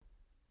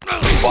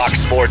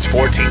Fox Sports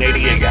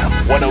 1480 AM,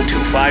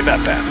 102.5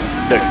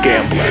 FM, The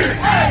Gambler.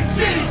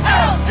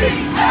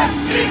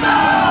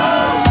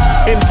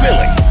 In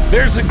Philly,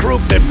 there's a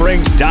group that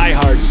brings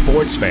diehard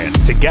sports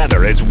fans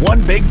together as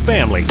one big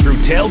family through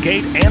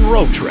tailgate and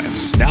road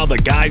trips. Now the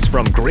guys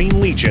from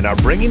Green Legion are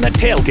bringing the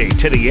tailgate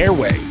to the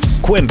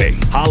airwaves. Quimby,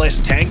 Hollis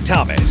Tank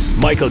Thomas,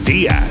 Michael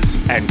Diaz,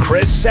 and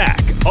Chris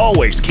Sack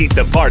always keep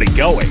the party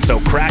going, so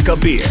crack a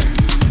beer,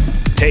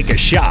 take a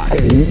shot,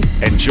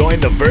 and join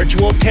the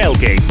virtual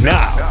tailgate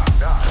now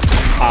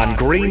on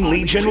Green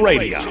Legion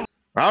Radio.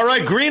 All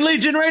right, Green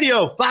Legion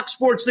Radio, Fox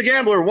Sports The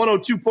Gambler,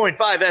 102.5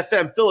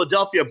 FM,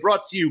 Philadelphia,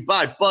 brought to you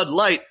by Bud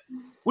Light.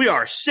 We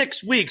are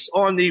 6 weeks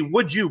on the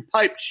Would You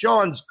Pipe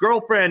Sean's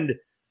Girlfriend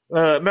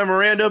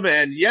memorandum,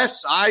 and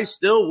yes, I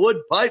still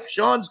would pipe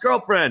Sean's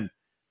girlfriend.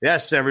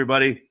 Yes,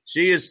 everybody,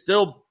 she is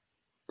still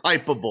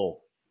pipeable.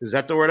 Is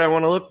that the word I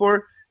want to look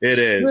for? It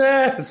is.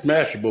 It's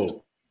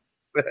smashable.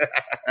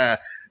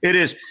 It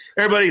is.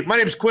 Everybody, my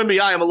name is Quimby.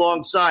 I am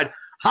alongside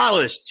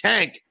Hollis,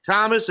 Tank,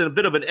 Thomas, and a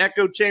bit of an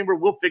echo chamber.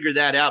 We'll figure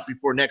that out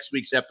before next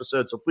week's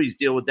episode, so please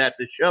deal with that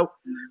this show.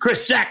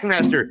 Chris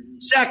Sackmaster,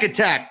 Sack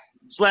Attack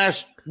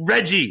 /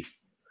 Reggie.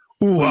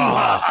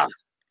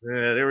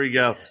 There we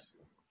go.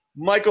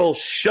 Michael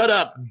Shut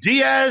Up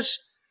Diaz,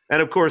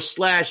 and of course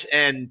Slash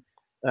and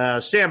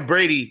Sam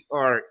Brady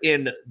are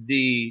in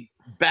the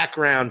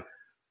background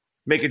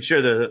making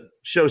sure the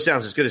show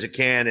sounds as good as it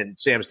can, and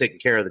Sam's taking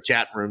care of the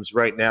chat rooms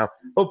right now.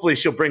 Hopefully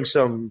she'll bring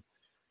some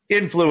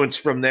influence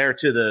from there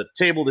to the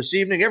table this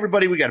evening.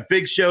 Everybody, we got a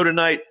big show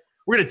tonight.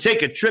 We're going to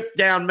take a trip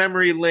down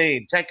memory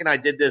lane. Tank and I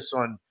did this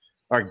on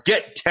our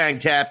Get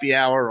Tanked Happy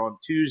Hour on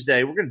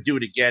Tuesday. We're going to do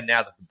it again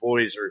now that the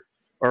boys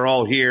are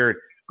all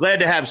here. Glad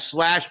to have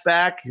Slash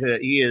back.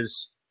 He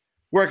is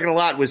working a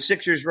lot with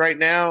Sixers right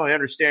now. I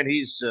understand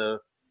he's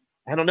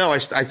I don't know.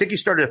 I think he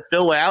started to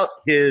fill out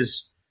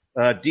his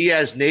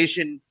Diaz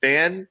Nation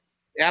fan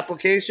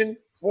application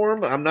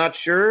form. I'm not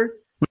sure.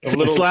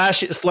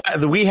 Slash,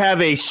 we have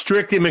a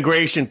strict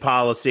immigration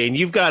policy, and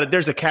you've got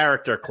there's a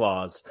character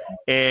clause,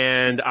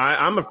 and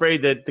I'm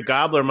afraid that the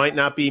Gobbler might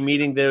not be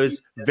meeting those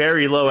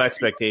very low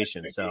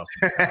expectations, so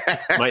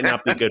might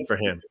not be good for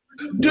him.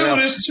 Dude,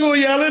 there's two of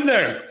y'all in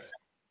there.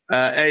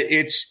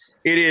 It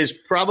is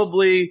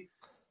probably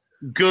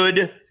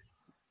good,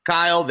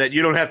 Kyle, that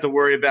you don't have to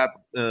worry about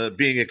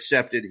being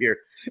accepted here.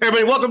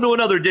 Everybody, welcome to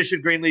another edition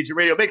of Green Legion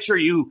Radio. Make sure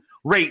you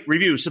rate,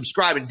 review,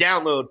 subscribe, and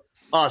download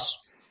us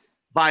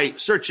by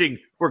searching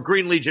for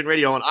Green Legion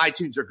Radio on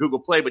iTunes or Google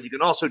Play, but you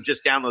can also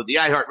just download the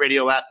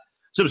iHeartRadio app,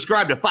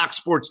 subscribe to Fox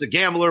Sports The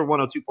Gambler,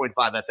 102.5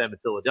 FM in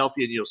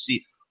Philadelphia, and you'll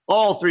see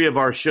all three of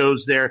our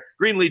shows there.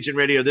 Green Legion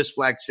Radio, this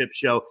flagship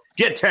show,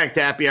 Get Tanked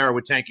Happy Hour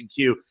with Tank and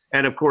Q,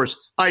 and, of course,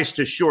 Ice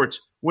to Shorts,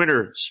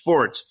 Winter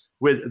Sports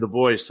with the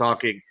boys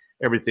talking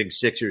everything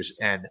Sixers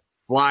and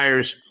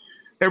Flyers.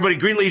 Everybody,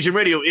 Green Legion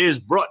Radio is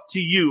brought to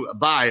you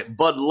by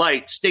Bud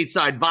Light,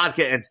 Stateside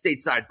Vodka and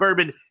Stateside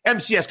Bourbon,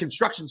 MCS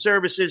Construction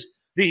Services,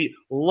 the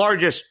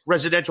largest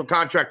residential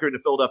contractor in the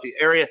Philadelphia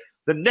area,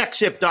 the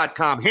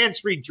necksip.com,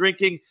 hands-free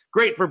drinking,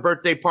 great for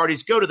birthday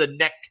parties. Go to the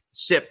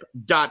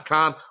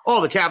necksip.com.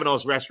 All the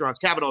Kavanaugh's restaurants,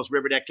 Kavanaugh's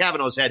Riverdeck,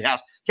 Kavanaugh's Head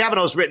House,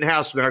 Kavanaugh's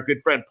Rittenhouse with our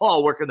good friend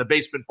Paul working the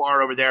basement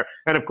bar over there,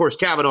 and, of course,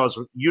 Kavanaugh's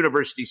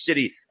University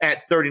City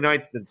at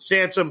 39th and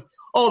Sansom.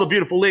 All the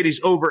beautiful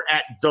ladies over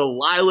at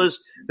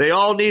Delilah's. They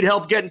all need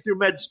help getting through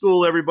med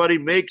school, everybody.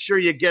 Make sure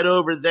you get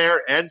over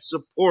there and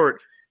support.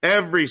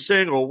 Every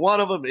single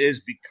one of them is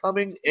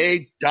becoming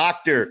a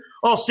doctor.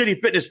 All City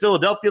Fitness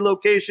Philadelphia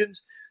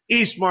locations,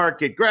 East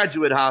Market,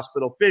 Graduate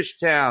Hospital,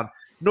 Fishtown,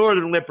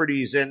 Northern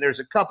Liberties, and there's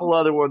a couple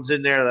other ones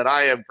in there that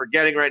I am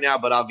forgetting right now,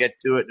 but I'll get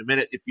to it in a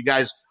minute. If you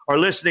guys are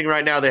listening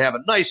right now, they have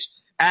a nice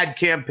ad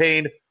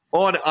campaign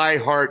on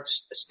iHeart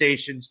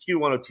stations,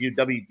 Q102,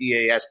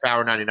 WDAS,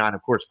 Power 99,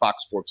 of course,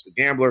 Fox Sports The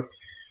Gambler.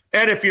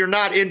 And if you're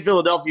not in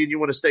Philadelphia and you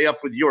want to stay up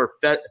with your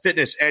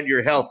fitness and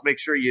your health, make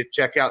sure you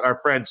check out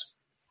our friends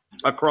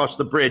across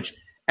the bridge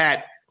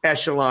at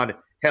Echelon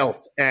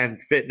Health and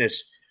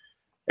Fitness.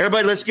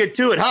 Everybody, let's get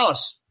to it.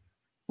 Hollis,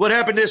 what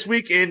happened this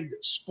week in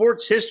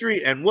sports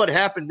history and what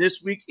happened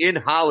this week in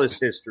Hollis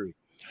history?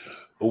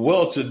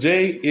 Well,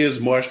 today is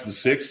March the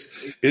 6th.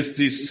 It's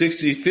the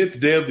 65th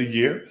day of the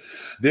year.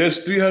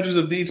 There's 300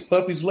 of these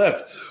puppies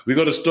left. We're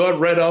going to start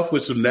right off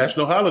with some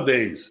national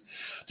holidays.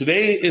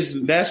 Today is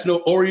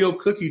National Oreo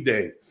Cookie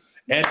Day.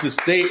 And to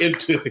stay in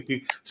tune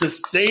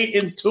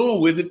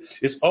with it,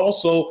 it's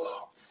also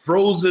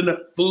Frozen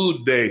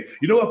Food Day.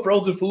 You know what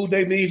Frozen Food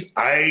Day means?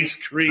 Ice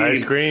cream.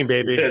 Ice cream,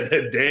 baby.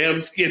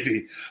 Damn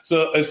Skippy.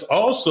 So it's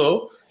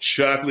also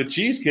Chocolate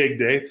Cheesecake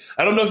Day.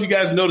 I don't know if you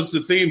guys noticed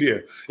the theme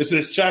here. It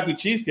says Chocolate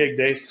Cheesecake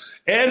Day.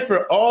 And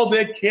for all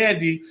that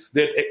candy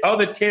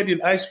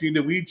and ice cream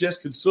that we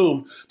just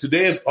consumed,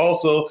 today is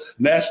also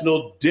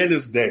National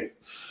Dentist Day.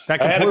 That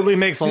completely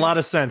makes a lot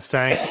of sense,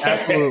 Tank.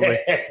 Absolutely.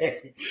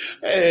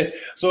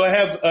 So I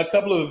have a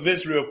couple of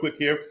events real quick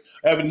here.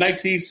 I have in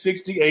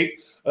 1968,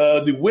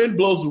 the wind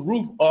blows the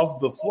roof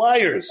off the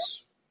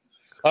Flyers.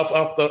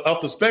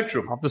 off the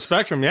spectrum. Off the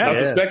spectrum, yeah. Off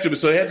the spectrum.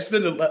 So they had to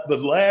spend the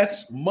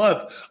last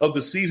month of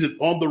the season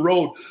on the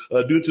road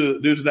due to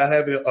not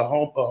having a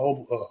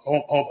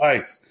home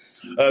ice.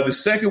 The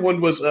second one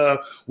was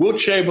Wilt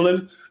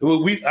Chamberlain.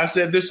 I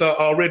said this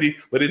already,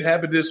 but it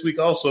happened this week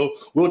also.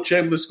 Wilt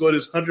Chamberlain scored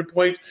his 100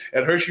 point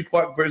at Hershey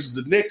Park versus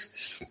the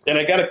Knicks. And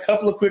I got a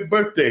couple of quick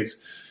birthdays.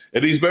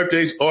 And these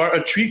birthdays are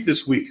a treat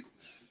this week.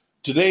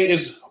 Today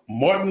is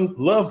Martin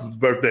Love's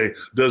birthday.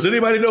 Does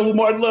anybody know who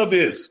Martin Love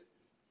is?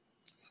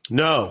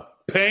 No.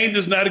 Pain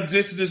does not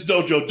exist in this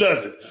dojo,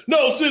 does it?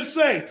 No,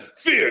 Sensei.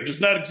 Fear does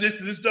not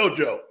exist in this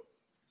dojo.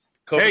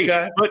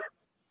 Hey,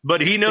 but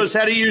he knows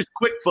how to use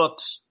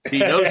QuickBooks. He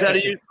knows how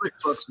to use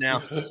QuickBooks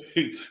now.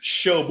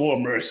 Show more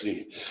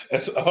mercy.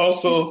 That's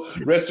also,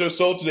 rest her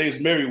soul, today is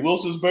Mary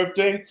Wilson's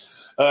birthday.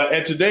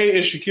 And today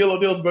is Shaquille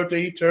O'Neal's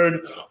birthday. He turned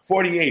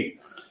 48.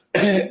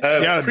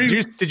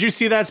 Did you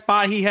see that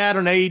spot he had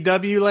on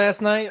AEW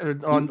last night or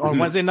on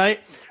Wednesday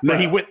night? Where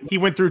he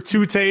went through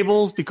 2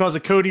 tables because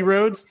of Cody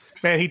Rhodes.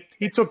 Man,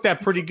 he took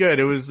that pretty good.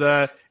 It was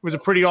a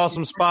pretty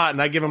awesome spot,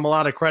 and I give him a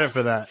lot of credit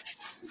for that.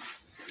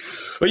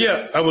 But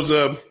yeah, I was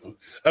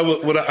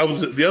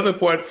the other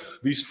part.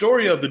 The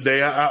story of the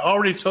day. I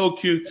already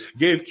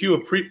gave Q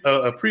a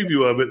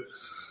preview of it.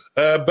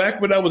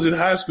 Back when I was in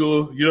high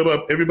school,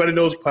 everybody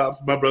knows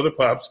Pops, my brother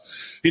Pops.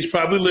 He's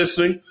probably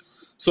listening.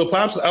 So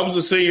Pops, I was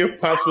a senior.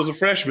 Pops was a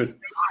freshman.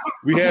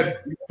 We had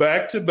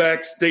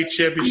back-to-back state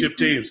championship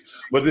teams,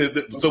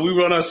 so we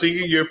were on our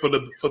senior year for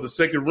the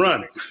second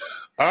run.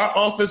 Our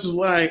offensive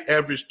line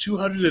averaged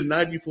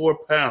 294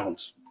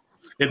 pounds.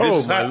 And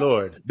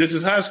Lord! This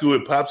is high school,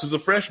 and Pops is a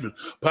freshman.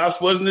 Pops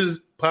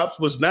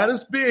was not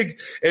as big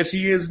as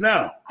he is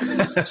now.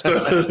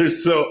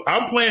 So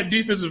I'm playing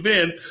defensive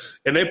end,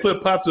 and they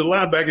put Pops in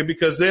linebacker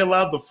because they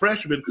allowed the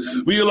freshmen.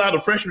 We allowed the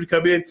freshmen to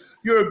come in.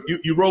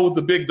 You roll with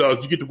the big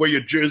dogs. You get to wear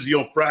your jersey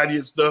on Friday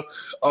and stuff.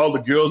 All the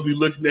girls be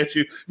looking at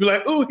you. Be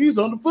like, "Oh, he's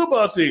on the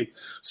football team."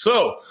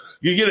 So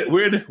you get it.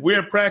 We're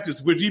in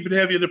practice. We're deep and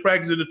heavy in the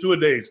practice in the 2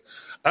 days.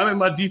 I'm in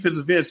my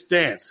defensive end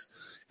stance.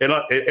 And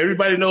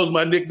everybody knows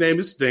my nickname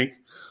is Stink.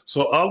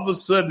 So all of a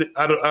sudden,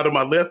 out of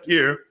my left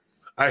ear,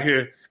 I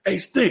hear, "Hey,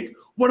 Stink,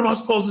 what am I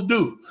supposed to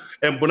do?"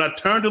 And when I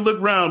turned to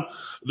look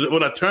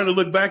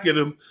back at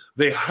him,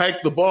 they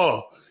hiked the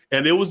ball.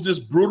 And it was this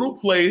brutal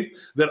play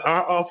that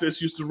our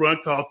offense used to run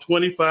called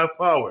 25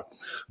 power.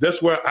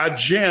 That's where I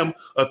jammed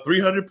a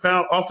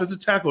 300-pound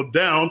offensive tackle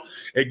down.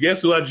 And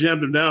guess who I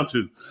jammed him down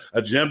to? I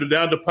jammed him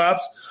down to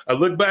Pops. I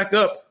looked back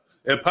up,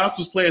 and Pops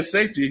was playing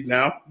safety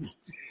now.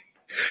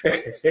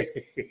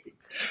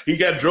 He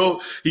got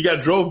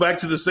drove back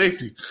to the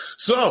safety.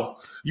 So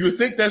you would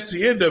think that's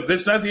the end of it.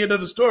 That's not the end of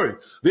the story.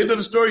 The end of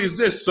the story is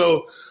this.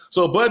 So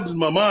Bud,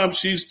 my mom,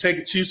 she's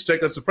to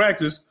take us to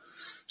practice.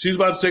 She's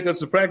about to take us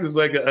to practice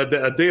like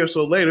a day or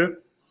so later.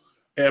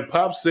 And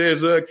Pop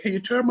says, "Can you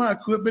turn my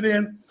equipment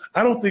in?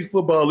 I don't think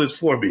football is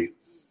for me."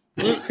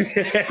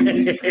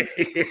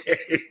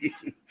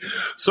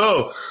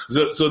 So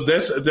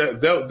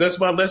that's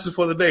my lesson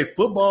for the day.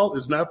 Football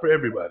is not for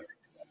everybody.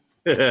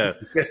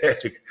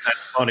 That's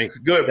funny.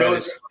 Good,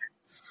 fellas.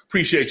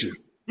 Appreciate you.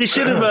 He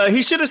should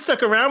have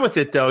stuck around with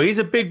it though. He's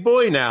a big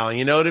boy now.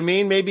 You know what I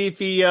mean? Maybe if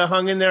he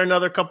hung in there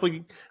another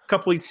couple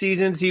of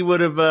seasons, he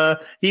would have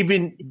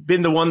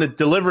been the one that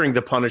delivering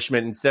the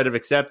punishment instead of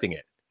accepting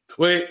it.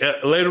 Wait,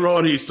 later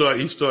on he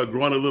started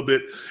growing a little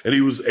bit, and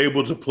he was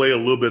able to play a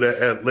little bit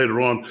later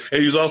on,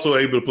 and he was also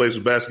able to play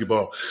some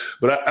basketball.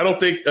 But I don't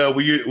think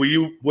when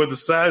you were the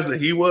size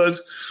that he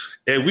was,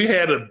 and we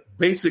had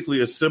basically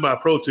a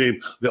semi-pro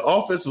team. The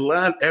offensive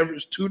line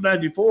averaged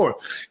 294.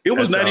 It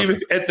was not awesome.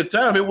 Even at the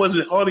time. It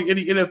wasn't hardly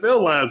any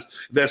NFL lines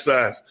that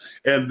size,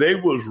 and they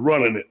was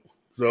running it.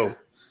 So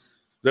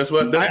that's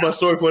my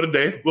story for the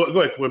day. Go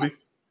ahead, Quimby.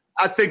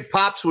 I think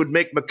Pops would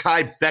make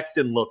Mekhi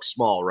Becton look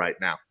small right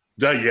now.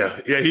 Yeah.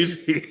 He's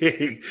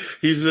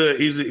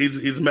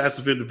a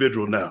massive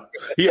individual now.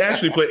 He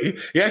actually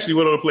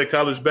went on to play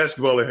college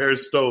basketball at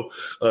Harris Stowe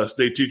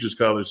State Teachers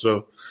College.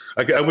 So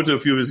I went to a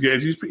few of his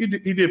games. He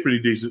did pretty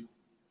decent.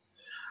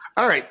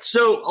 All right,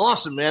 so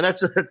awesome, man.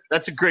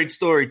 That's a great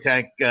story,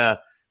 Tank,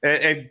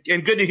 and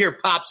good to hear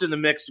Pops in the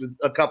mix with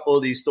a couple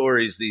of these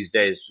stories these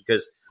days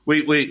because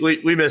we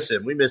miss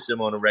him. We miss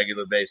him on a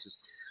regular basis.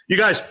 You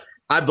guys,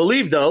 I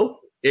believe though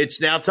it's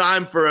now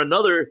time for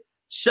another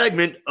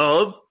segment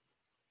of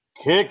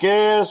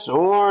Kick-Ass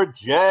or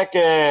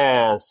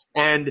Jackass.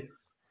 And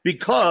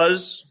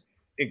because,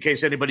 in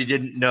case anybody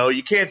didn't know,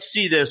 you can't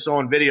see this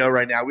on video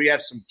right now. We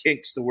have some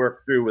kinks to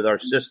work through with our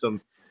system,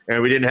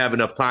 and we didn't have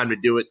enough time to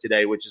do it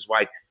today, which is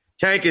why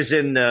Tank is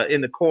in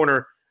the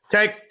corner.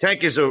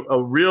 Tank is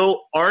a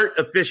real art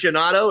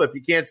aficionado, if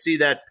you can't see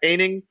that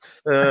painting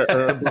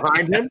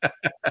behind him.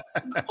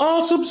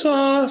 Awesome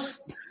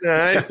sauce. All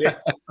right.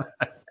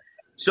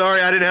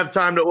 Sorry, I didn't have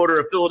time to order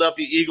a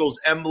Philadelphia Eagles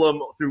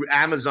emblem through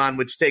Amazon,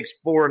 which takes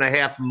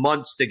 4.5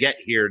 months to get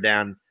here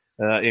down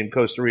in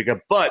Costa Rica.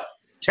 But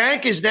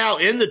Tank is now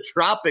in the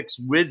tropics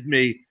with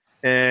me,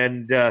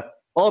 and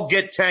all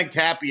Get Tanked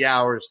happy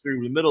hours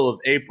through the middle of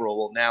April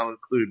will now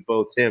include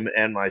both him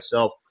and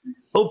myself,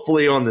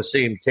 hopefully on the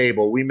same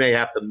table. We may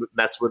have to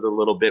mess with it a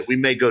little bit. We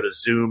may go to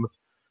Zoom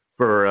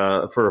for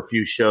a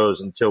few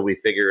shows until we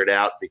figure it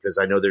out, because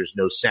I know there's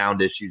no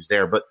sound issues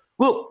there. But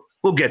we'll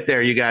get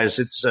there, you guys.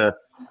 It's a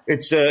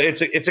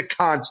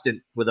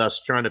constant with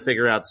us trying to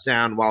figure out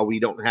sound while we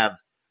don't have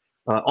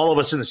all of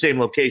us in the same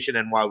location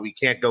and while we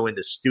can't go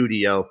into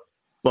studio.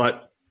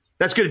 But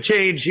that's going to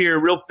change here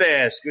real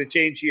fast. We're going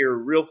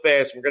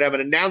to have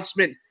an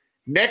announcement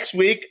next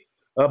week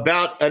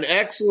about an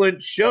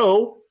excellent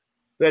show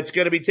that's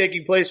going to be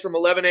taking place from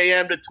 11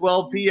 a.m. to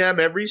 12 p.m.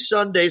 every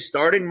Sunday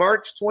starting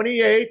March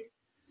 28th.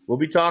 We'll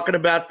be talking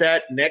about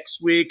that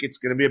next week. It's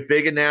going to be a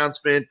big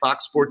announcement.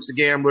 Fox Sports The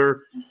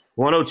Gambler,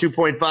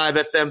 102.5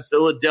 FM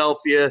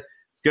Philadelphia.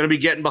 It's going to be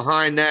getting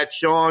behind that.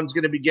 Sean's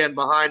going to be getting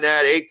behind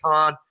that.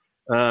 Eitan.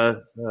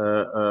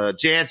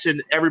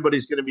 Jansen,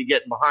 everybody's going to be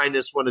getting behind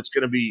this one. It's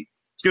going to be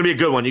a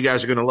good one. You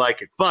guys are going to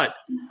like it. But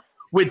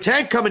with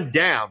Tank coming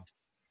down,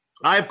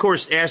 I, of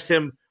course, asked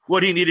him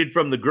what he needed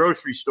from the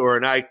grocery store,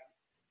 and I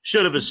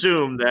should have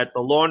assumed that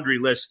the laundry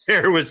list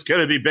there was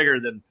going to be bigger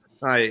than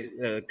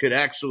I could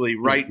actually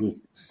write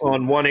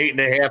on one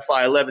 8.5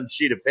 by 11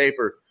 sheet of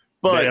paper.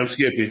 But damn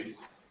Skippy.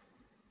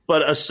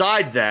 But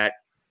aside that,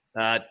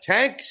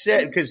 Tank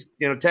said, because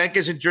Tank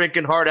isn't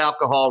drinking hard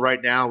alcohol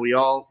right now. We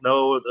all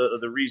know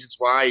the reasons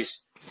why. He's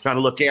trying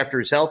to look after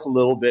his health a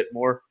little bit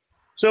more.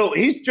 So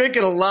he's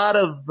drinking a lot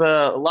of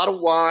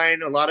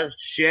wine, a lot of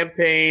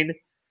champagne.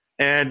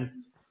 And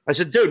I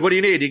said, dude, what do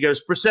you need? He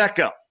goes,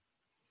 Prosecco.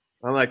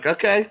 I'm like,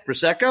 okay,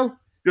 Prosecco?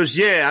 He goes,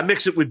 yeah, I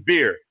mix it with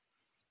beer.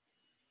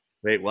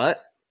 Wait,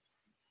 what?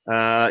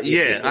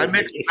 Yeah, I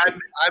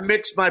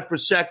mix my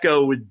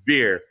Prosecco with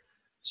beer.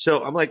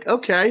 So I'm like,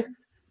 okay.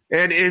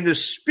 And in the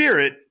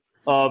spirit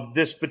of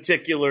this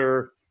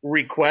particular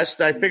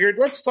request, I figured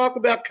let's talk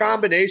about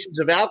combinations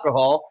of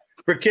alcohol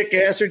for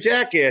Kick-Ass or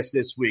Jackass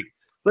this week.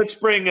 Let's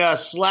bring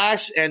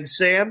Slash and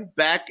Sam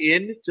back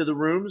into the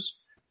rooms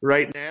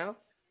right now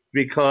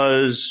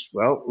because,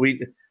 well,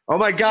 oh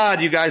my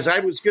God, you guys, I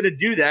was going to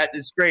do that.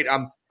 It's great.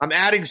 I'm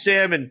adding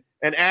Sam and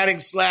adding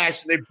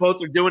Slash, and they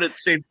both are doing it at the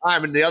same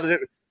time, and the other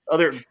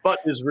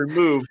button is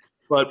removed.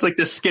 But it's like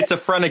the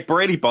schizophrenic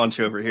Brady Bunch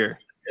over here.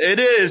 It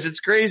is. It's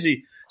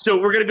crazy.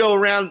 So we're going to go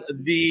around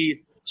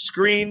the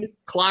screen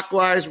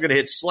clockwise. We're going to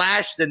hit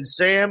Slash, then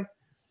Sam,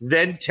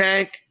 then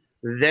Tank,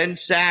 then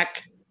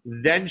Sack,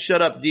 then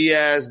Shut Up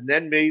Diaz,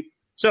 then me.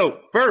 So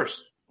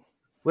first,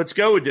 let's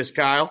go with this,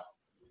 Kyle.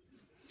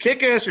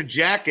 Kick-Ass or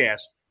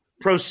Jackass?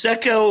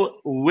 Prosecco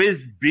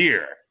with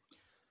beer.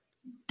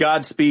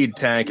 Godspeed,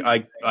 Tank.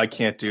 I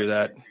can't do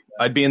that.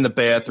 I'd be in the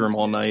bathroom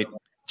all night.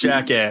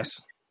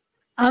 Jackass.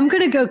 I'm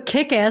going to go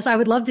Kick-Ass. I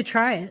would love to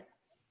try it.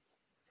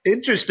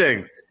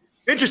 Interesting.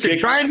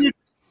 Trying new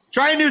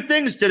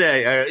things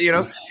today.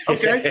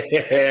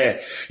 Okay.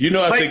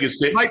 I think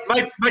it's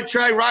might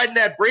try riding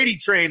that Brady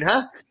train,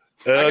 huh?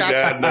 Oh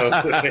God, no!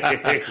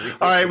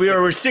 All right,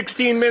 we're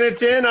 16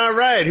 minutes in. All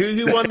right,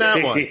 who won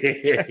that one?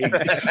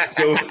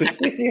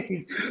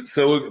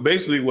 So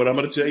basically, what I'm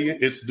going to tell you,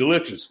 it's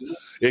delicious.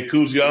 It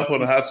cools you off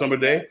on a hot summer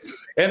day,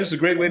 and it's a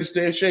great way to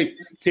stay in shape.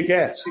 Kick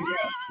ass.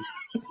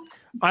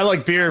 I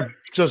like beer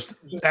just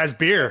as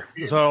beer,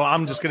 so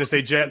I'm just going to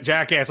say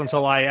Jackass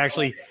until I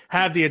actually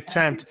have the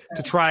attempt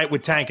to try it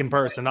with Tank in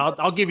person.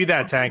 I'll give you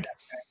that, Tank.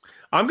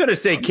 I'm going to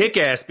say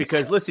Kick-Ass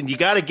because, listen, you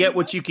got to get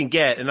what you can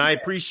get, and I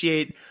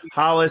appreciate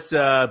Hollis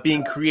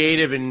being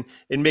creative and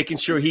making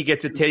sure he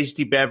gets a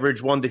tasty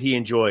beverage, one that he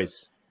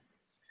enjoys.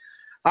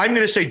 I'm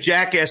going to say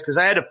Jackass because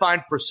I had to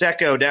find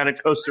Prosecco down in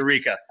Costa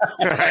Rica.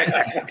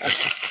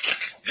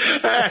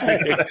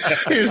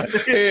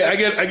 Hey, I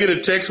get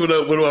a text when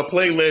my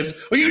plane lands.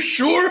 Are you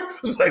sure? I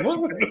was like,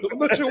 I'm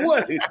not sure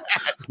what.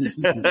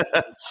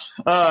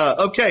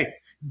 Okay,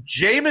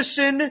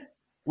 Jameson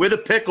with a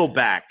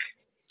pickleback.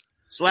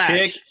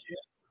 Slash.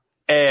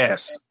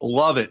 Kick-Ass.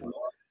 Love it.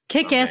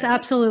 Kick-Ass,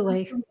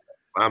 absolutely.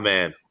 My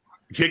man.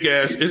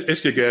 Kick-Ass. It's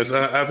Kick-Ass.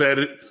 I've had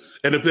it.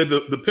 And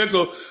the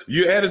pickle,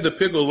 you added the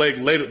pickle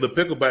later, the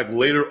pickleback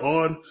later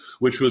on,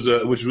 which was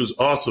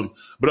awesome.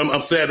 But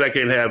I'm sad I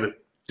can't have it.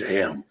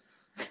 Damn.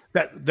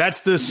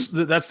 That's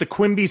the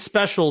Quimby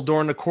special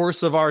during the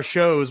course of our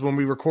shows when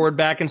we record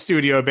back in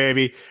studio,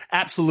 baby.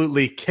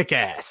 Absolutely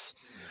Kick-Ass.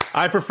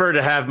 I prefer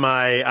to have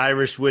my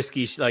Irish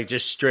whiskey like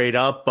just straight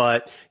up,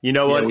 but you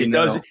know what?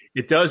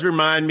 It does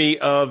remind me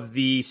of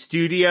the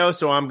studio,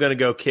 so I'm going to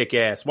go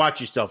Kick-Ass.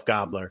 Watch yourself,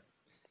 Gobbler.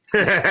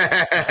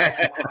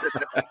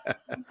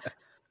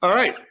 All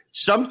right.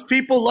 Some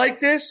people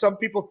like this. Some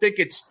people think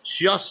it's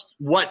just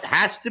what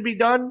has to be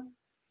done.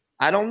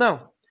 I don't know.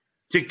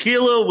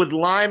 Tequila with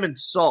lime and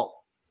salt.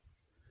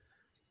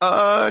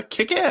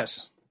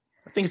 Kick-Ass.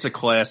 I think it's a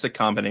classic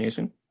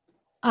combination.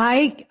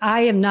 I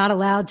am not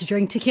allowed to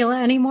drink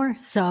tequila anymore,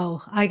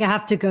 so I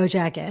have to go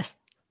Jackass.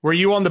 Were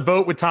you on the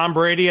boat with Tom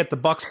Brady at the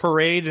Bucs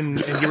parade and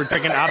you were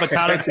drinking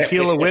avocado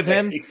tequila with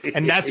him?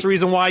 And that's the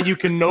reason why you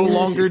can no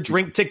longer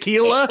drink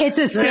tequila? It's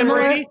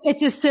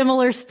a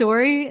similar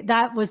story.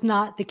 That was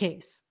not the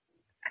case.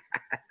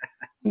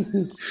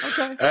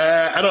 Okay.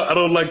 I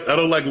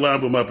don't like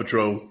lime with my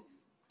Patron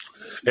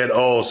at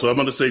all. So I'm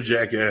going to say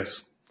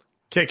Jackass.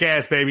 Kick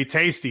ass, baby.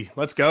 Tasty.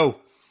 Let's go.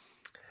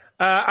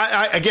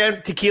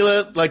 Again,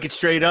 tequila, like it's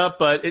straight up,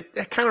 but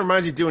it kind of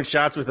reminds you of doing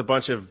shots with a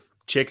bunch of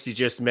chicks you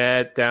just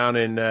met down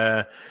in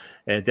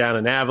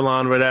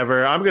Avalon,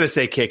 whatever. I'm going to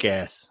say kick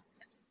ass.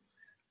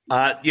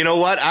 You know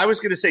what? I was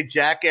going to say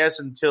Jackass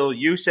until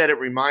you said it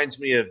reminds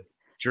me of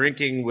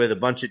drinking with a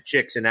bunch of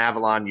chicks in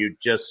Avalon you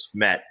just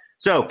met.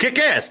 So kick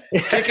ass.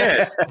 Kick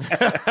ass.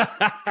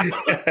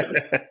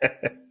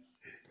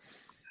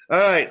 All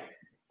right.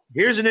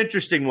 Here's an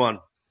interesting one.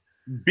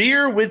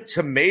 Beer with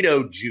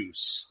tomato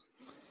juice.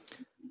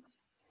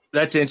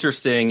 That's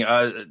interesting.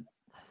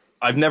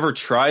 I've never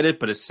tried it,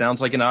 but it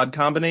sounds like an odd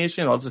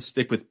combination. I'll just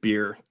stick with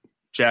beer.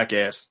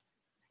 Jackass.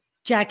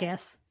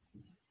 Jackass.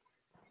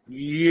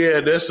 Yeah,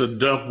 that's a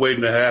dump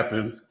waiting to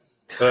happen.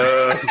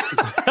 Oh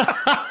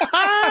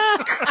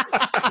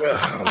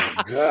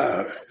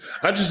God!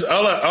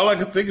 All I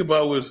could think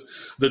about was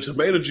the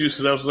tomato juice,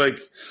 and I was like,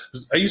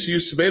 I used to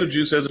use tomato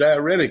juice as a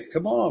diuretic.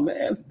 Come on,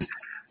 man.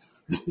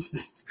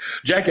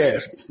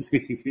 Jackass.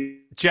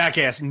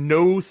 Jackass.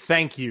 No,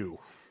 thank you.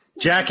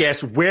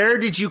 Jackass, where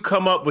did you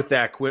come up with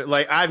that?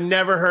 Like, I've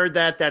never heard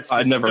that. That's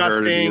disgusting. I've never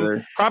heard it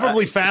either.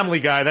 Probably Family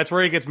Guy. That's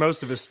where he gets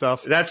most of his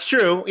stuff. That's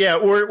true. Yeah,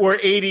 or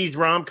 80s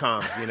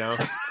rom-coms, you know.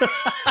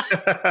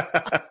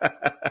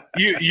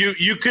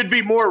 You could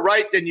be more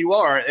right than you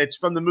are. It's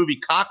from the movie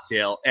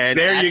Cocktail. And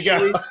there you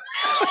go.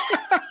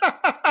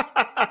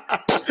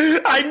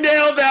 I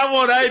nailed that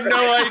one. I had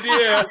no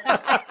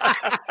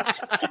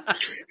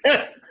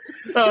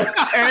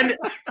idea.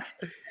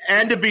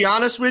 And to be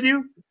honest with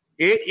you,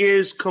 it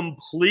is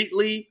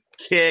completely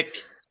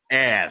kick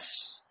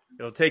ass.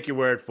 You'll take your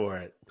word for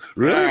it.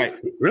 Really? All right.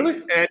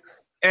 Really?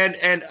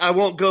 And I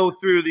won't go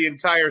through the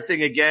entire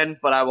thing again,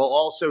 but I will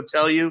also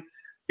tell you,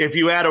 if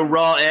you add a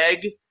raw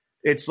egg,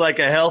 it's like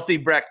a healthy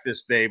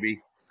breakfast,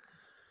 baby.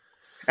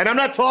 And I'm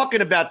not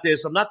talking about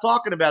this. I'm not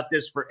talking about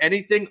this for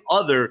anything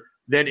other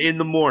than in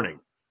the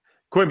morning.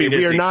 Quimby,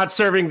 we are not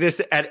serving this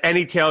at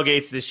any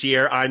tailgates this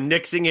year. I'm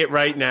nixing it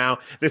right now.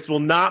 This will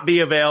not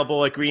be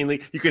available at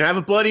Greenlee. You can have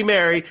a Bloody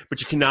Mary,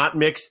 but you cannot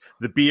mix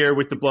the beer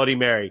with the Bloody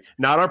Mary.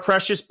 Not our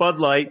precious Bud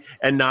Light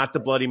and not the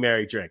Bloody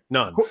Mary drink.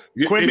 None.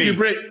 Quimby.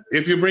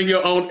 If you bring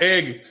your own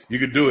egg, you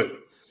can do it.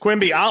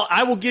 Quimby,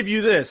 I will give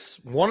you this.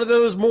 One of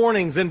those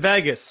mornings in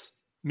Vegas,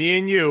 me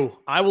and you,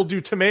 I will do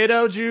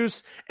tomato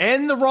juice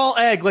and the raw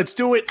egg. Let's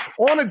do it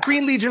on a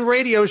Green Legion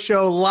radio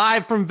show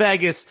live from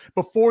Vegas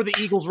before the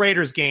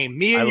Eagles-Raiders game.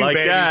 Me and you,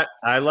 baby.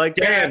 I like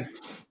that.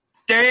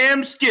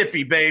 Damn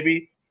Skippy,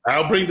 baby.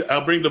 I'll bring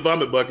the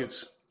vomit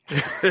buckets.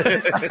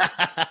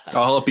 I'll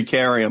help you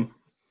carry them.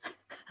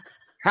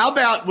 How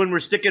about when we're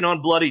sticking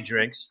on bloody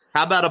drinks?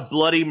 How about a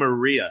Bloody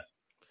Maria?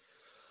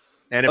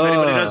 And if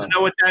anybody doesn't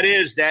know what that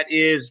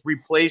is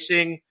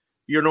replacing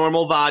your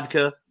normal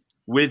vodka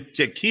with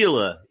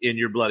tequila in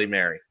your Bloody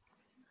Mary.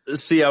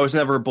 See, I was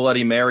never a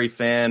Bloody Mary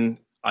fan.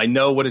 I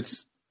know what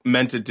it's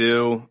meant to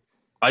do.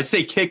 I'd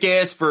say kick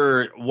ass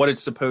for what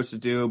it's supposed to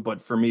do,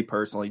 but for me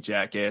personally,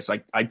 Jackass.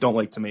 I don't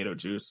like tomato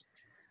juice.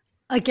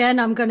 Again,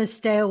 I'm going to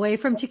stay away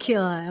from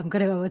tequila. I'm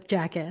going to go with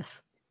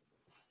Jackass.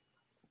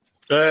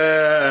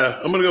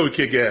 I'm going to go with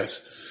kick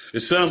ass.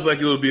 It sounds like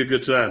it will be a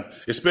good time,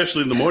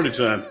 especially in the morning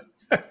time.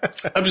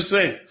 I'm just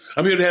saying.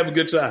 I'm here to have a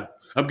good time.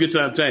 I'm Good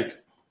Time Tank.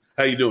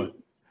 How you doing?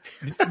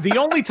 The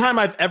only time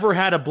I've ever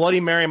had a Bloody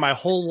Mary in my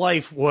whole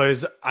life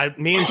was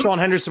me and Sean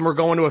Henderson were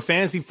going to a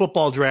fantasy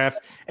football draft,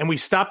 and we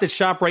stopped at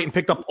ShopRite and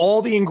picked up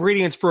all the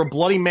ingredients for a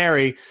Bloody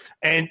Mary,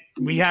 and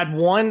we had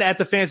one at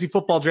the fantasy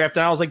football draft,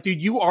 and I was like,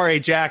 dude, you are a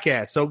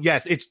jackass. So,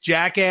 yes, it's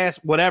Jackass.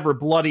 Whatever,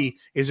 Bloody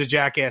is a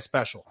Jackass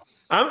special.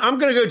 I'm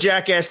going to go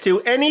Jackass, too.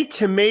 Any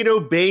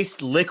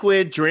tomato-based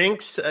liquid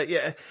drinks,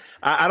 yeah.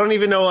 I don't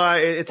even know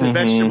it's a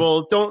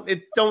vegetable.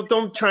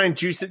 Don't try and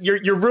juice it.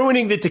 You're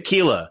ruining the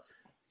tequila.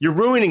 You're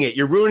ruining it.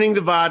 You're ruining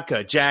the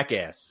vodka,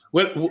 Jackass.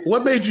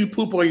 What made you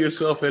poop on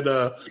yourself at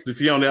the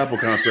Fiona Apple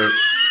concert?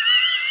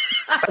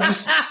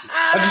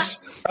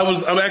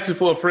 I'm asking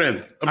for a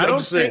friend. I'm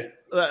just saying.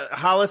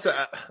 Hollis,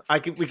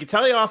 we could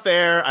tell you off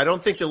air. I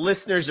don't think the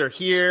listeners are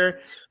here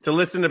to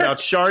listen about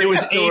shark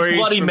stories. It was 8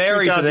 Bloody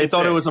Marys, and they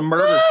thought it was a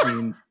murder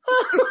scene.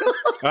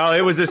 Well,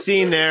 it was a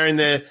scene there in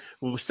the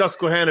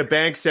Susquehanna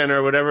Bank Center,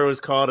 or whatever it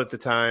was called at the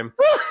time.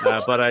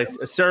 But I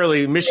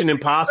certainly Mission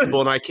Impossible,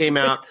 and I came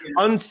out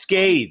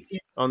unscathed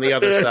on the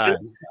other side.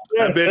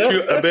 I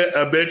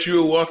bet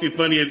you were walking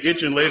funny and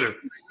itching later.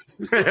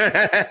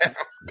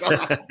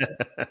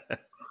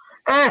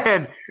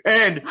 and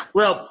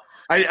well,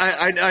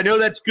 I know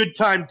that's Good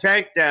Time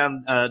Tank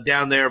down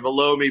there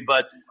below me,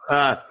 but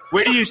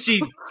where do you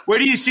see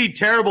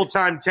Terrible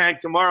Time Tank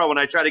tomorrow when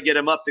I try to get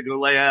him up to go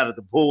lay out at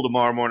the pool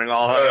tomorrow morning?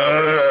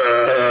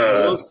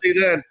 We'll see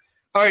then.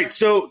 All right,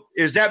 so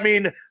does that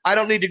mean I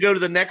don't need to go to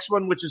the next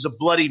one, which is a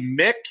Bloody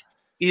Mick,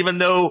 even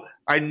though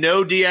I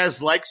know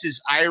Diaz likes his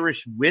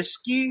Irish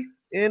whiskey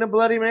in a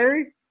Bloody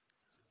Mary?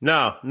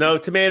 No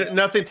tomato,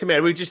 nothing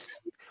tomato.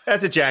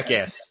 That's a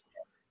Jackass.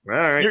 All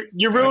right.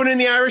 You're ruining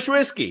the Irish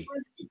whiskey.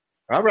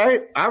 All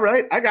right.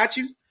 I got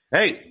you.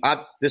 Hey,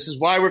 this is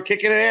why we're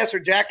kicking ass or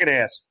jacking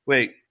ass.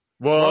 Wait.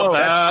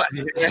 Well,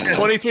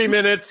 23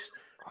 minutes.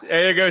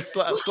 There you go,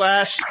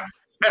 slash.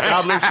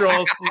 Gobbler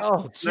Troll.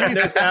 Oh,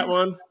 jeez, that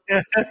one.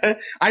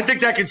 I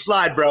think that can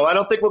slide, bro. I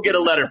don't think we'll get a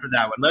letter for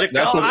that one. Let it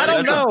go. I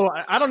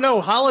don't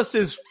know.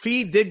 Hollis's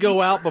feed did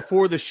go out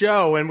before the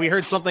show, and we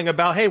heard something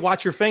about, hey,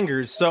 watch your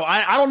fingers. So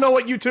I don't know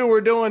what you two were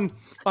doing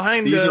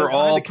behind These the are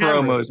all the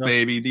promos,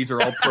 baby. These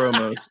are all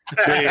promos.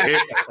 Hey,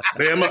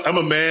 I'm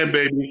a man,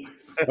 baby.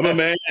 I'm a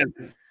man.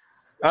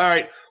 All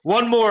right,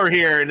 one more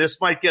here, and this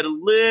might get a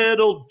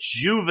little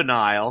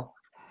juvenile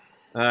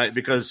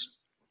because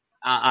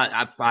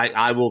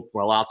I will.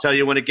 Well, I'll tell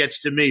you when it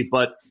gets to me.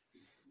 But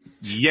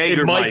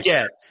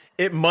Jägermeister,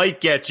 it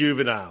might get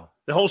juvenile.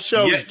 The whole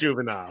show is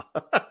juvenile.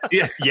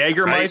 Yeah,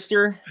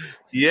 Jägermeister.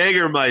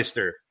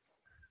 Jägermeister.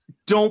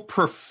 Don't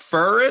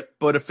prefer it,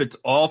 but if it's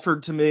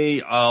offered to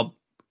me, I'll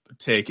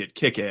take it.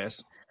 Kick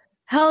ass.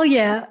 Hell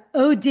yeah.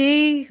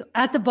 OD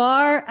at the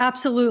bar.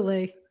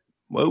 Absolutely.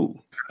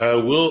 Whoa. I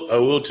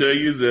will tell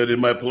you that in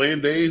my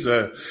playing days,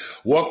 I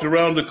walked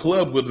around the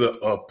club with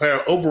a pair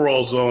of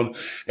overalls on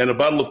and a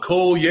bottle of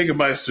cold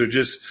Jägermeister,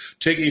 just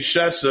taking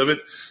shots of it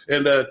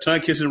and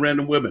tongue kissing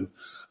random women.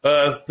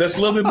 That's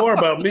a little bit more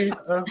about me.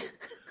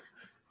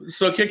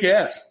 So kick your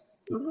ass.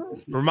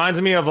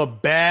 Reminds me of a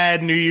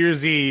bad New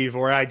Year's Eve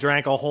where I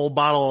drank a whole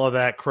bottle of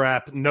that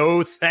crap.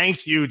 No,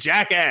 thank you,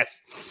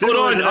 jackass. Hold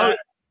on.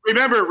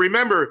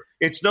 Remember,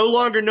 it's no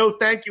longer no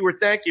thank you or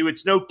thank you.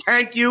 It's no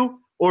tank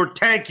you or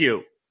tank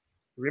you.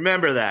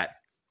 Remember that.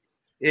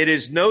 It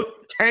is no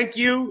thank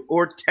you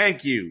or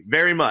tank you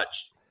very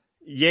much.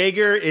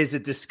 Jaeger is a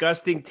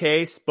disgusting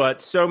taste, but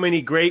so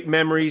many great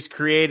memories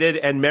created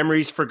and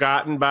memories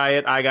forgotten by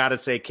it. I got to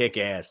say kick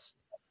ass.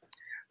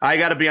 I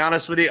got to be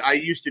honest with you. I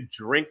used to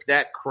drink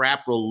that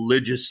crap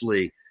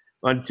religiously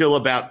until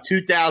about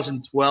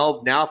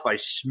 2012. Now, if I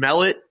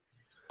smell it,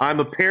 I'm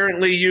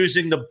apparently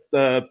using the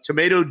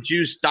tomato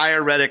juice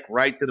diuretic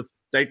right to the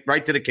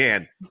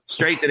can,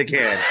 straight to the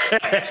can.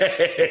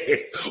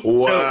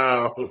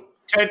 Wow.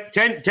 So,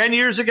 10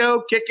 years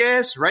ago, kick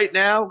ass. Right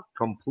now,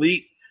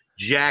 complete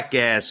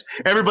jackass.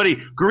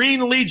 Everybody,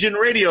 Green Legion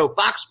Radio,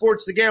 Fox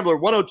Sports The Gambler,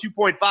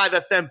 102.5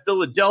 FM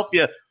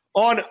Philadelphia.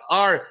 On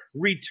our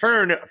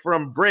return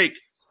from break,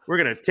 we're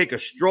going to take a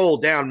stroll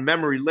down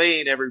memory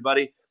lane,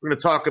 everybody. We're going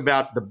to talk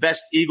about the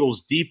best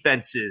Eagles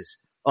defenses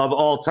of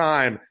all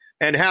time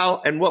and how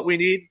and what we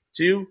need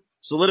to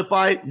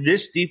solidify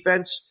this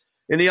defense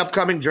in the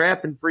upcoming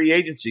draft and free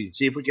agency and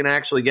see if we can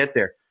actually get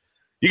there.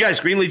 You guys,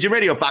 Green Legion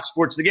Radio, Fox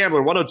Sports The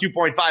Gambler,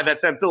 102.5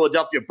 FM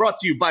Philadelphia, brought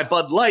to you by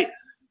Bud Light.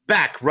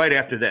 Back right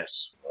after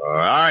this. All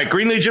right,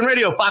 Green Legion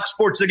Radio, Fox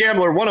Sports The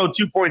Gambler,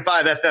 102.5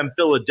 FM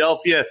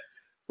Philadelphia,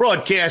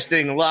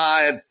 broadcasting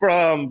live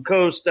from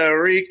Costa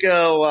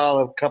Rica while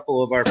a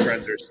couple of our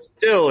friends are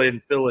still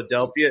in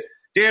Philadelphia.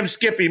 Damn,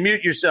 Skippy,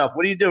 mute yourself.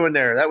 What are you doing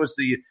there? That was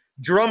the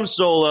drum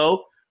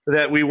solo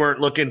that we weren't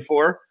looking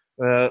for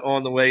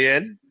on the way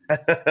in.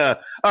 All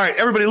right,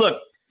 everybody, look,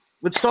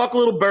 let's talk a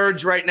little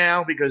birds right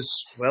now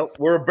because, well,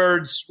 we're a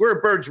birds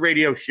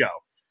radio show.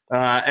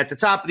 At the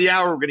top of the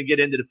hour, we're going to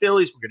get into the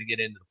Phillies. We're going to get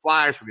into the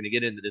Flyers. We're going to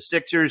get into the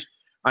Sixers.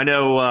 I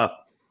know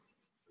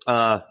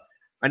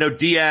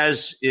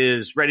Diaz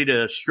is ready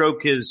to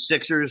stroke his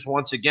Sixers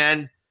once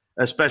again,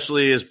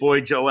 especially his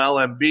boy Joel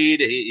Embiid.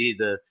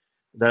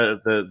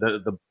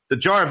 The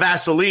jar of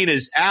Vaseline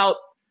is out.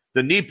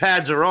 The knee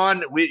pads are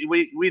on.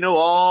 We know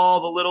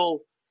all the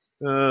little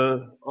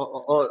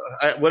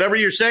whatever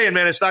you're saying,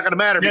 man. It's not going to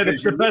matter. Yeah,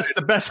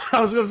 the best. I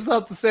was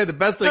about to say the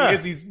best thing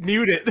is he's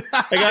muted.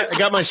 I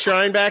got my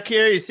shine back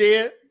here. You see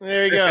it?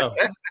 There you go.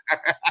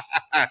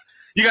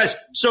 You guys.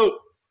 So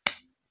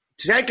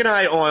Tank and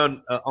I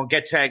on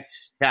Get Tanked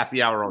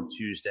Happy Hour on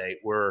Tuesday,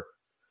 we're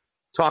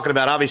talking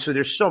about, obviously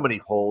there's so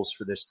many holes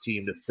for this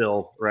team to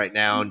fill right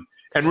now,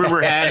 and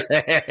rumor had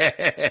yeah,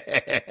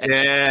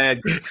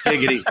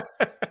 giggity.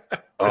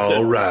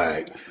 All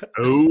right.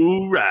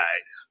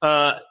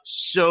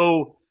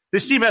 So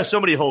this team has so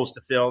many holes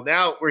to fill.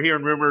 Now we're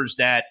hearing rumors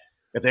that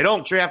if they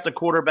don't draft a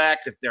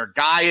quarterback, if their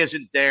guy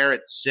isn't there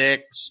at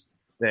 6,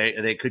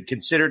 they could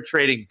consider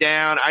trading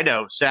down. I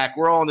know, Zach,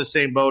 we're all in the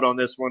same boat on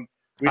this one.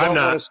 We don't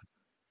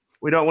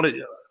want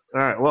to. All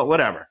right. Well,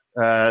 whatever.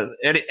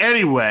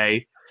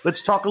 Anyway,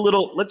 let's talk a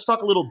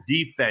little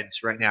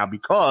defense right now,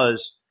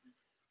 because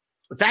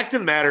the fact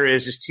of the matter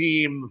is this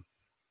team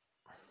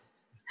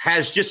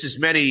has just as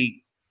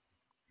many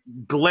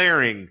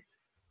glaring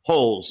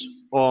holes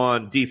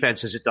on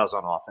defense as it does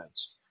on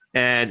offense.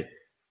 And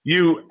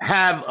you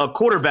have a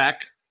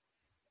quarterback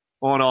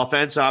on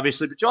offense,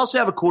 obviously, but you also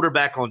have a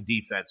quarterback on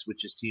defense,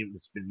 which this team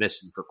has been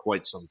missing for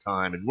quite some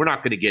time. And we're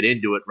not going to get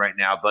into it right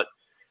now, but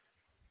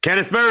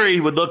Kenneth Murray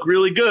would look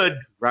really good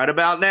right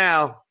about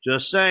now.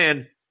 Just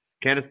saying.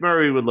 Kenneth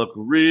Murray would look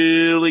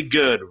really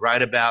good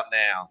right about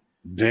now.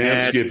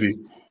 Damn, Skippy.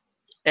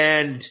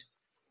 And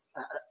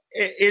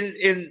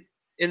in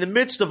the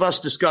midst of us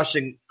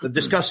discussing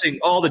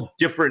all the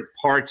different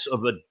parts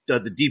of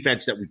the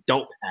defense that we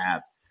don't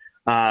have,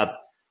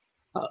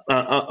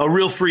 a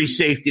real free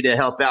safety to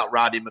help out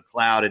Rodney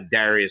McLeod and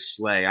Darius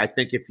Slay. I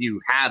think if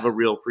you have a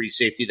real free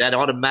safety, that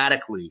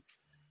automatically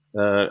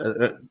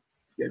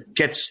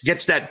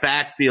gets that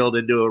backfield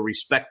into a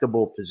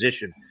respectable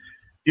position.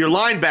 Your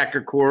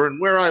linebacker core, and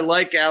where I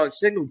like Alex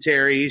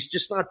Singletary, he's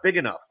just not big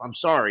enough. I'm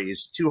sorry.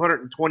 He's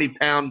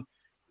 220-pound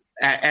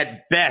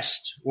at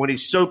best when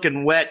he's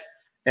soaking wet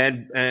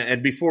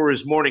and before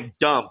his morning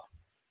dump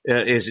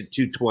is at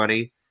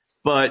 220.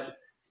 But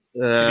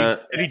did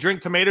he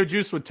drink tomato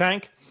juice with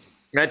Tank?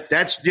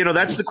 That's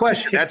the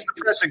question. That's the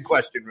pressing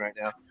question right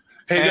now.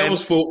 Hey, that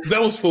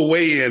was for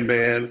weigh in,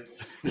 man.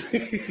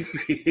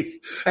 I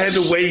had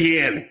to weigh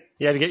in.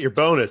 You had to get your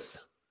bonus.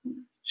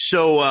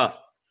 So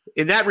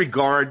in that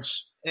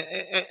regards,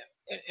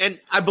 and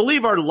I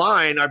believe our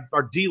line,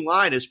 our D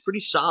line is pretty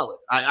solid.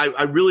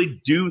 I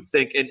really do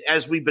think, and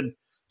as we've been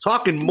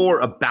talking more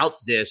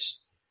about this,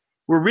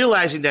 we're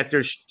realizing that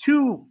there's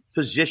two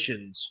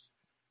positions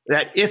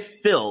that, if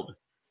filled,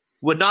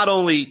 would not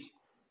only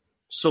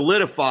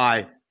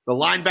solidify the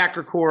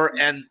linebacker core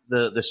and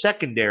the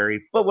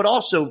secondary, but would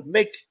also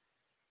make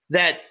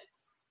that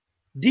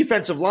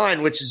defensive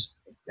line, which has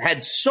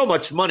had so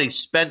much money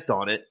spent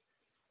on it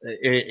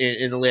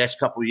in the last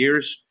couple of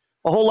years,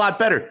 a whole lot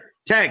better.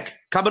 Tank,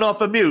 coming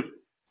off of mute,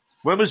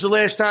 when was the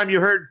last time you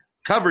heard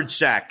coverage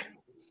sack?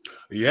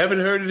 You haven't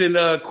heard it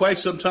in quite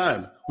some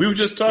time. We were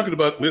just talking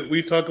about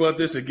we talked about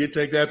this at Get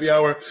Tech Happy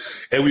Hour,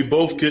 and we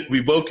both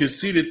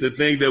conceded the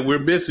thing that we're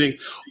missing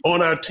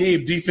on our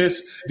team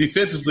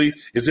defensively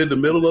is in the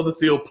middle of the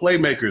field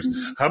playmakers.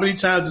 How many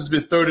times it's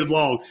been 3rd and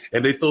long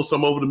and they throw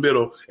some over the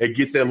middle and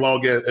get that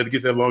long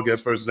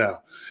ass first down?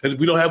 And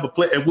we don't have a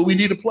play. And when we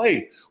need a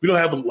play, we don't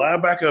have a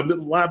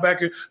middle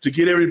linebacker to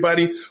get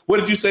everybody. What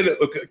did you say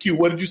that Q?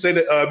 What did you say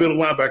that middle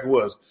linebacker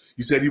was?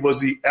 You said he was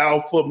the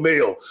alpha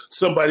male,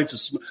 somebody to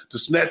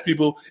snatch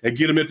people and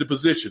get them into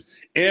position.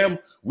 And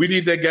we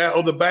need that guy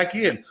on the back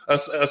end.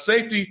 A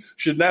safety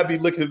should not be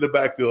looking at the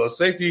backfield. A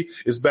safety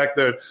is back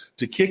there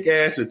to kick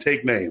ass and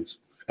take names.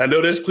 I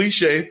know that's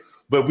cliche,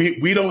 but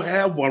we don't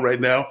have one right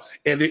now,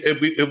 and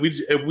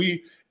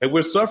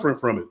we're suffering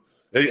from it.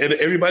 And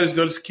everybody's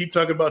going to keep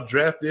talking about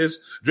draft this,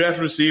 draft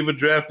receiver,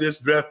 draft this,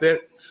 draft that.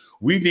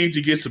 We need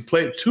to get two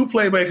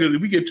playmakers.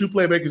 If we get two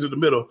playmakers in the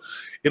middle,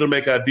 it'll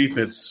make our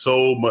defense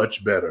so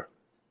much better.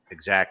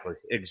 Exactly.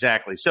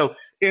 So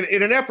in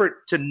an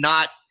effort to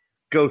not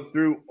go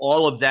through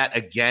all of that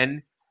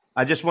again,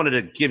 I just wanted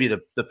to give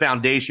you the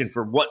foundation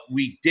for what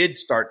we did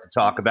start to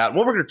talk about and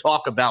what we're going to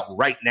talk about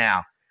right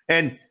now.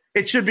 And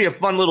it should be a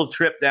fun little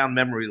trip down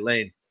memory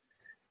lane.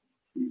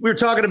 We were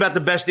talking about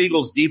the best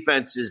Eagles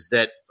defenses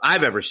that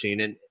I've ever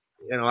seen. And,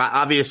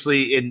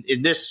 obviously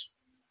in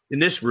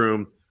this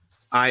room,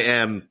 I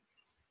am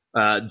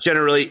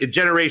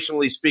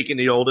generationally speaking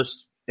the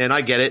oldest, and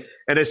I get it.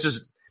 And this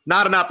is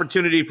not an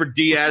opportunity for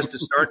Diaz to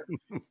start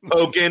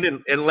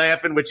poking and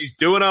laughing, which he's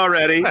doing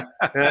already.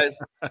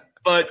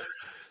 But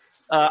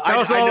tell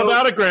us all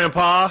about it,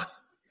 Grandpa.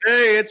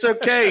 Hey, it's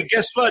okay.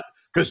 Guess what?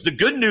 Because the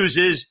good news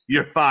is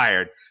you're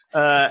fired.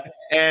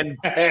 And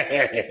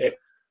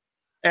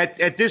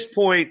at this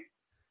point,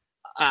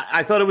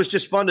 I thought it was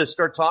just fun to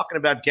start talking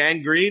about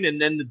Gang Green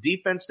and then the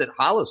defense that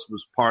Hollis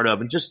was part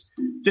of, and just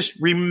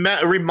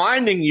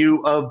reminding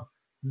you of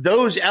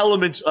those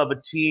elements of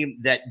a team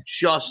that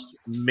just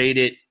made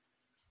it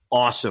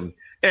awesome.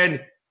 And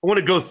I want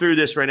to go through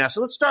this right now.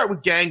 So let's start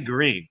with Gang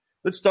Green.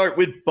 Let's start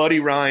with Buddy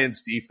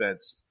Ryan's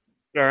defense.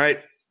 All right.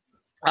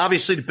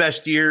 Obviously, the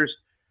best years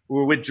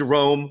were with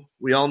Jerome.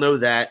 We all know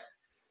that.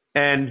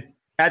 And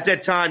at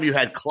that time, you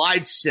had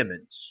Clyde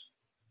Simmons.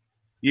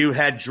 You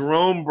had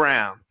Jerome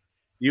Brown.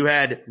 You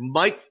had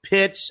Mike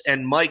Pitts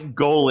and Mike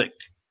Golick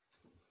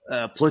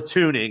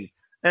platooning.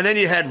 And then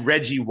you had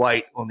Reggie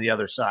White on the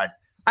other side.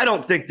 I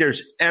don't think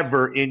there's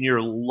ever in your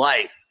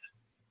life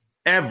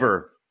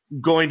ever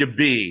going to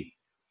be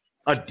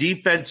a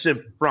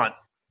defensive front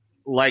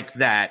like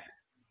that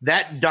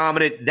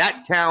dominant,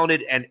 that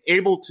talented, and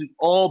able to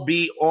all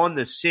be on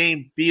the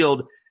same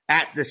field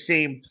at the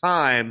same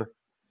time,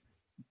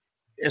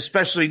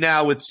 especially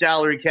now with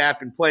salary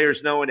cap and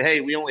players knowing, hey,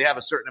 we only have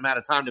a certain amount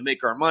of time to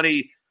make our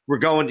money. We're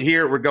going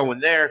here, we're going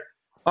there.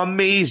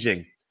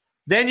 Amazing.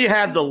 Then you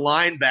have the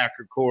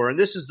linebacker core, and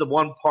this is the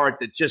one part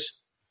that just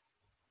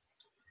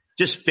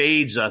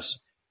fades us.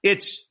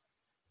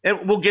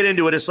 And we'll get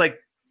into it. It's like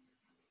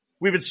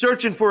we've been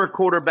searching for a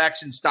quarterback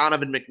since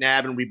Donovan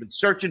McNabb, and we've been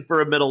searching for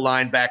a middle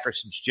linebacker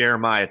since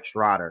Jeremiah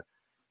Trotter.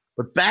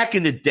 But back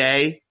in the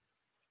day,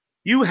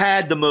 you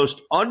had the most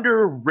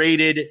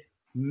underrated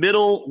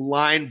middle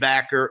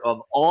linebacker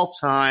of all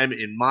time,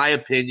 in my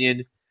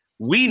opinion.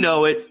 We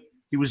know it.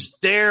 He was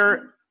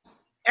there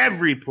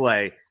every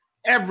play,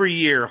 every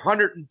year,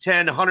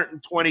 110,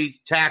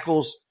 120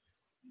 tackles.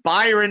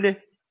 Byron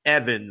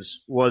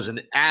Evans was an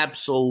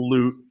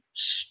absolute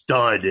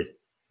stud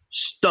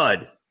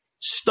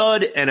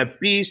and a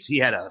beast. He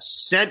had a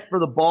scent for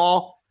the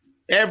ball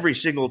every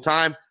single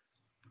time.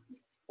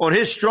 On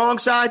his strong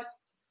side,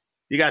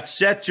 you got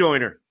Seth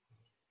Joyner,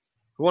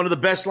 one of the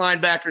best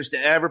linebackers to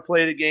ever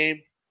play the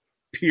game,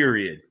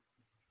 period.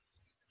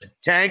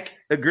 Tank,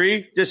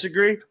 agree,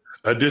 disagree?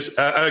 I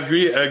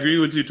agree. I agree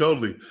with you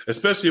totally,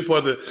 especially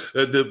upon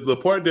the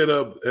part that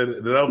I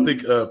don't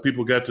think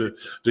people got to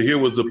hear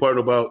was the part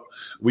about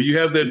when you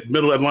have that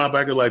middle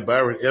linebacker like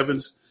Byron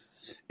Evans.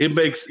 It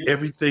makes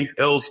everything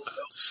else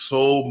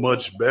so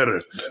much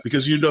better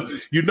because you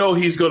know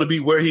he's going to be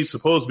where he's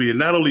supposed to be, and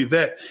not only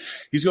that,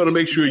 he's going to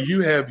make sure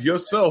you have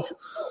yourself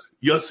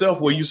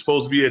where you're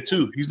supposed to be at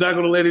too. He's not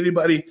going to let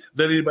anybody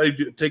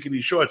take any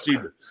shorts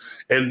either.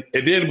 And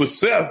then with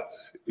Seth,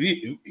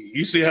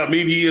 you see how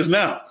mean he is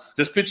now.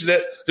 Just picture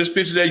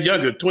that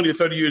younger, 20 or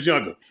 30 years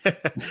younger.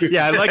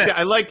 Yeah,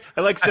 I like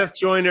Seth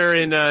Joyner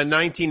in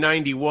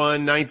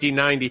 1991,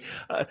 1990.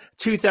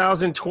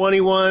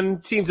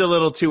 2021 seems a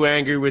little too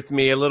angry with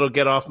me, a little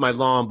get off my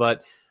lawn,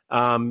 but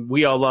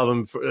we all love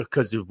him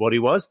because of what he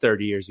was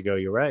 30 years ago.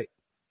 You're right.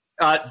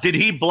 Did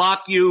he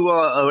block you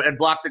and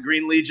block the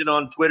Green Legion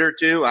on Twitter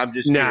too? I'm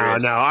just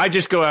curious. No. I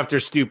just go after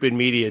stupid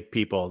media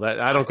people.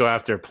 I don't go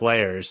after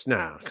players.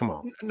 No, come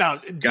on. No,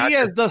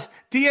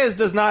 Diaz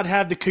does not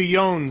have the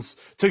cojones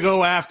to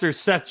go after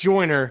Seth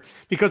Joyner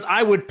because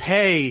I would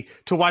pay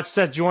to watch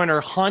Seth Joyner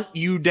hunt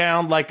you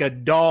down like a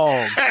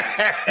dog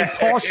and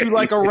toss you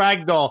like a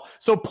rag doll.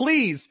 So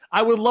please,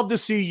 I would love to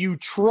see you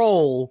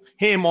troll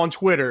him on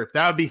Twitter.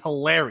 That would be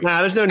hilarious. Nah,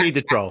 there's no need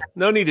to troll.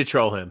 No need to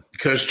troll him.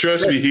 Because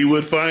trust me, he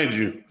would find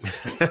you.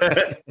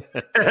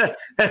 I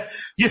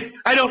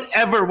don't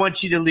ever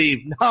want you to leave.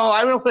 No,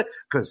 I don't,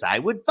 because I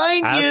would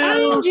find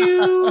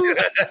you.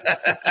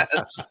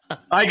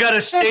 I got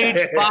a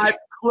stage 5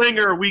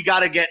 clinger. We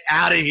got to get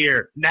out of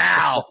here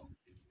now.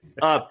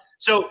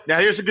 So now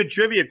here's a good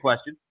trivia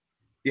question.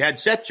 You had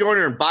Seth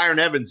Joyner and Byron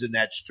Evans in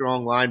that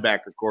strong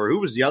linebacker core. Who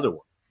was the other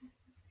one?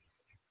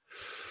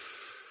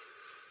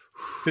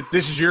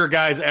 This is your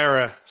guys'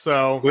 era.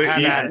 So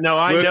I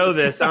know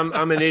this.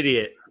 I'm an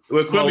idiot.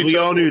 Well, we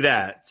all knew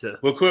that. So.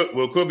 Well,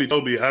 Quibby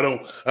told me I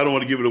don't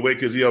want to give it away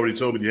because he already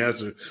told me the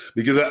answer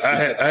because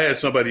I had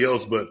somebody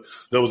else, but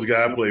that was the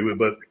guy I played with.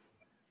 But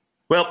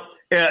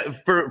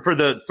for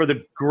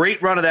the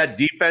great run of that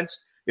defense,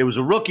 it was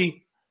a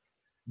rookie,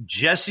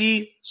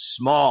 Jesse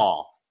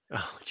Small.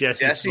 Oh,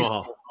 Jesse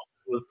Small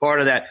was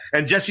part of that,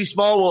 and Jesse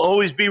Small will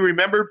always be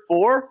remembered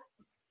for.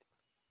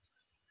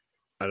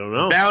 I don't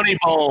know. Bounty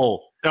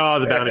Bowl. Oh,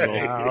 the Bounty Bowl.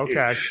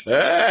 Okay.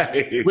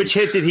 Hey. Which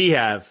hit did he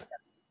have?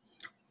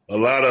 A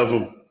lot of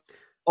them.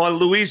 On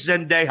Luis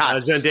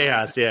Zendejas.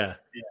 Zendejas, yeah.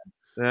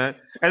 And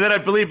then I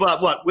believe,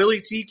 Willie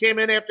T came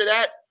in after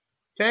that?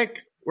 Tank?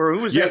 Or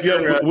who was that?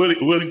 Yeah,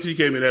 Willie T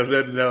came in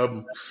after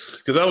that.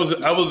 Because I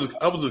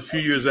was a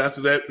few years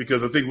after that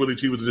because I think Willie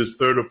T was in his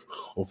third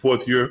or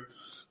fourth year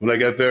when I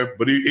got there.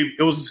 But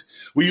it was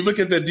when you look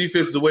at that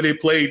defense, the way they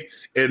played,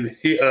 and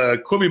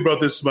Quimby brought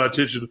this to my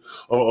attention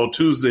on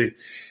Tuesday.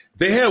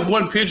 They had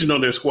one pigeon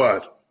on their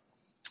squad.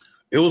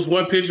 It was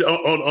one pigeon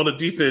on the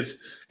defense.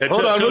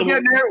 Hold on,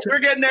 we're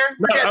getting there.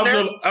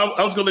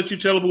 I was going to let you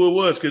tell them who it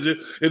was because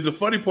the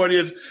funny part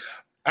is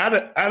I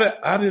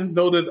didn't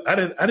know that I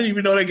didn't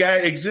even know that guy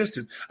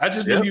existed. I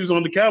just knew he was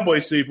on the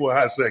Cowboys team for a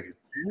hot second.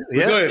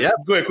 Go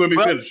ahead, Quimby,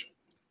 finish.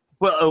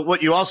 Well,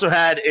 what you also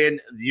had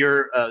in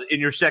your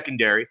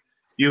secondary,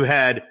 you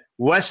had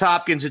Wes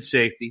Hopkins at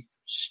safety,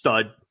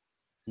 stud.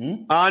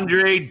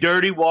 Andre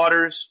Dirty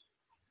Waters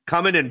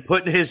coming and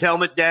putting his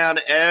helmet down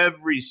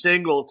every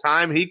single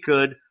time he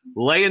could,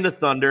 laying the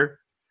thunder.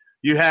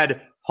 You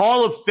had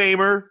Hall of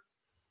Famer,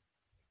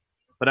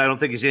 but I don't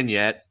think he's in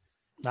yet.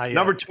 Not yet.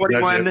 Number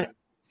 21,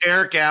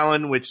 Eric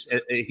Allen, which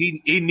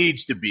he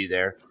needs to be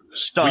there.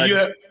 Stud.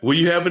 When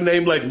you have a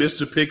name like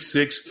Mr. Pick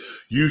Six,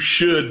 you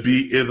should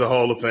be in the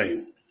Hall of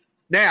Fame.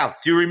 Now,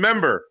 do you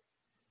remember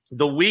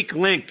the weak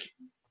link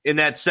in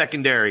that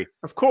secondary?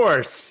 Of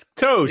course.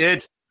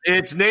 Toast.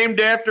 It's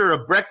named after a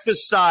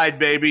breakfast side,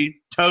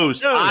 baby.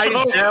 Toast.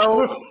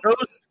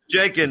 Toast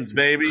Jenkins,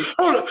 baby.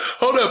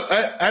 Hold up.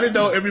 I didn't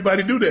know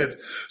everybody knew that.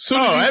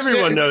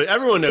 Everyone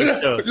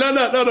knows Toast. No.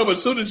 But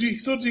as soon as he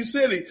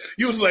said it,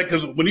 you was like,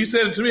 because when he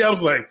said it to me, I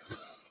was like,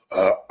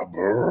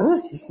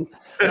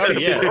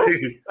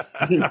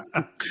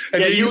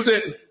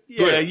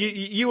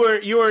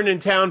 you weren't in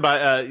town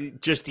by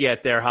just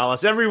yet there,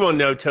 Hollis. Everyone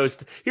knows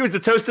Toast. He was the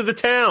toast of the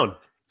town.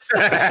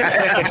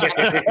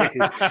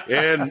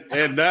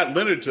 and not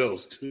Leonard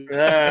Toast.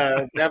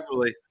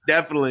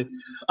 Definitely.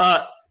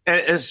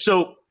 And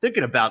so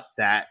thinking about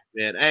that,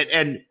 man,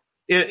 and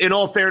in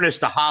all fairness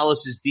to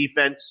Hollis's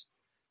defense,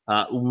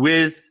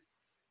 with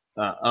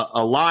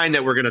a line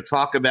that we're going to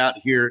talk about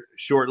here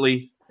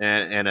shortly,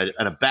 and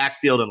a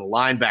backfield and a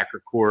linebacker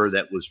core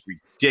that was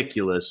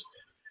ridiculous.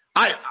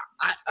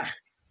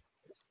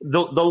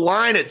 The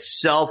line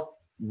itself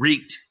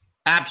wreaked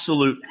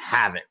absolute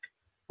havoc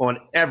on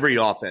every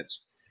offense.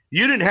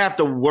 You didn't have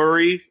to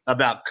worry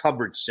about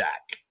coverage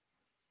sack.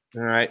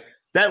 All right.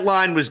 That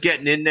line was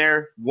getting in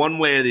there one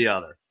way or the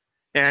other,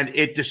 and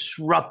it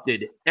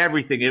disrupted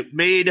everything. It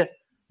made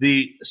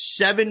the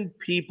 7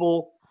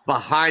 people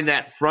behind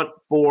that front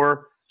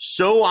 4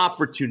 so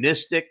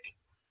opportunistic.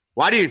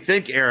 Why do you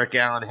think Eric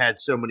Allen had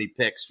so many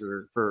picks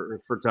for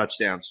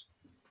touchdowns?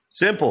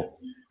 Simple.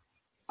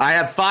 I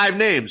have 5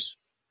 names: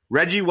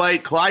 Reggie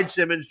White, Clyde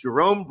Simmons,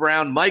 Jerome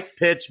Brown, Mike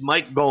Pitts,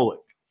 Mike Golick.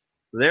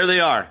 There they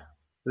are.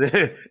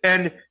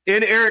 And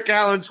in Eric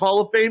Allen's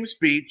Hall of Fame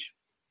speech,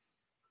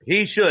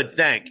 he should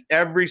thank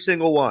every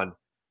single one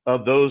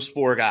of those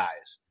 4 guys,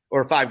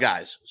 or 5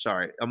 guys.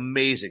 Sorry.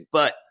 Amazing.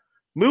 But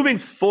moving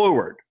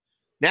forward,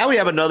 now we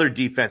have another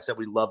defense that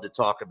we love to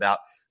talk about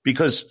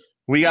because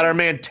we got our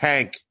man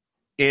Tank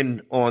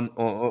in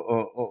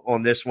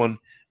on this one.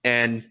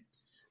 And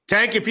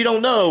Tank, if you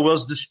don't know,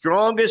 was the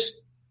strongest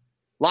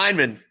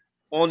lineman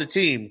on the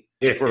team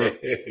for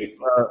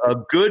a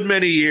good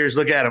many years.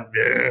 Look at him.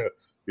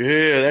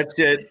 Yeah, that's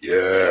it.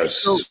 Yes.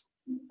 So,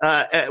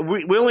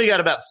 we only got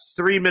about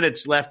 3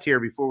 minutes left here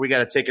before we got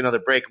to take another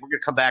break. We're going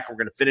to come back and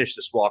we're going to finish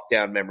this walk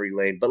down memory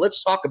lane. But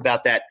let's talk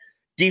about that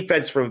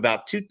defense from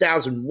about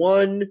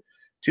 2001,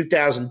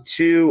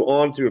 2002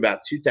 on through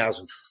about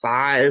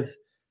 2005,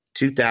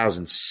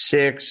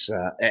 2006.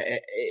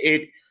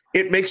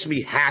 It makes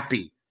me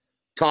happy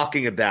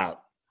talking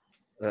about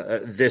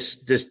this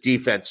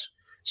defense.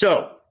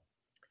 So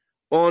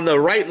on the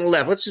right and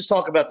left, let's just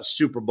talk about the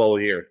Super Bowl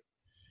here.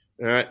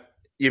 All right,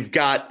 you've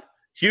got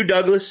Hugh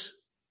Douglas,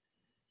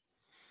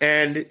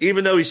 and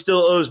even though he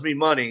still owes me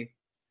money,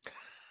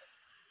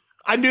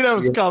 I knew that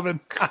was coming.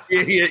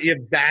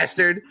 you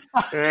bastard!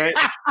 All right,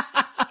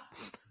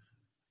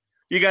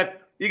 you got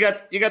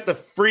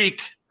the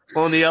freak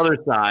on the other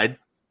side.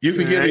 You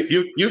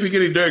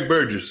forgetting Derek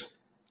Burgess.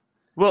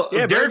 Well,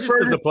 Yeah, Derek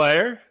Burgess was a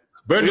player.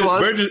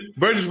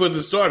 Burgess was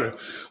the starter.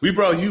 We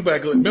brought Hugh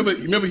back. Remember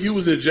Hugh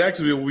was in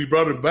Jacksonville when we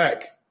brought him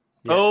back.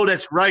 Yeah. Oh,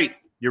 that's right.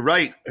 You're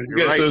right.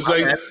 So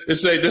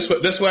it's like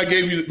that's why I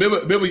gave you.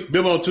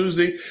 Remember on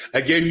Tuesday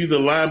I gave you the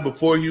line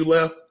before you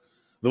left.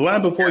 The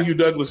line before Hugh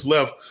Douglas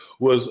left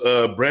was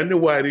Brandon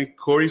Whiting,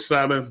 Corey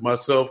Simon,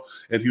 myself,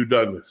 and Hugh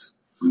Douglas.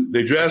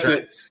 They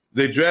drafted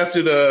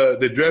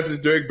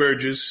Derek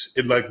Burgess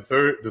in like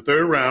the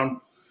third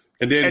round,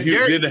 and then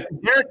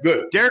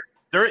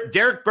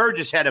Derek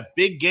Burgess had a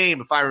big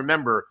game, if I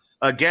remember,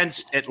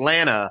 against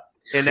Atlanta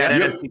in that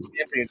NFC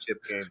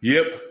Championship game.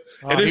 Yep.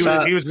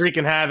 He was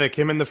wreaking havoc,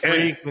 him and the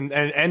freak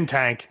and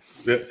Tank.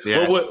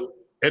 Yeah. Well,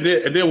 and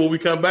then when we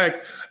come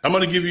back, I'm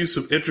going to give you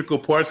some integral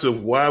parts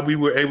of why we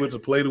were able to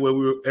play the way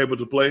we were able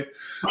to play.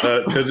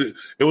 Because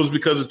it was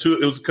because of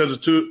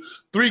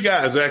three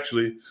guys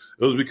actually.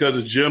 It was because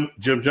of Jim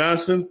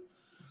Johnson,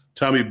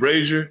 Tommy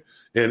Brazier,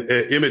 and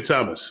Emmett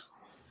Thomas.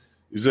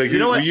 He's like, you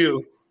know what?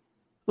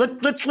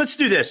 Let's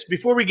do this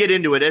before we get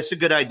into it. That's a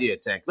good idea,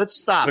 Tank. Let's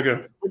stop.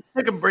 Okay. Let's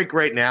take a break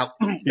right now.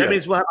 That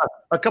means we'll have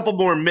a couple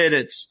more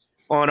minutes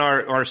on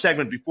our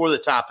segment before the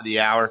top of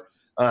the hour.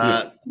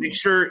 Make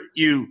sure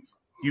you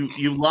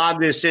log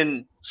this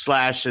in /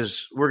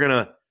 as we're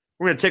gonna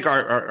take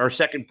our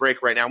second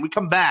break right now. When we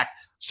come back,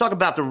 let's talk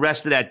about the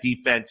rest of that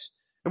defense,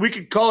 and we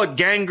could call it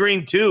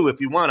gangrene too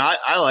if you want.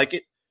 I like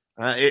it.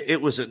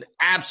 It was an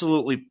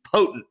absolutely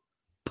potent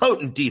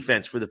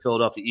defense for the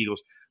Philadelphia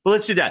Eagles. But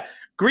let's do that.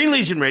 Green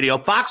Legion Radio,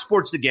 Fox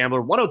Sports The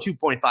Gambler,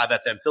 102.5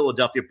 FM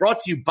Philadelphia,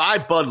 brought to you by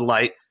Bud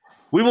Light.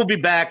 We will be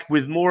back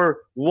with more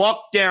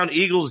walk down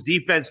Eagles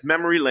defense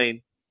memory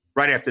lane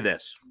right after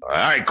this. All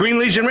right, Green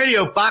Legion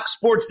Radio, Fox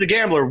Sports The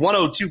Gambler,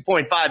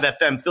 102.5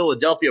 FM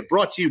Philadelphia,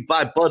 brought to you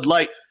by Bud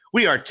Light.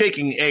 We are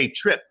taking a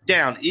trip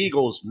down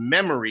Eagles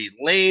memory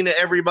lane,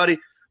 everybody.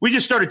 We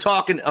just started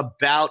talking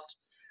about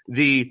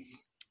the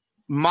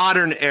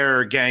modern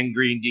era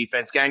gangrene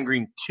defense,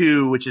 gangrene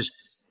 2, which is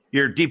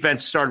your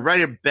defense started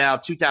right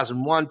about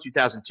 2001,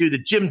 2002. The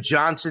Jim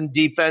Johnson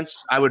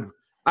defense, I would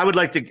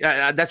like to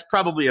that's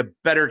probably a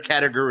better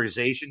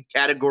categorization.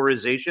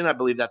 I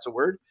believe that's a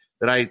word.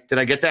 Did I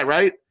get that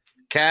right?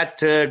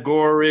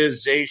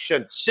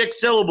 Categorization. 6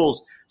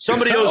 syllables.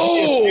 Somebody owes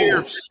me a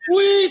beer.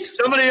 Sweet.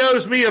 Somebody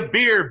owes me a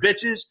beer,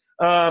 bitches.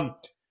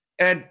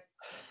 And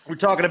we're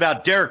talking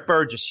about Derek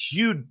Burgess,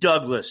 Hugh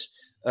Douglas,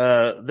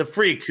 the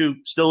freak who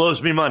still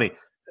owes me money,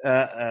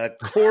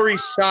 Corey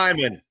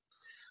Simon.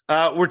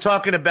 We're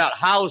talking about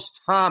Hollis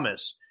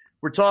Thomas.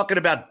 We're talking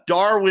about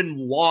Darwin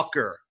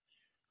Walker.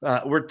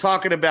 We're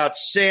talking about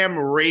Sam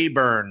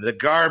Rayburn, the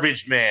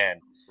garbage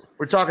man.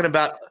 We're talking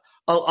about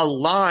a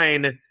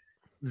line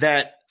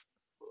that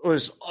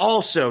was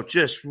also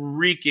just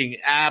wreaking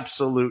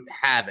absolute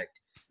havoc.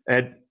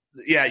 And,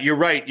 yeah, you're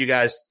right, you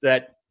guys,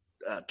 that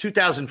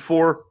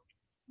 2004,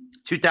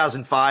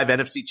 2005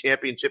 NFC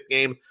Championship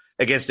game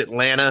against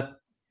Atlanta,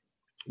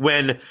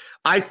 when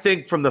I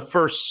think from the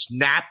first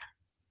snap,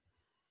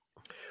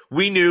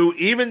 we knew,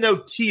 even though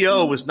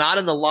T.O. was not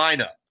in the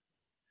lineup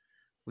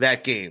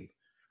that game,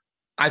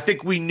 I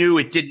think we knew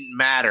it didn't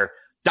matter.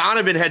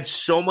 Donovan had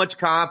so much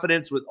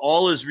confidence with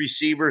all his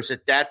receivers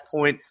at that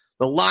point.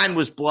 The line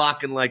was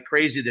blocking like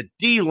crazy. The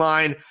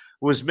D-line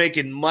was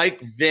making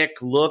Mike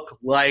Vick look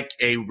like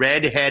a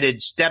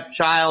redheaded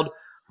stepchild.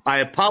 I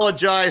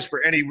apologize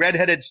for any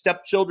redheaded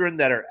stepchildren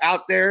that are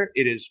out there.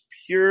 It is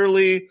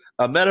purely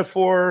a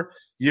metaphor.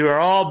 You are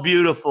all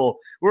beautiful.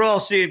 We're all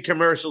seeing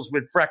commercials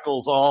with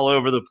freckles all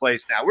over the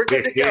place now. We're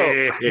good to go.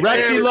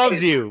 Rexy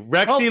loves you.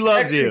 Rexy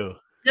loves you.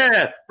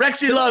 Yeah,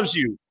 Rexy loves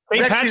you.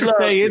 St. Patrick's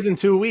Day is in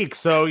 2 weeks,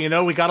 so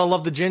we gotta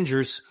love the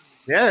Gingers.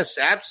 Yes,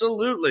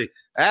 absolutely.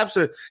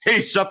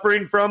 Hey,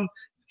 suffering from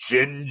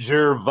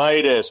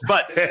gingivitis.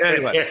 But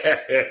anyway,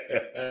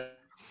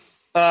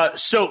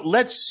 so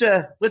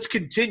let's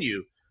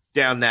continue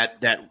down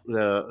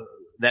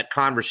that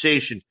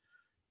conversation.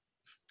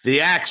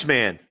 The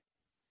Axeman,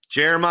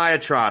 Jeremiah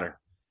Trotter.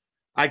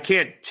 I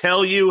can't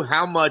tell you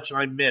how much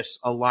I miss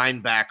a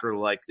linebacker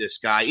like this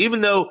guy.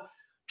 Even though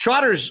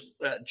Trotter's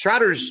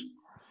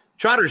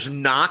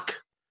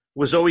knock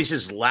was always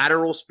his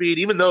lateral speed,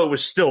 even though it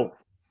was still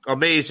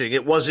amazing,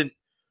 it wasn't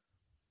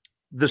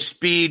the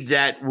speed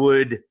that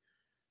would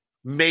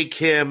make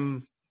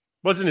him.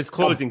 Wasn't his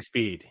closing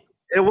speed.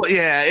 It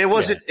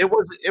wasn't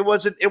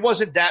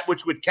that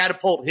which would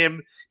catapult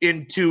him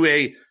into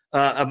a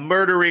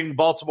murdering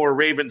Baltimore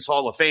Ravens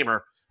Hall of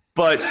Famer.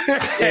 But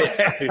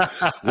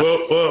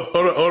well,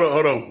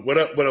 hold on. What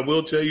I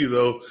will tell you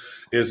though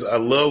is I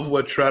love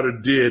what Trotter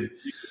did.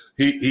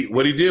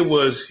 What he did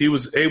was he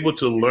was able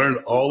to learn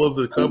all of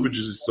the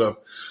coverages and stuff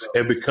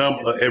and become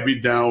an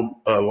every down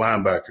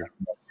linebacker.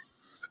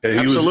 And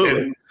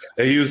absolutely.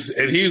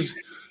 He's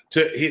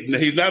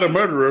not a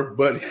murderer,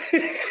 but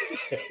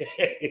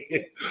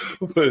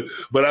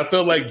but I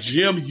felt like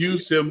Jim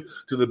used him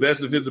to the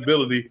best of his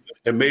ability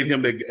and made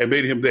him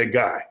that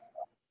guy.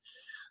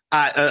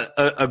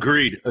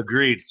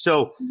 Agreed.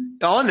 So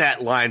on that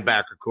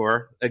linebacker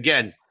core,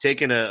 again,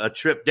 taking a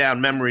trip down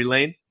memory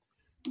lane,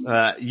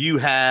 you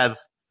have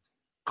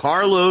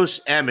Carlos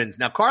Emmons.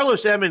 Now,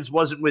 Carlos Emmons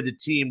wasn't with the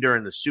team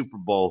during the Super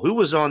Bowl. Who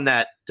was on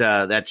that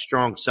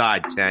strong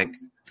side, Tank?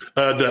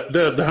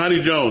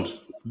 Dhani Jones.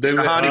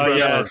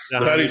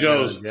 Dhani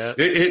Jones. Yeah.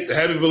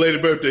 Happy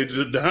belated birthday.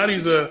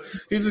 Dhani's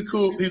he's a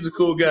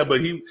cool guy,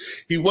 but he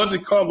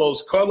wasn't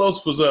Carlos.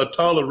 Carlos was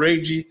tall and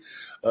rangy.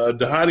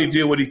 Dhani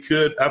did what he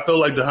could. I felt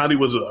like Dhani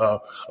was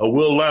a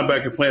will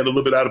linebacker playing a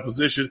little bit out of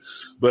position,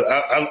 but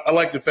I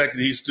like the fact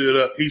that he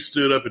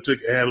stood up and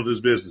handled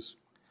his business.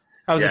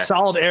 That was a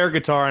solid air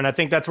guitar, and I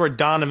think that's where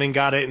Donovan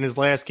got it in his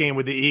last game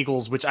with the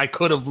Eagles, which I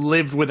could have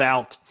lived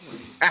without.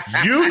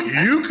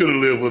 You could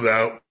have lived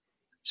without.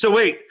 So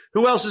wait,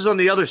 who else is on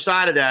the other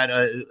side of that?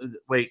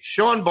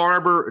 Sean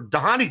Barber.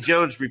 Dhani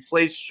Jones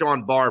replaced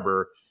Sean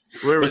Barber.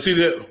 No.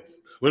 See,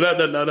 what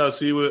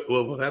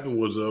happened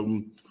was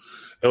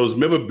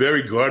remember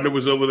Barry Gardner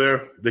was over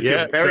there.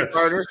 Barry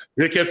Gardner.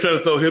 They kept trying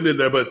to throw him in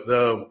there, but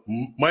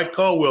Mike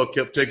Caldwell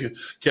kept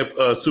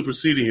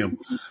superseding him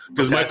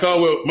because Mike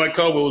Caldwell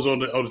was on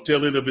the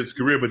tail end of his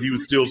career, but he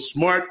was still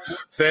smart,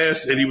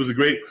 fast, and he was a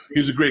great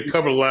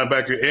cover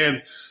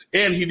linebacker,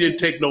 and he didn't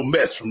take no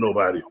mess from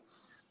nobody.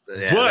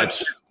 Yeah,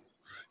 but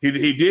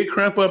he did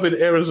cramp up in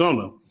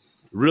Arizona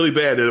really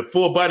bad. Had a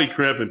full body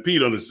cramp and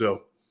peed on himself.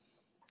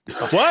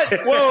 What?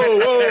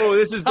 Whoa!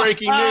 This is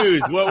breaking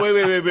news. Whoa, wait!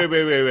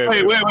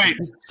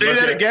 Say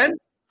that again.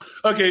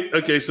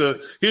 Okay. So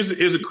here's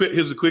a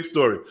quick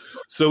story.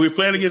 So we're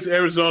playing against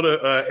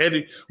Arizona.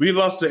 Eddie, we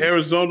lost to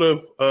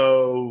Arizona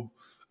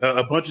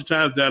a bunch of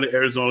times down in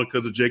Arizona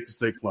because of Jake the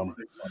Snake Plumber.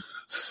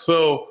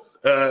 So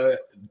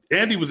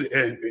Andy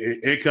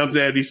here comes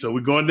Andy. So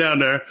we're going down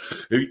there.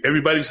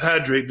 Everybody's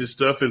hydrating this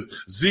stuff, and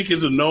Zeke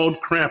is a known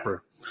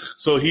cramper.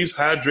 So he's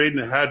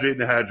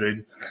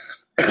hydrating.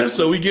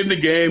 So we get in the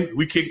game,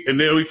 we kick, and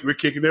then we're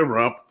kicking their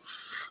rump.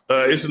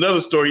 It's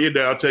another story in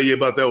there. I'll tell you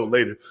about that one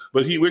later.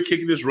 But we're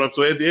kicking this rump.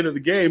 So at the end of the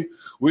game,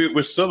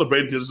 we're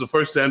celebrating because it's the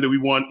first time that we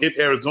won in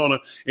Arizona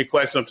in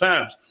quite some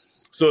time.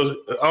 So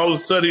all of a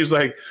sudden he's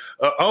like,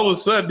 oh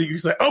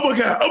my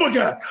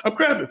God, I'm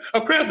cramping.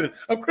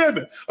 Oh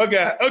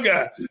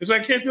God. It's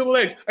like I can't feel my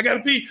legs. I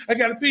gotta pee.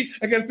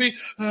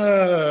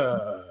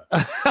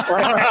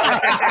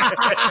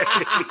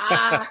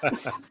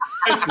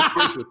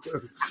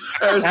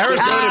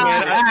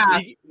 Arizona,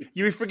 man.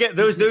 You forget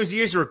those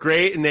years were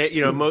great, and that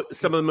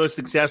some of the most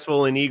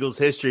successful in Eagles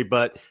history.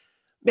 But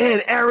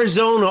man,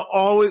 Arizona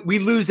we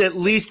lose at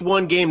least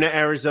one game to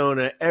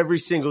Arizona every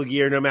single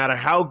year, no matter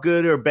how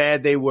good or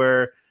bad they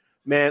were.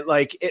 Man,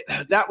 like it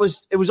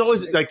was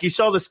always like you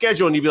saw the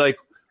schedule and you'd be like,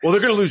 well,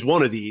 they're going to lose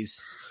one of these.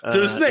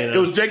 So the Snake, it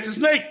was Jake the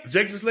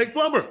Snake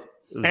Plumber.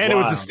 And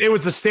it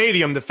was the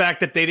stadium. The fact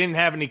that they didn't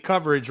have any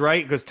coverage,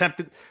 right? Because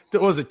Tempe,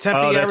 Arizona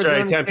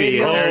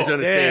Stadium?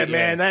 Arizona Stadium.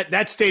 Man,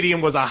 that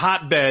stadium was a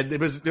hotbed. It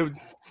was the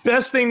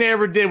best thing they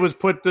ever did was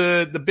put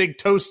the big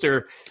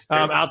toaster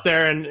out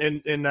there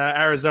in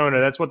Arizona.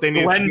 That's what they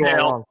needed to do all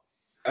along.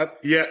 I'm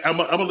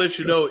gonna let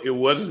you know it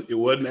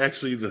wasn't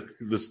actually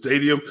the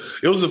stadium.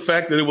 It was the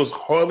fact that it was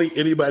hardly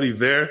anybody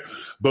there,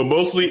 but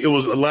mostly it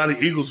was a lot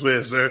of Eagles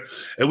fans there,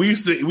 and we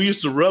used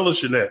to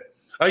relish in that.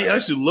 I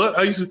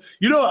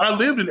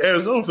lived in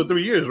Arizona for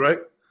 3 years, right?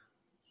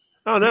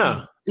 Oh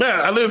no.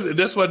 Yeah, I lived.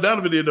 That's why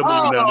Donovan ended up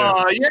moving down there.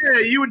 Oh yeah,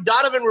 you and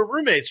Donovan were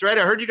roommates, right?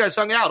 I heard you guys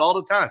hung out all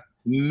the time.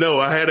 No,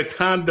 I had a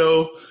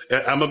condo.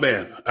 I'm a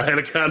man. I had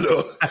a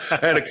condo. I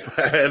had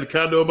a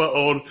condo of my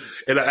own,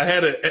 and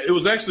it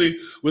was actually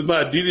with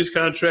my Adidas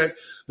contract.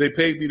 They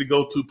paid me to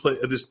go to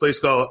this place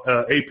called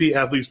AP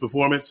Athletes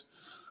Performance,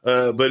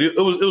 but it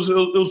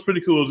was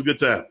pretty cool. It was a good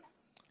time.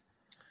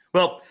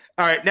 Well,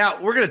 All right,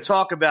 now we're going to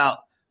talk about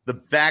the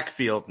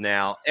backfield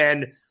now.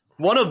 And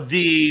one of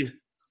the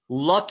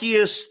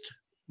luckiest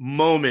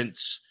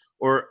moments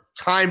or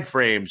time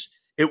frames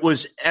it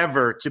was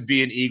ever to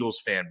be an Eagles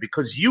fan,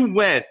 because you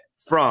went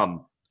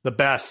from the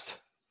best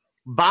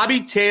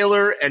Bobby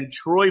Taylor and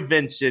Troy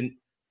Vincent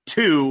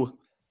to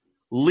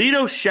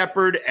Lito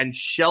Shepherd and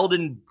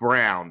Sheldon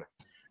Brown.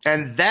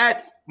 And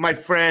that, my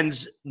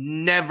friends,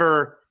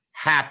 never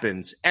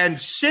happens.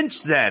 And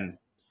since then,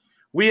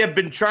 we have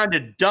been trying to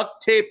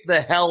duct tape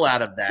the hell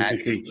out of that.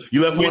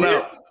 You left one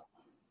out.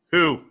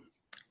 Who?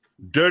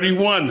 Dirty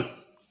one.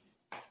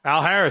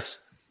 Al Harris.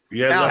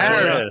 Yeah, Al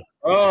Harris. One.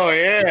 Oh,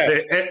 yeah.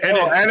 And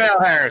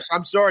Al Harris.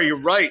 I'm sorry.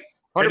 You're right.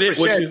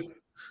 100%.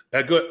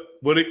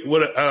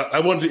 I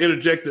wanted to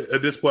interject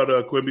at this part,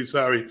 Quimby.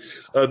 Sorry,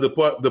 the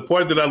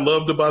part that I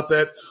loved about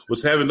that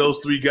was having those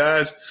three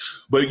guys.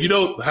 But you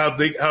know how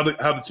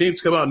the teams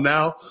come out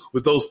now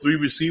with those three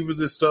receivers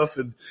and stuff,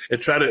 and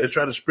try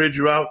to spread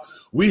you out.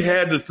 We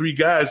had the three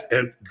guys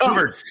and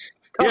covered.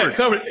 Yeah,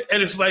 covered.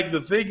 And it's like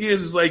the thing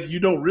is like you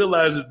don't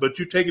realize it, but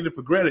you're taking it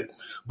for granted.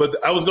 But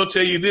I was going to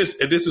tell you this,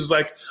 and this is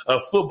like a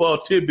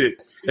football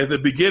tidbit. At the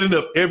beginning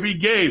of every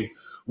game,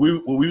 we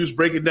was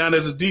breaking down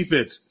as a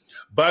defense.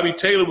 Bobby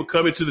Taylor would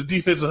come into the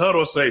defensive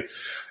huddle and say,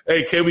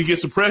 "Hey, can we get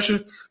some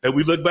pressure?" And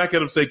we look back at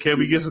him and say, "Can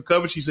we get some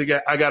coverage?" He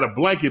said, "I got a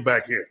blanket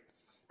back here."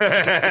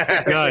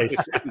 Nice.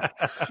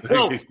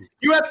 Well,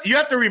 you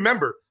have to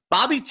remember,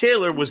 Bobby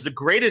Taylor was the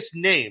greatest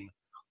name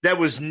that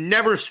was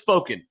never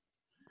spoken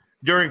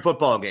during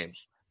football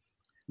games.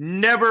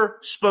 Never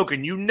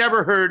spoken. You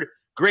never heard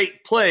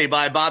great play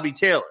by Bobby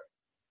Taylor.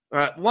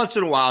 Once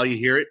in a while you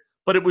hear it,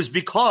 but it was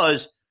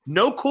because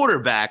no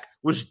quarterback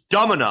was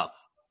dumb enough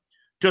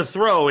to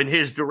throw in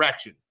his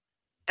direction,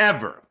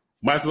 ever.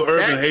 Michael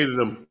Irvin hated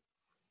him.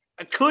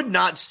 I could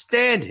not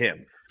stand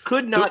him.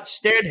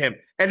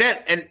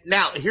 And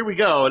now here we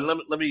go. And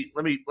let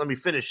me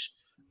finish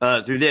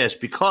through this,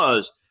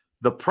 because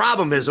the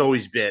problem has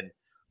always been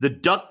the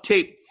duct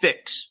tape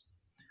fix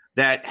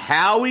that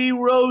Howie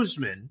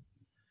Roseman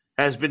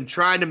has been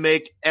trying to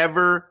make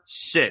ever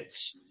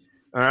since.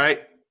 All right,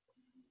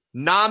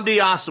 Nnamdi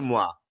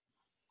Asomugha,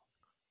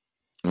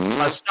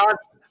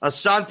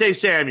 Asante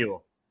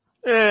Samuel.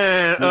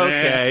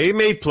 Okay, he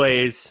made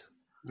plays.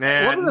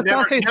 Wasn't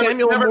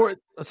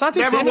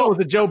Asante Samuel was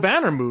a Joe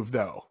Banner move,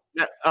 though.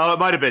 Oh, it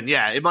might have been.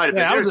 Yeah, it might have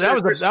been.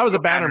 That was a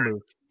Banner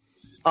move.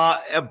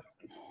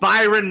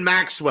 Byron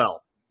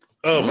Maxwell.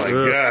 Oh my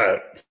God!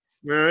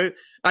 All right.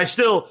 I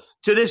still,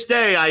 to this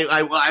day,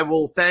 I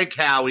will thank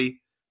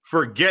Howie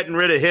for getting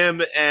rid of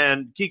him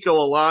and Kiko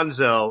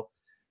Alonso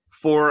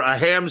for a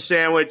ham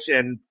sandwich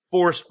and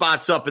 4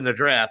 spots up in the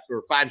draft,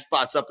 or 5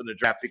 spots up in the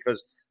draft,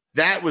 because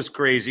that was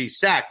crazy.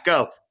 Sack,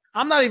 go.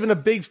 I'm not even a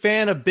big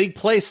fan of big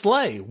play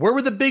Slay. Where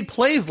were the big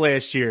plays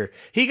last year?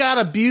 He got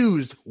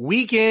abused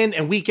week in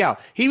and week out.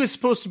 He was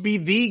supposed to be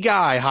the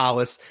guy,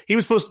 Hollis. He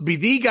was supposed to be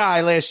the guy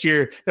last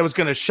year that was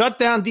going to shut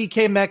down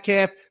DK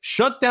Metcalf,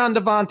 shut down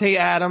Devontae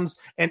Adams,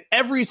 and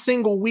every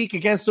single week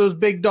against those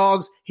big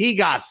dogs, he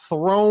got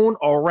thrown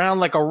around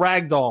like a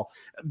rag doll.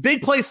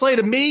 Big play Slay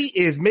to me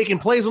is making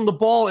plays on the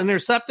ball,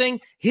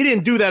 intercepting. He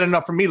didn't do that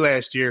enough for me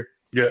last year.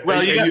 Yeah,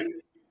 well,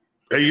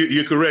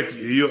 you're correct.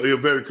 You're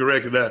very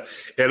correct in that.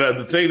 And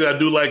the thing that I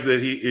do like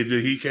that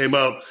he came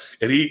out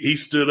and he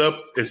stood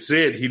up and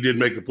said he didn't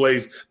make the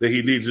plays that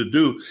he needed to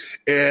do,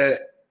 and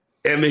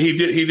he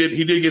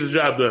did get his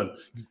job done.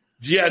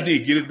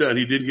 GID, get it done.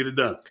 He didn't get it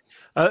done.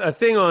 A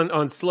thing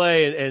on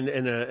Slay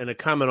and a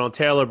comment on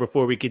Taylor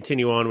before we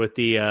continue on with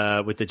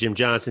the Jim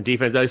Johnson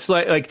defense.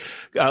 Slay,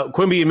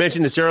 Quimby, you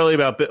mentioned this earlier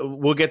about.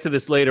 We'll get to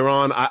this later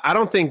on. I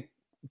don't think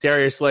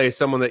Darius Slay is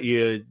someone that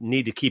you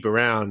need to keep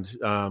around.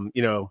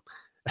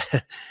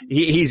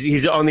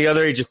 He's on the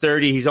other age of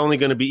 30. He's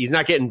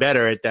not getting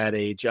better at that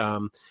age.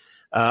 And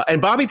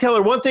Bobby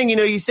Taylor, one thing,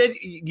 you said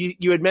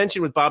you had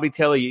mentioned with Bobby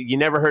Taylor, you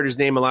never heard his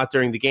name a lot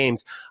during the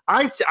games.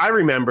 I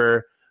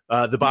remember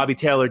the Bobby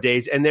Taylor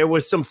days, and there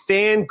was some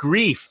fan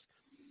grief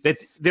that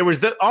there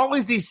was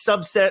always these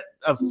subset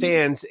of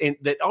fans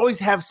that always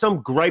have some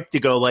gripe to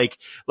go, like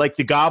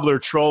the Gobbler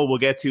troll we'll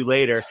get to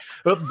later.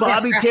 But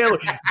Bobby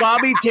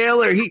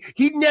Taylor,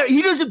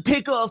 he doesn't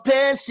pick off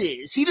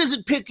passes. He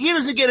doesn't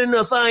get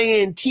enough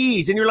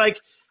INTs. And you're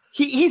like,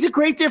 he's a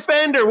great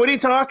defender. What are you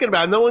talking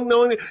about? No one.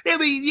 I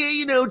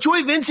mean,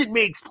 Troy Vincent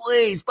makes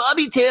plays.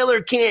 Bobby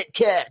Taylor can't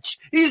catch.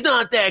 He's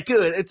not that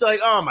good. It's like,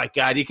 oh my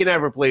God, you can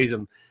never please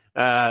him.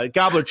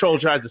 Gobbler troll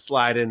tries to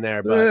slide in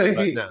there, but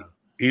no.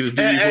 He's a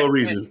duty for a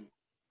reason.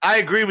 I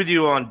agree with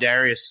you on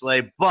Darius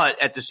Slay, but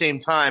at the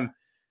same time,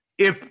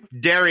 if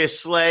Darius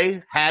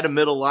Slay had a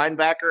middle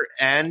linebacker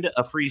and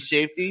a free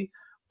safety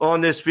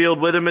on this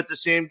field with him at the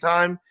same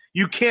time,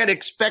 you can't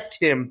expect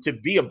him to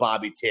be a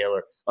Bobby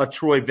Taylor, a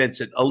Troy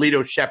Vincent, a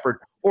Lito Shepherd,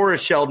 or a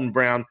Sheldon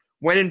Brown,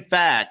 when in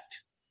fact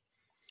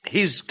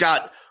he's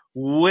got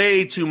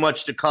way too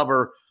much to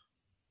cover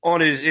in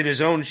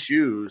his own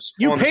shoes.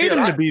 You paid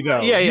him to be,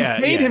 though. Yeah.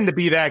 You paid him to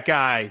be that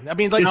guy. I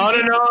mean, like,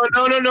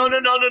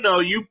 no.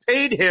 You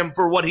paid him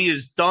for what he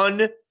has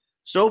done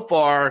so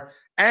far,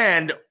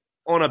 and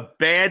on a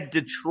bad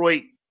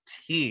Detroit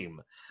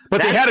team.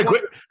 But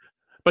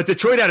But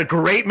Detroit had a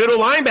great middle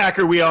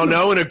linebacker, we all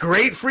know, and a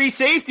great free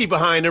safety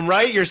behind him,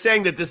 right? You're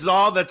saying that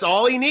that's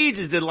all he needs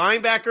is the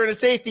linebacker and a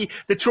safety.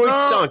 Detroit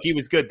stunk. He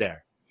was good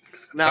there.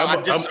 No,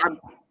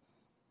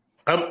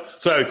 I'm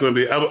sorry,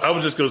 Quimby. I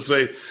was just going to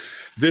say,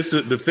 this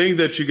is the thing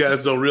that you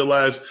guys don't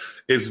realize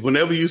is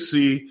whenever you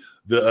see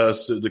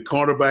the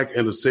cornerback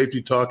and the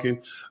safety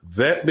talking,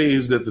 that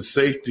means that the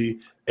safety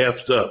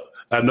effed up.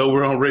 I know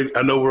we're on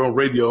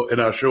radio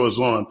and our show is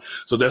on,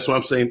 so that's why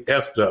I'm saying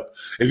effed up.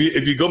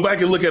 If you go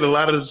back and look at a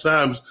lot of the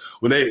times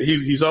when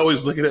he's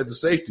always looking at the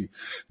safety.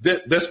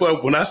 That's why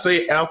when I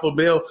say alpha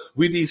male,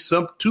 we need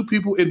two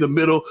people in the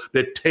middle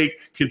that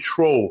take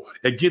control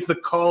and get the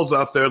calls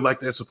out there like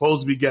they're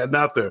supposed to be getting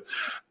out there.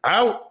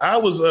 I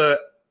was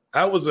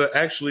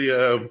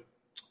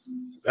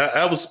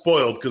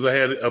spoiled because I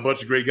had a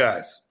bunch of great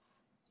guys.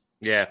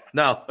 Yeah,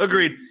 no,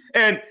 agreed.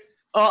 And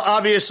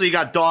obviously, you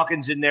got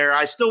Dawkins in there.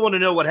 I still want to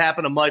know what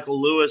happened to Michael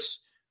Lewis.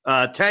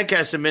 Tank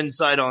has some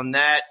insight on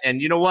that.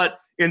 And you know what?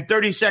 In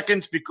 30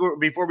 seconds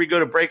before we go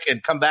to break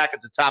and come back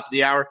at the top of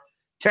the hour,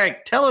 Tank,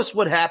 tell us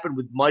what happened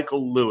with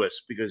Michael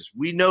Lewis because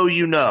we know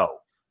you know.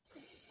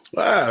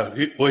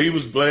 He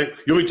was blamed.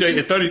 You want me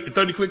to tell you in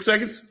 30 quick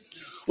seconds?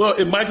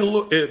 Well,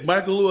 Michael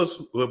Lewis.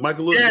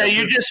 Yeah,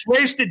 you just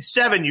wasted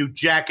 7, you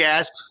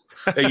jackass.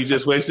 And you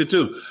just wasted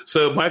 2.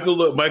 So Michael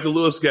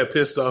Lewis got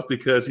pissed off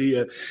because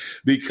he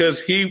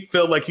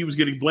felt like he was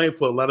getting blamed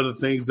for a lot of the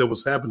things that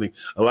was happening,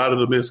 a lot of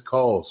the missed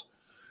calls.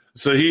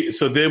 So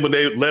then when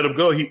they let him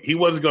go, he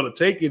wasn't going to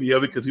take any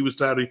of it because he was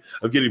tired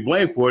of getting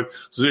blamed for it.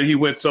 So then he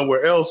went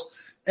somewhere else,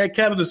 and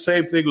kind of the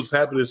same thing was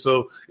happening.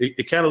 So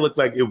it kind of looked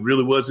like it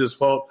really was his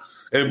fault.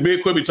 And me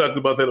and Quimby talked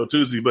about that on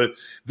Tuesday, but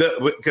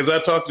because I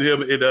talked to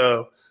him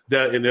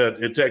down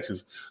in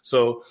Texas.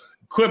 So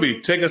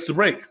Quimby, take us to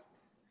break.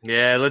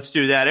 Yeah, let's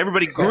do that.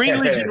 Everybody, Green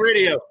Legion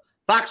Radio,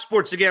 Fox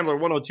Sports The Gambler,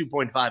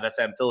 102.5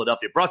 FM,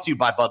 Philadelphia, brought to you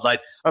by Bud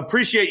Light.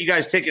 Appreciate you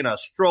guys taking a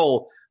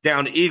stroll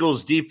down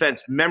Eagles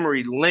defense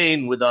memory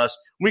lane with us.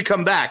 When we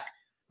come back,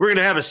 we're going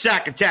to have a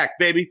sack attack,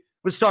 baby.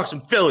 Let's talk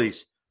some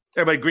Phillies.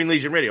 Everybody, Green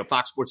Legion Radio,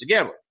 Fox Sports The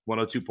Gambler,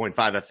 102.5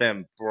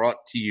 FM,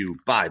 brought to you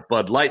by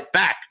Bud Light.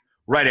 Back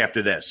right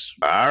after this.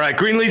 All right,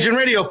 Green Legion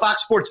Radio,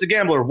 Fox Sports The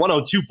Gambler,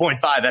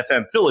 102.5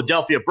 FM,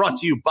 Philadelphia, brought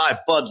to you by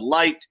Bud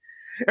Light.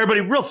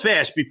 Everybody, real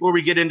fast, before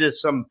we get into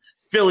some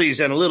Phillies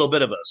and a little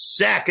bit of a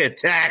sack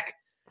attack,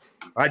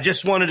 I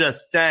just wanted to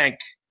thank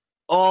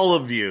all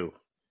of you,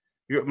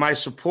 my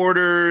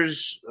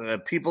supporters,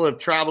 people who have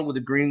traveled with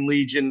the Green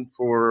Legion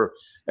for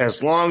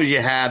as long as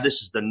you have.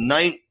 This is the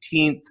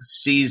 19th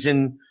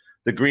season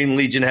the Green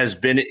Legion has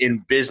been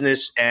in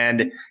business,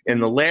 and in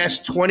the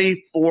last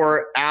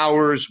 24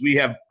 hours, we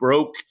have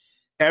broke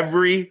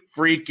every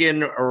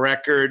freaking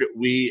record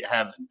we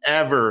have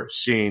ever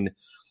seen.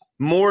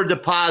 More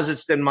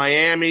deposits than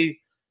Miami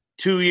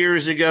 2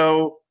 years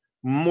ago,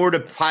 more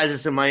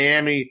deposits than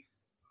Miami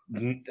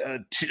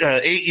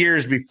 8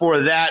 years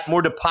before that,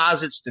 more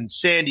deposits than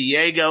San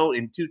Diego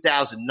in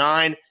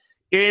 2009.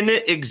 In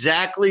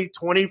exactly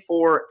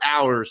 24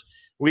 hours,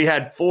 we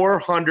had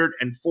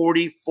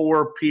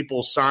 444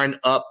 people sign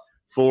up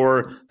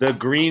for the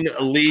Green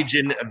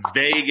Legion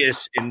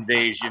Vegas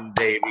invasion,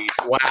 baby.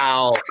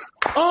 Wow.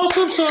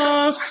 Awesome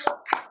sauce.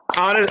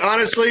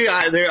 Honestly,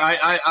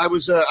 I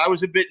was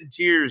a bit in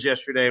tears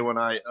yesterday when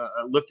I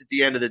looked at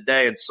the end of the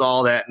day and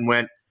saw that and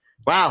went,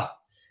 "Wow!"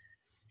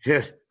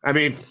 Yeah, I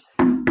mean,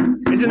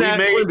 isn't that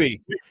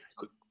Quimby?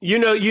 You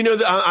know,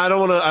 I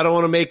don't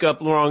want to make up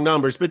wrong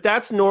numbers, but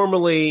that's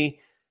normally,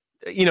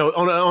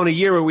 on a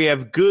year where we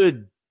have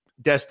good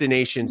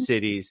destination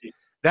cities,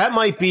 that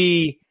might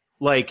be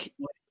like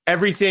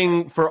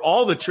everything for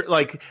all the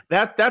like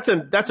that. That's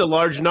a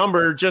large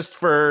number just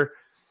for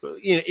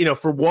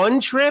for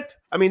one trip.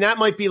 I mean, that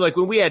might be like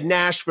when we had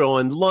Nashville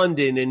and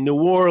London and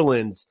New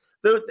Orleans.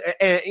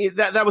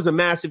 That was a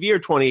massive year,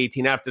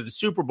 2018, after the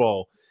Super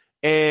Bowl.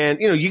 And,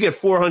 you get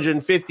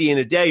 450 in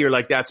a day. You're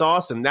like, that's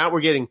awesome. Now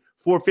we're getting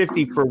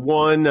 450 for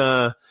one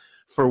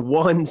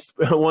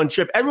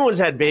trip. Everyone's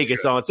had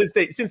Vegas on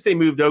since they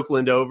moved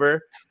Oakland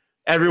over.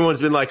 Everyone's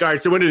been like, all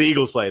right, so when do the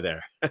Eagles play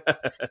there?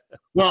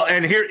 Well,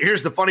 and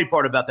here's the funny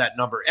part about that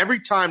number. Every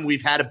time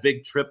we've had a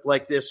big trip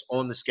like this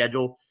on the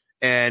schedule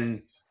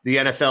and the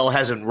NFL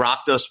hasn't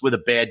rocked us with a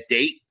bad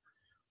date,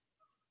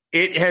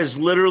 it has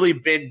literally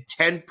been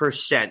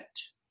 10%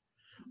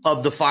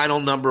 of the final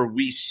number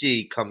we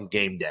see come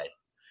game day.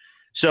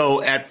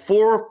 So at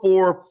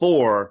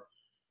 444,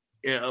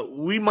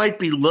 we might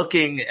be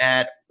looking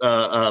at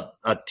a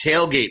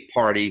tailgate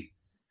party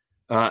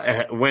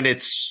when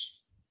it's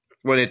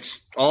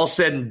all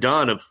said and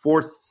done of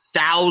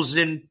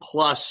 4,000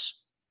 plus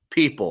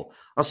people.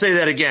 I'll say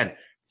that again,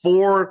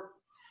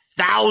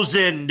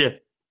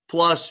 4,000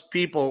 plus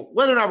people.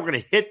 Whether or not we're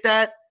going to hit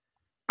that,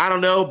 I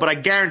don't know, but I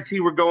guarantee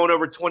we're going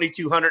over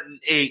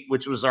 2,208,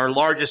 which was our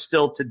largest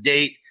still to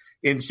date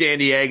in San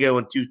Diego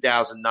in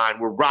 2009.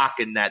 We're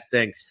rocking that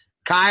thing.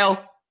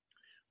 Kyle,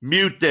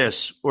 mute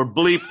this or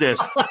bleep this.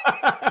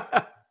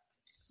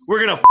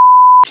 We're going to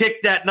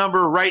kick that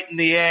number right in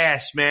the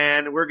ass,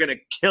 man. We're going to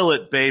kill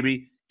it,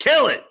 baby.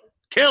 Kill it.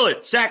 Kill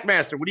it.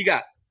 Sackmaster, what do you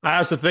got? I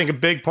also think a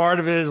big part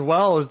of it as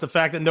well is the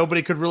fact that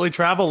nobody could really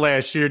travel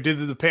last year due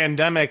to the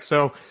pandemic.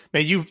 So,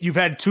 man, you've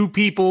had two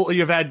people,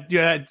 you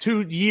had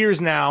 2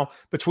 years now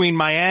between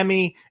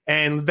Miami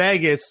and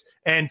Vegas,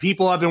 and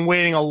people have been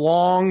waiting a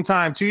long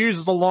time. 2 years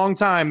is a long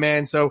time,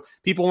 man. So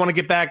people want to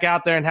get back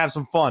out there and have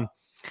some fun.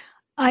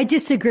 I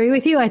disagree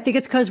with you. I think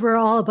it's because we're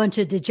all a bunch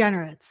of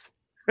degenerates.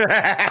 Sam,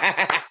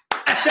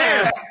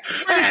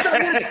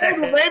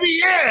 baby,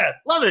 yeah,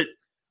 love it.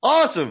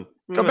 Awesome.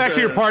 Come back to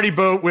your party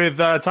boat with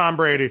Tom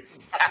Brady.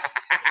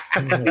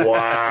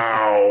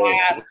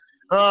 Wow.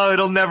 Oh,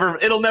 it'll never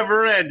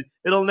end.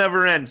 It'll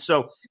never end.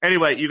 So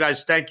anyway, you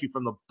guys, thank you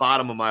from the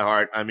bottom of my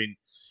heart. I mean,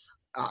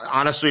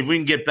 honestly, if we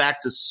can get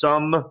back to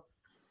some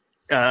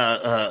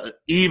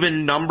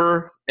even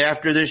number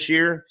after this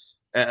year,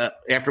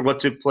 after what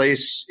took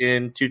place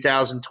in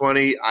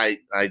 2020,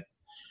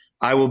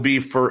 I will be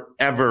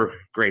forever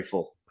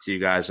grateful to you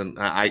guys. And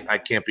I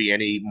can't be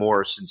any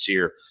more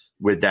sincere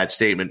with that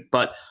statement.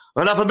 But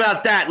enough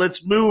about that.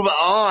 Let's move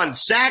on.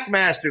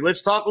 Sackmaster,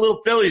 let's talk a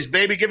little Phillies,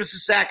 baby. Give us a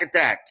sack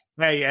attack.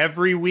 Hey,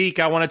 every week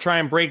I want to try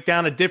and break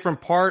down a different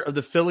part of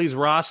the Phillies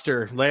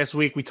roster. Last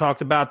week we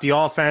talked about the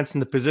offense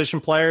and the position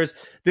players.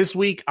 This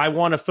week I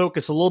want to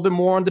focus a little bit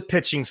more on the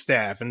pitching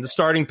staff and the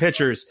starting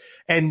pitchers.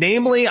 And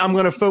namely, I'm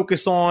going to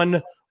focus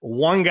on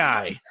one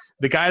guy,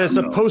 the guy that's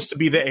supposed to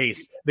be the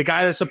ace, the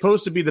guy that's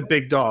supposed to be the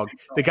big dog,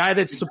 the guy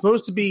that's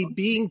supposed to be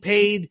being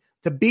paid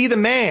to be the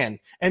man.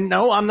 And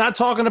no, I'm not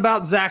talking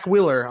about Zach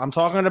Wheeler. I'm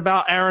talking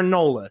about Aaron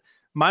Nola.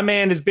 My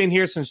man has been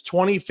here since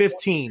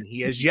 2015.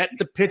 He has yet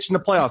to pitch in the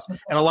playoffs.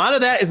 And a lot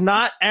of that is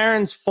not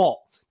Aaron's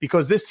fault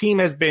because this team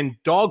has been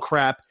dog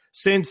crap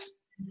since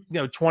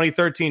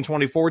 2013,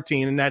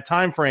 2014 in that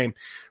time frame.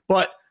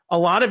 But a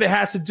lot of it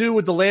has to do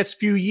with the last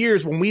few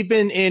years when we've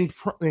been in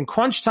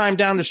crunch time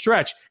down the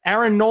stretch.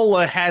 Aaron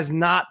Nola has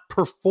not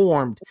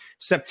performed.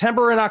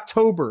 September and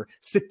October,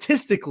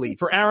 statistically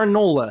for Aaron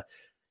Nola,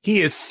 he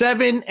is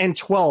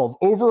 7-12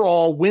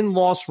 overall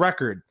win-loss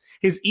record.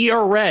 His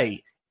ERA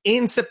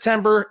in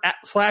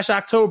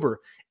September/October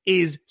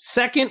is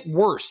second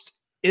worst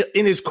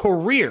in his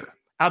career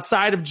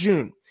outside of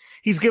June.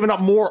 He's given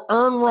up more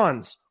earned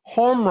runs,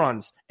 home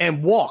runs,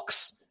 and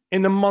walks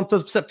in the month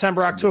of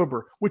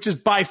September/October, which is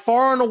by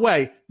far and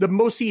away the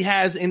most he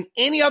has in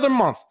any other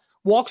month.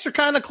 Walks are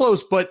kind of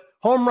close, but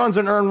home runs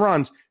and earned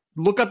runs,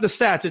 look up the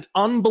stats. It's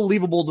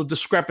unbelievable, the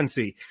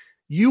discrepancy.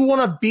 You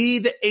want to be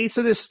the ace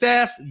of this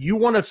staff. You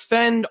want to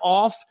fend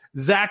off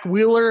Zach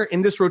Wheeler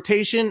in this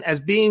rotation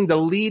as being the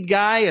lead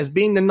guy, as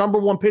being the number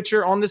one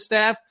pitcher on the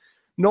staff.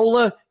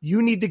 Nola,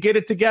 you need to get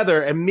it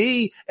together.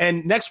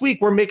 And next week,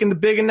 we're making the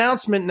big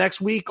announcement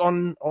next week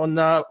on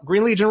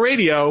Green Legion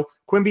Radio.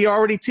 Quimby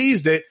already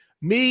teased it.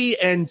 Me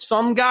and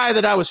some guy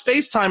that I was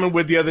FaceTiming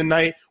with the other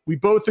night, we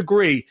both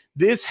agree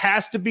this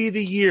has to be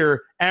the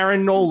year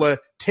Aaron Nola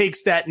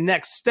takes that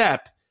next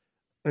step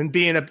and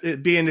being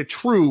a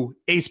true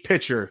ace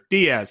pitcher.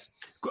 Diaz.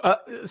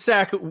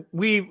 Zach,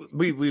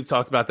 we've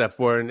talked about that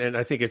before, and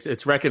I think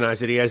it's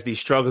recognized that he has these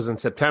struggles in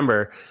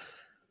September.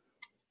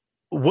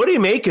 What do you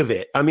make of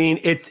it? I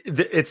mean,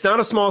 it's not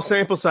a small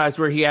sample size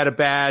where he had a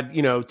bad,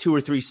 2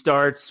 or 3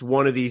 starts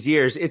one of these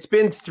years. It's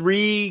been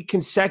 3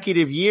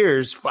 consecutive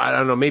years. I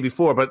don't know, maybe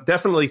 4, but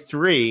definitely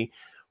 3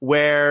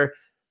 where,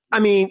 I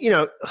mean,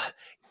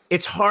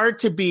 it's hard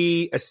to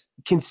be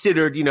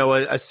considered,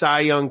 a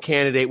Cy Young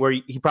candidate where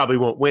he probably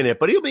won't win it,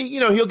 but he'll be,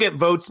 he'll get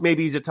votes.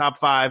 Maybe he's a top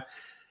 5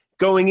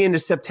 going into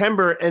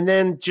September, and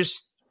then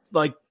just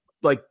like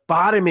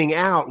bottoming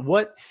out.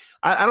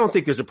 I don't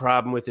think there's a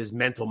problem with his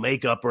mental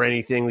makeup or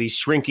anything. He's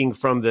shrinking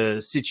from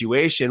the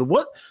situation.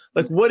 What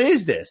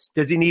is this?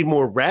 Does he need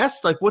more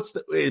rest? What's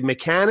the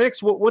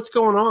mechanics? What's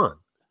going on?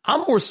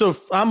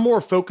 I'm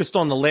more focused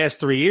on the last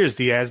 3 years,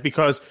 Diaz,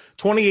 because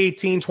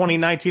 2018,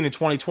 2019, and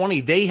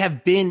 2020, they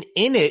have been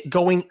in it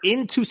going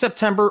into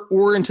September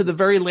or into the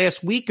very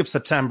last week of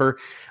September.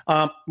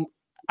 I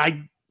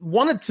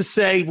wanted to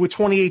say with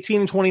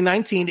 2018 and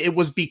 2019, it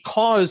was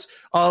because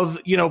of,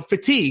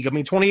 fatigue. I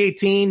mean,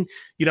 2018,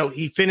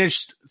 he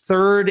finished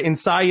 3rd in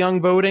Cy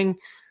Young voting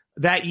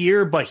that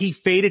year, but he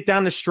faded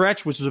down the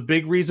stretch, which was a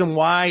big reason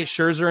why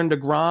Scherzer and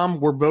DeGrom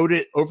were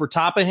voted over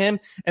top of him.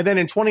 And then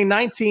in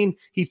 2019,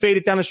 he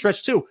faded down the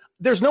stretch too.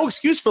 There's no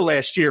excuse for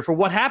last year for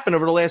what happened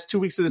over the last 2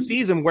 weeks of the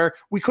season where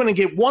we couldn't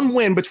get one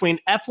win between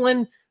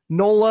Eflin,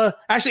 Nola.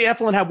 Actually,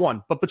 Eflin had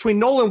one, but between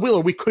Nola and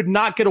Wheeler, we could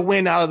not get a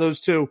win out of those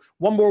two.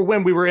 One more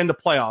win, we were in the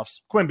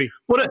playoffs. Quimby.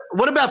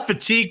 What about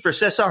fatigue for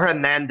Cesar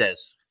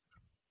Hernandez?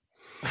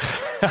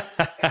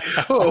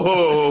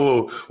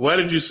 Why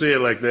did you say it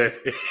like that?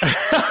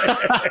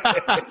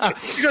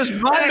 Because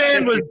my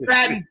man was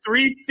batting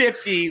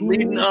 .350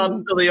 leading up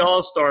to the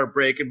All-Star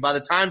break, and by the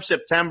time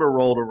September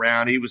rolled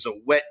around, he was a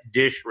wet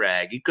dish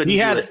rag. He couldn't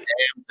do a damn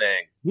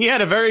thing. He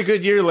had a very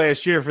good year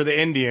last year for the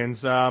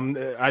Indians.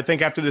 I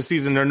think after the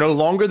season, they're no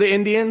longer the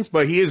Indians,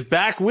 but he is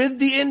back with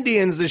the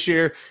Indians this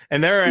year,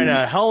 and they're in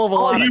a hell of a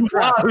lot of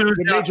crap.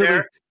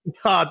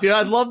 Oh, dude,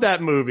 I love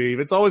that movie.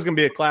 It's always going to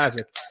be a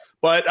classic.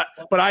 But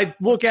I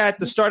look at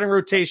the starting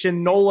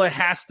rotation. Nola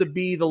has to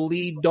be the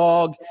lead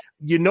dog.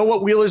 You know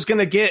what Wheeler's going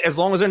to get as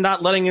long as they're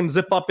not letting him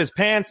zip up his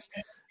pants.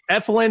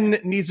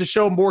 Eflin needs to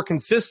show more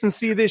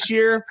consistency this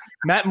year.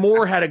 Matt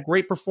Moore had a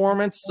great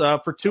performance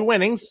for 2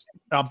 innings,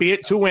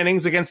 albeit 2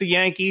 innings against the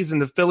Yankees, and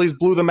the Phillies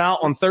blew them out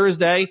on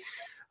Thursday,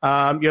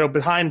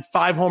 behind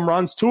 5 home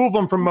runs, 2 of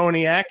them from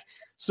Moniak.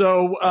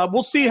 So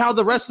we'll see how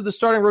the rest of the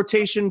starting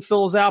rotation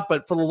fills out.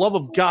 But for the love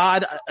of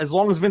God, as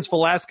long as Vince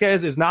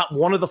Velasquez is not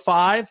one of the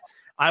 5,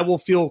 I will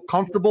feel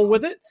comfortable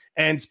with it.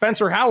 And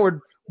Spencer Howard,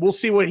 we'll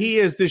see what he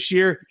is this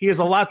year. He has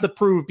a lot to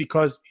prove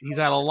because he's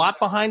had a lot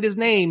behind his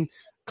name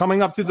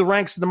coming up through the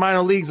ranks of the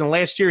minor leagues. And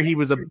last year he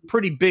was a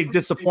pretty big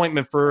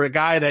disappointment for a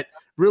guy that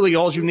really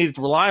all you needed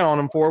to rely on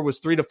him for was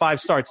 3 to 5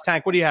 starts.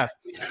 Tank, what do you have?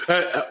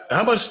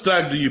 How much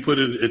stock do you put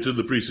into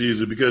the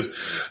preseason? Because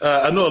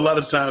I know a lot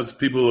of times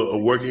people are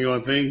working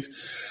on things.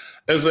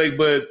 It's like,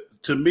 but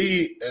to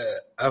me,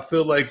 I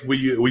feel like when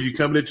you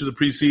come into the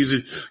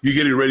preseason, you're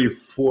getting ready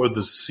for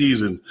the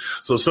season.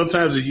 So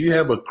sometimes if you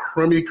have a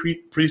crummy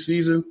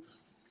preseason,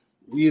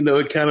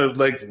 it kind of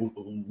like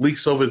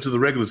leaks over into the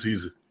regular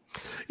season.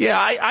 Yeah,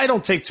 I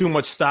don't take too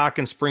much stock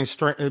in spring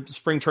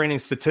training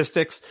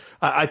statistics.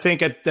 I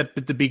think at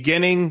the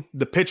beginning,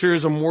 the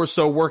pitchers are more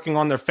so working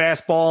on their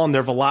fastball and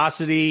their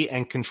velocity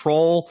and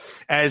control.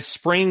 As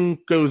spring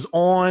goes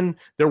on,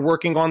 they're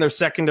working on their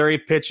secondary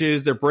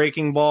pitches, their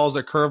breaking balls,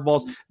 their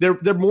curveballs.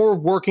 They're more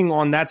working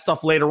on that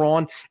stuff later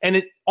on.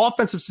 And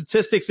offensive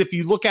statistics, if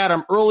you look at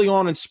them early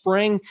on in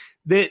spring,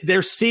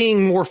 they're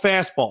seeing more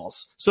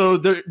fastballs. So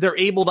they're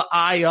able to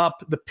eye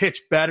up the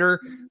pitch better.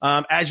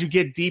 As you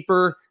get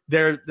deeper,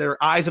 their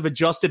eyes have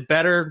adjusted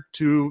better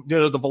to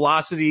the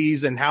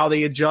velocities and how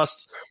they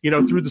adjust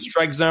through the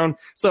strike zone.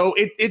 So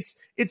it's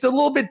a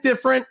little bit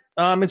different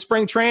in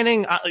spring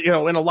training.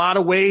 In a lot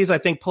of ways, I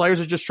think players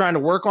are just trying to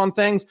work on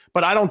things,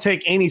 but I don't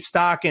take any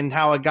stock in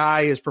how a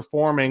guy is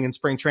performing in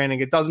spring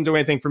training. It doesn't do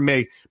anything for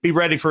me. Be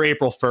ready for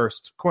April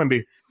 1st.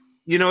 Quimby.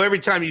 Every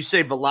time you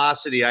say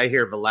velocity, I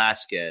hear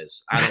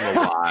Velasquez. I don't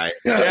know why.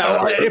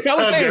 If I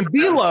was saying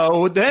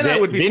Velo, then I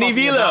would be Vinny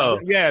Velo.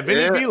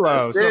 Vinny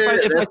Velo. So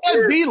if I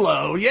said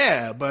Velo,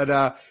 yeah, but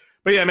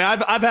yeah,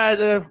 man, I've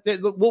had.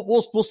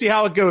 We'll see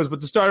how it goes,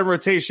 but the starting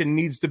rotation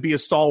needs to be a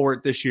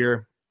stalwart this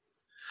year.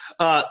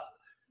 Are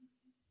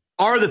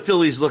the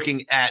Phillies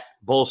looking at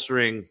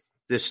bolstering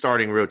this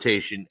starting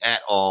rotation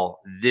at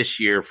all this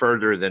year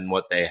further than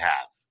what they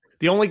have?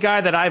 The only guy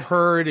that I've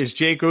heard is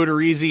Jake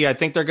Odorizzi. I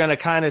think they're going to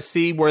kind of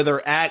see where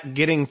they're at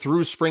getting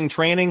through spring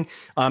training.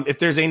 If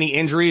there's any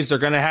injuries, they're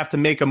going to have to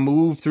make a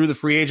move through the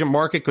free agent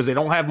market because they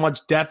don't have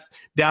much depth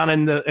down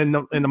in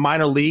the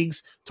minor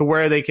leagues to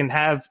where they can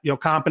have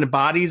competent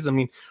bodies. I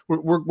mean,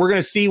 we're going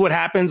to see what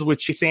happens with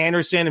Chase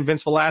Anderson and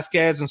Vince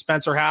Velasquez and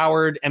Spencer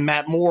Howard and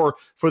Matt Moore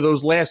for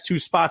those last 2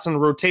 spots in the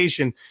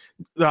rotation.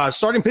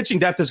 Starting pitching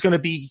depth is going to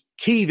be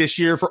key this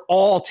year for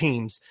all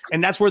teams.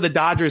 And that's where the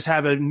Dodgers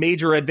have a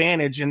major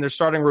advantage in their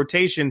starting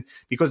rotation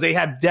because they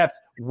have depth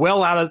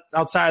well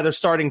outside of their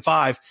starting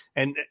 5.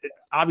 And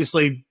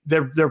obviously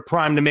they're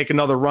primed to make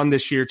another run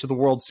this year to the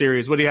World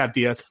Series. What do you have,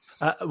 Diaz?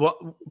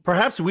 Well,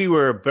 perhaps we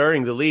were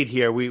burying the lead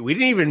here. We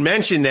didn't even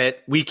mention that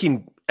we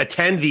can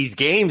attend these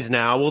games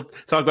now. We'll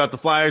talk about the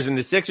Flyers and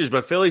the Sixers,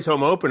 but Philly's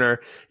home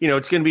opener,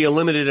 it's going to be a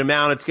limited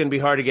amount. It's going to be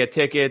hard to get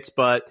tickets,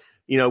 but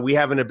we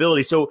have an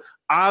ability. So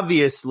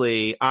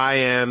obviously I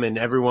am, and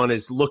everyone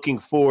is looking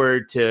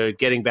forward to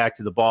getting back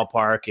to the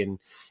ballpark and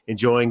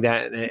enjoying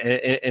that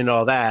and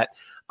all that.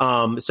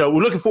 So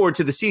we're looking forward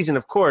to the season,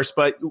 of course,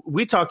 but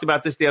we talked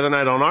about this the other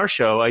night on our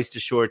show, Ice to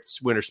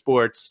Shorts Winter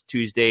Sports,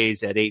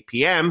 Tuesdays at 8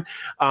 p.m.,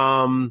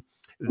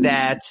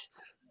 that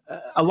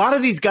a lot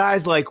of these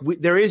guys,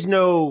 there is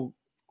no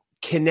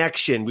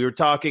connection. We were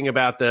talking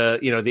about the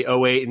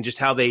 08 and just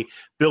how they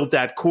built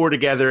that core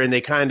together, and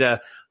they kind of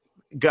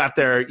got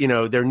their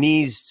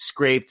knees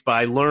scraped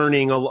by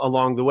learning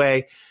along the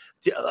way.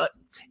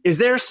 Is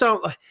there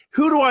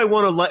who do I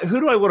want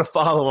to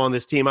follow on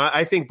this team?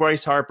 I think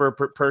Bryce Harper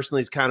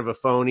personally is kind of a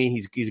phony.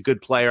 He's a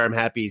good player. I'm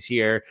happy he's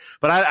here,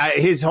 but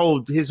his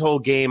whole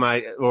game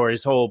or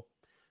his whole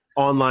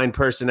online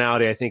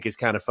personality I think is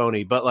kind of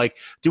phony. But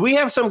do we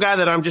have some guy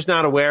that I'm just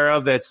not aware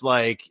of that's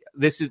like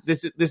this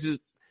is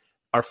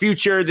our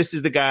future? This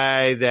is the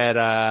guy that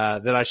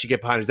I should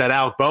get behind. Is that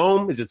Alec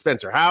Boehm? Is it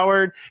Spencer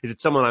Howard? Is it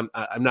someone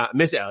I'm not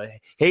missing?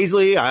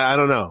 Hazley? I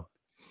don't know.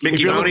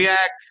 Mickey Moniak.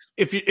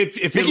 If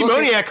Mickey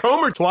Moniak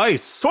homered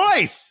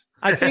twice.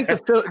 I think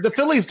the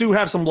Phillies do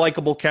have some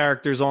likable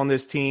characters on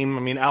this team. I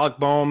mean, Alec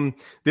Boehm,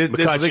 this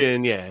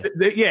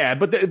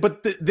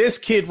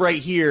kid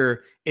right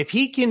here, if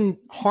he can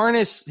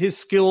harness his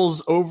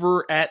skills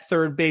over at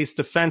third base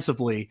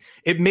defensively,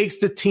 it makes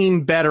the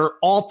team better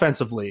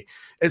offensively,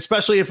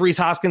 especially if Rhys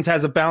Hoskins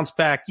has a bounce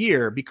back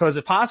year. Because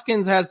if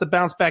Hoskins has the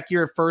bounce back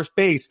year at first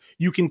base,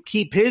 you can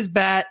keep his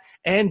bat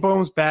and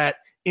Boehm's bat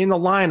in the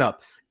lineup.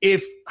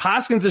 if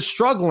Hoskins is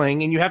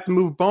struggling and you have to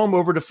move Bohm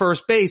over to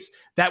first base,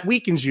 that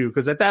weakens you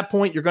because at that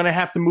point you're going to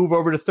have to move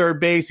over to third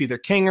base, either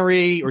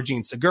Kingery or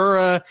Gene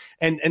Segura,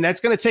 and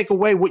that's going to take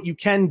away what you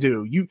can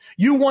do.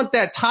 You want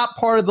that top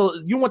part of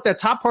the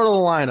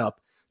lineup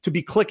to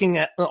be clicking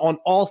on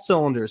all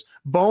cylinders.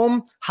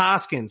 Bohm,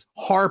 Hoskins,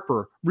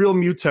 Harper, Real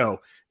Muto,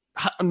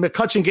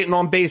 McCutchen getting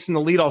on base in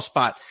the leadoff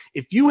spot.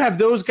 If you have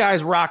those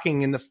guys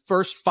rocking in the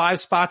first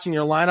 5 spots in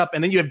your lineup,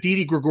 and then you have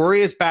Didi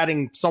Gregorius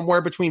batting somewhere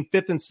between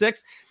 5th and 6th,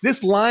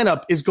 this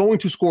lineup is going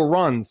to score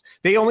runs.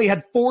 They only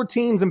had 4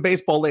 teams in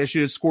baseball last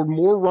year that scored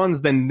more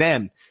runs than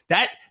them.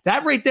 That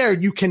right there,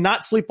 you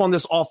cannot sleep on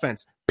this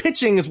offense.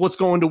 Pitching is what's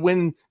going to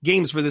win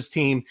games for this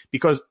team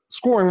because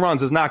scoring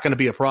runs is not going to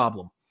be a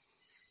problem.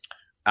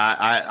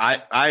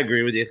 I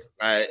agree with you.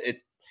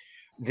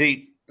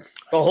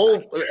 The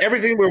whole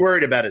everything we're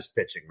worried about is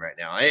pitching right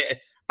now.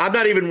 I'm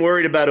not even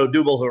worried about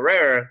Odubel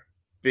Herrera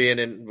being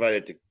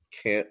invited to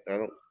camp.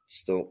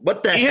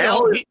 What the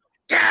hell? He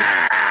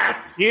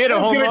hit a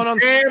home run on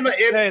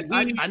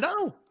I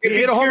know. He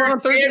hit a home run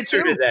on Thursday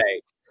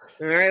today.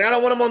 All right, I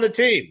don't want him on the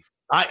team.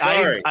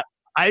 I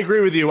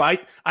agree with you. I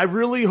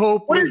really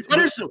hope. What is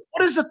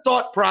the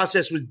thought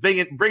process with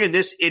bringing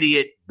this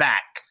idiot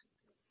back?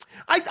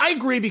 I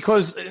agree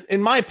because,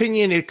 in my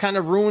opinion, it kind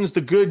of ruins the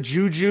good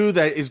juju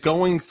that is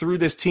going through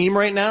this team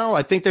right now.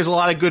 I think there's a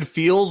lot of good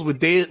feels with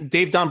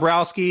Dave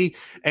Dombrowski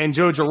and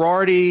Joe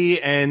Girardi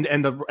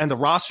and the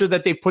roster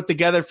that they put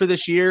together for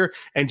this year.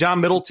 And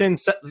John Middleton,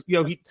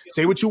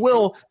 say what you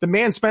will, the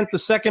man spent the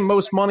second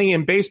most money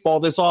in baseball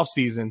this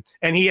offseason,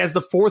 and he has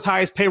the 4th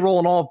highest payroll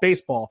in all of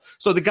baseball.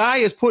 So the guy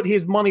has put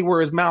his money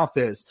where his mouth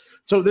is.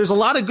 So there's a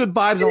lot of good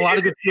vibes and a lot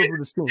of good feels with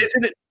this team.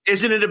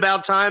 Isn't it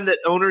about time that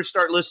owners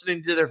start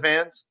listening to their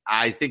fans?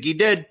 I think he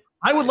did.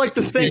 I would like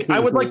to think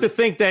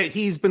that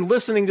he's been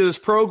listening to this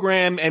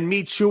program and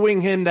me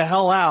chewing him the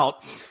hell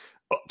out,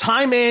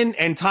 time in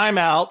and time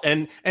out.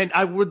 And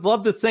I would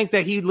love to think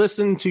that he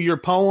listened to your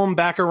poem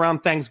back around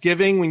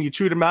Thanksgiving when you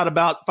chewed him out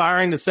about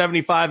firing the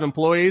 75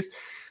 employees.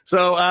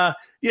 So,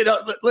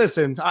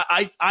 listen,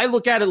 I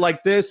look at it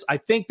like this. I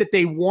think that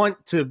they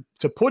want to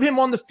put him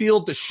on the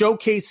field to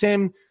showcase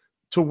him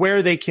to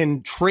where they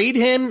can trade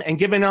him and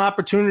give him an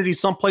opportunity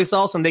someplace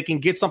else and they can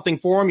get something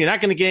for him. You're not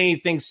going to get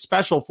anything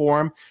special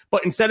for him,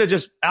 but instead of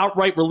just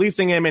outright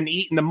releasing him and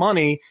eating the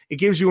money, it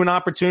gives you an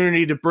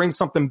opportunity to bring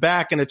something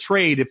back in a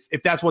trade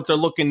if that's what they're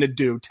looking to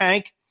do.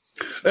 Tank?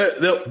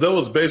 That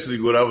was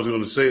basically what I was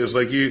going to say. It's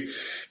like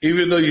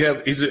even though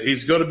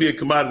he's going to be a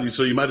commodity,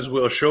 so you might as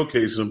well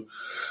showcase him.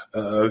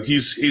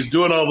 He's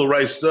doing all the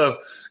right stuff.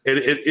 And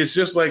it's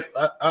just like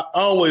I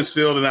always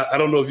feel, and I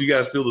don't know if you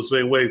guys feel the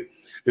same way,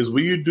 is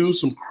when you do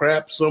some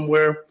crap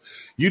somewhere,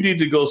 you need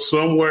to go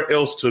somewhere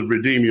else to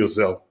redeem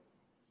yourself.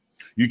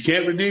 You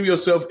can't redeem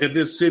yourself in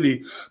this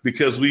city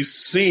because you're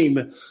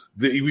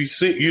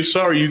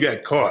sorry you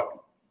got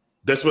caught.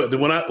 That's what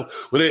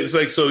when it's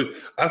like. So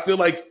I feel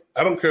like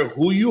I don't care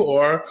who you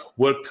are,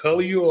 what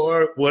color you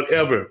are,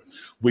 whatever.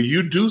 When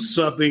you do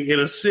something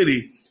in a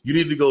city, you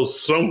need to go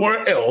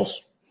somewhere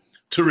else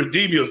to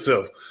redeem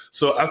yourself.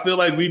 So I feel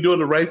like we're doing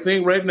the right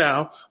thing right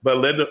now by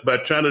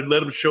trying to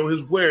let him show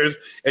his wares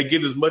and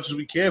get as much as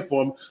we can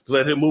for him to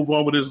let him move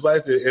on with his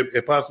life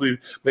and possibly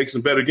make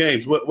some better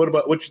games. What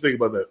you think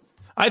about that?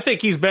 I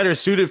think he's better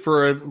suited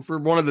for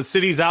one of the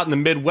cities out in the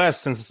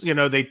Midwest, since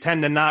they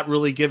tend to not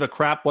really give a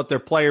crap what their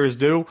players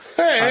do.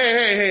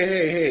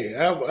 Hey!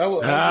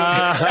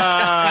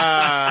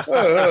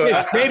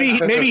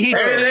 Maybe he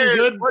fit in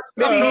good.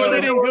 Maybe he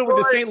fit in good with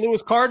the St.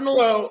 Louis Cardinals.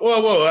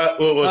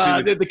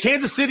 The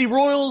Kansas City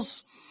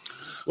Royals.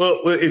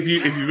 Well, if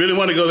you really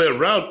want to go that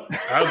route,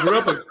 I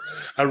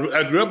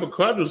grew up a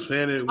Cardinals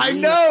fan. I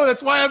know,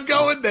 that's why I'm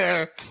going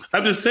there.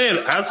 I'm just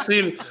saying, I've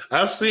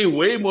seen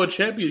way more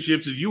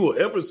championships than you will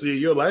ever see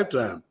in your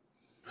lifetime.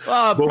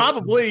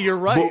 Probably, you're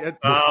right.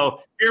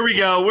 Here we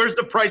go. Where's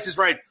the Price is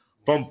Right?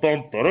 Bum,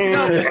 bum,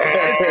 it's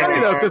funny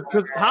though,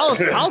 because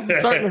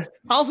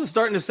Hollis is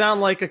starting to sound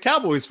like a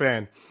Cowboys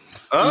fan.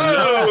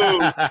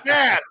 Oh,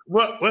 yeah.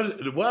 What?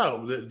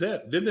 Wow.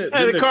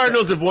 The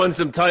Cardinals have won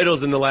some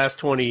titles in the last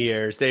 20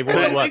 years. They've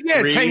won,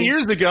 10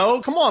 years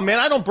ago. Come on, man.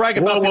 I don't brag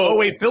about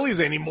the 08 Phillies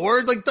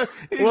anymore. It's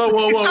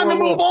time to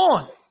move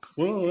on.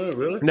 Well,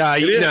 really?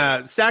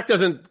 Nah, Sack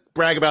doesn't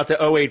brag about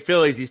the 08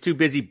 Phillies. He's too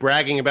busy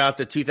bragging about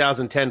the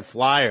 2010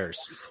 Flyers.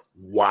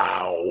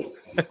 Wow.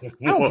 I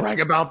don't brag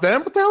about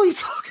them. What the hell are you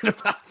talking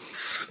about?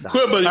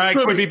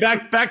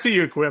 Quim, back to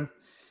you, Quim.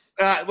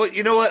 Well,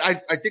 you know what?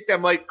 I think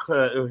that might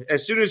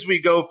as soon as we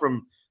go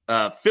from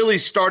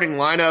Philly's starting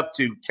lineup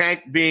to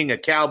Tank being a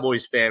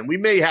Cowboys fan, we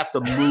may have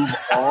to move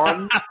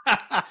on.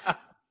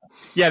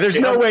 Yeah, there's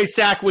no way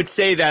Sack would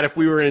say that if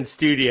we were in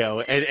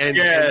studio and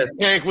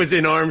Tank was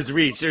in arm's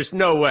reach. There's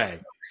no way.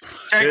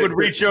 Tank would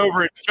reach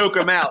over and choke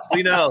him out.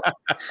 We know.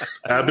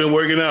 I've been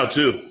working out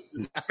too.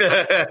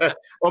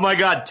 Oh my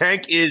God,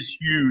 Tank is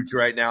huge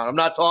right now. I'm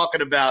not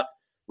talking about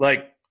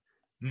like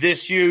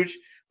this huge.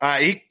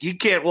 He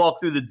can't walk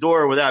through the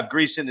door without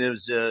greasing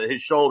his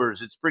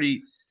shoulders. It's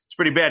pretty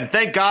pretty bad. And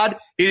thank God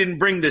he didn't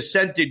bring the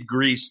scented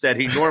grease that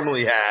he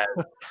normally has.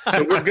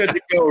 So we're good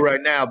to go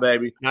right now,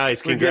 baby.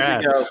 Nice,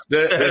 congrats.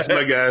 That's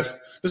my guys.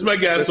 That's my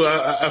guy. So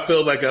I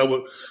felt like I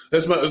would.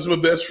 That's my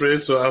best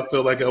friend. So I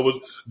felt like I would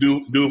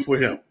do it for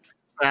him.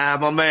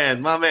 My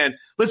man.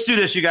 Let's do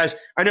this, you guys.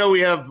 I know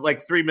we have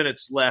like 3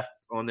 minutes left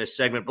on this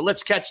segment, but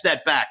let's catch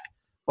that back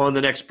on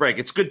the next break.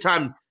 It's a good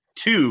time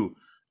to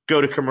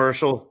go to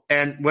commercial.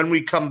 And when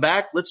we come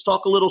back, let's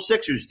talk a little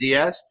Sixers,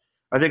 Diaz.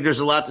 I think there's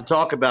a lot to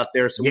talk about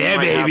there. So yeah,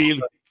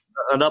 baby.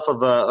 Enough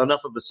of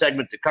a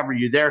segment to cover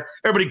you there.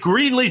 Everybody,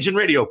 Green Legion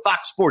Radio,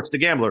 Fox Sports, The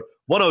Gambler,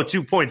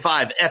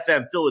 102.5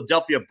 FM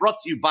Philadelphia, brought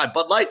to you by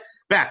Bud Light.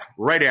 Back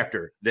right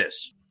after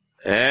this.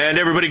 And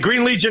everybody,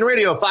 Green Legion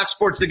Radio, Fox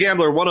Sports, The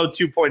Gambler,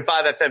 102.5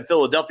 FM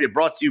Philadelphia,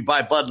 brought to you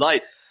by Bud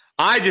Light.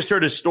 I just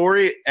heard a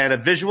story and a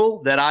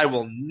visual that I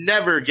will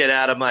never get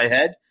out of my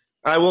head.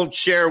 I won't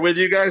share with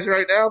you guys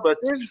right now, but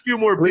there's a few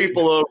more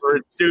people over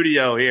in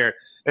studio here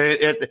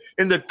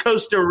in the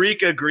Costa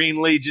Rica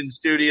Green Legion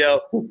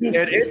studio.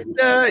 And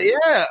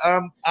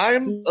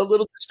I'm a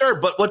little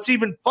disturbed. But what's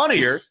even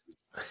funnier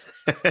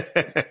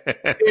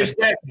is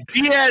that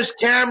Diaz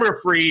camera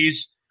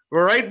freeze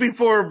right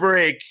before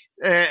break.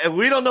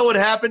 We don't know what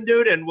happened,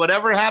 dude, and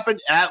whatever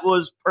happened, that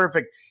was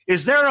perfect.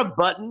 Is there a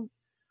button,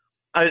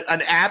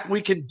 an app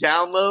we can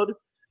download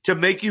to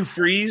make you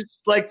freeze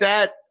like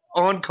that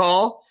on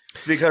call?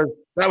 Because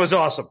that was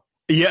awesome.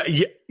 Yeah,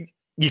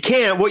 you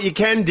can't. What you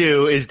can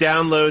do is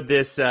download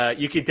this.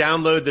 You can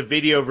download the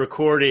video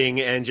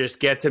recording and just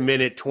get to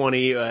minute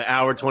 20,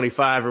 hour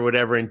 25 or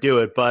whatever and do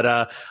it.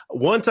 But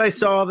once I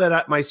saw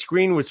that my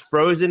screen was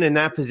frozen in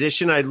that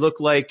position, I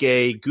looked like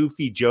a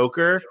goofy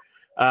Joker.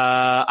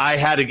 I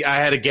had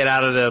to get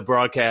out of the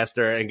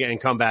broadcaster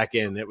and come back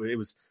in. It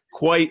was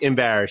quite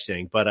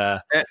embarrassing, but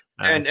I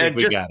think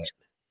we got it.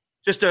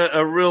 Just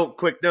a real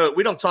quick note: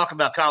 we don't talk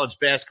about college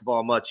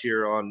basketball much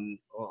here on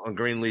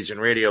Green Legion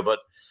Radio, but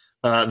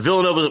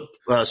Villanova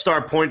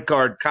star point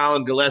guard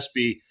Colin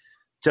Gillespie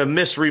to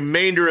miss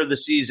remainder of the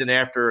season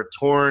after a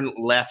torn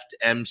left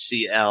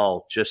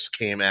MCL just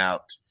came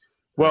out.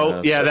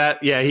 Well, he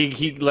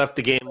left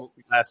the game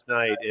last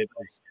night. It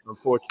was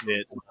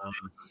unfortunate.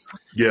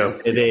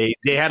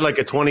 They had like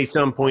a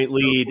 20-some point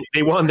lead.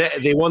 They won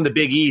the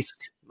Big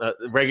East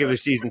regular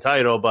season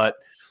title, but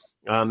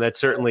that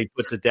certainly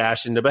puts a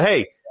dash into. But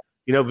hey,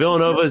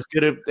 Villanova is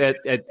good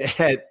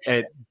at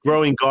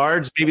growing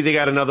guards. Maybe they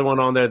got another one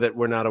on there that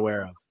we're not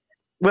aware of.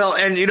 Well,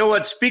 and you know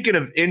what? Speaking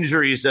of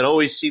injuries that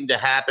always seem to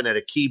happen at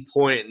a key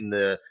point in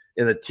the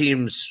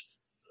team's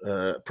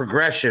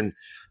progression,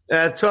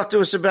 talk to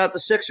us about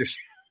the Sixers.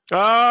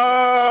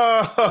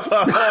 Oh,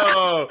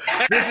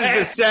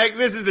 this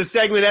is the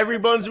segment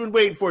everyone's been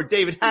waiting for.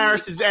 David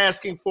Harris is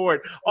asking for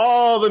it.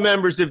 All the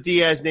members of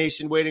Diaz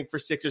Nation waiting for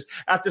Sixers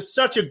after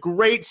such a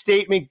great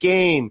statement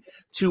game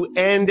to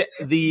end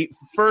the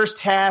first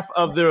half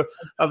of the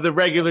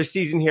regular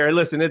season here.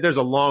 Listen, there's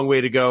a long way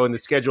to go, and the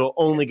schedule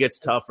only gets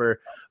tougher.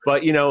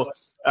 But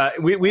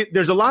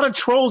there's a lot of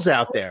trolls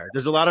out there.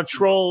 There's a lot of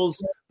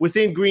trolls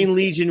within Green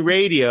Legion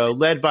Radio,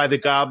 led by the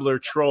Gobbler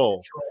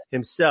troll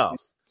himself.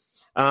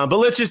 But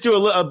let's just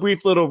do a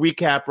brief little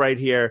recap right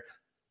here.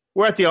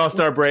 We're at the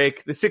All-Star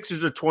break. The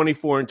Sixers are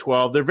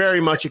 24-12. They're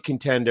very much a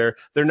contender.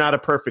 They're not a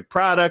perfect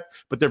product,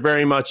 but they're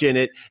very much in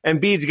it.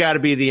 Embiid's got to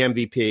be the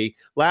MVP.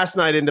 Last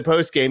night in the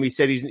postgame, he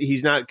said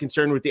he's not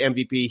concerned with the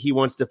MVP. He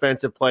wants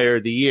Defensive Player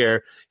of the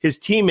Year. His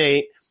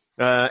teammate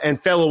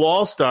and fellow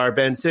All-Star,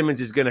 Ben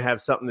Simmons, is going to have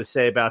something to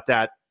say about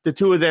that. The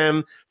two of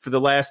them for the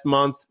last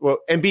month, well,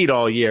 Embiid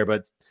all year,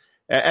 but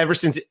ever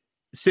since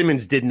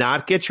Simmons did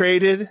not get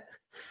traded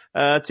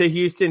to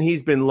Houston,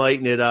 he's been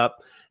lighting it up.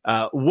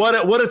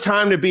 What a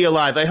time to be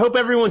alive. I hope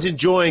everyone's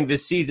enjoying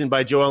this season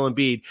by Joel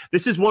Embiid.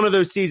 This is one of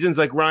those seasons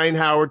like Ryan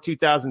Howard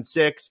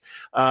 2006,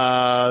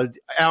 Allen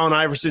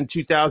Iverson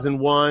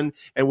 2001,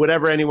 and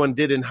whatever anyone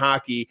did in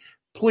hockey.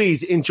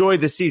 Please enjoy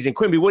the season.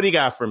 Quimby, what do you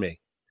got for me?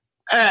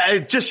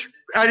 I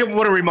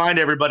want to remind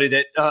everybody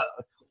that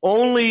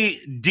only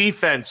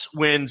defense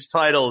wins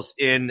titles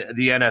in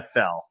the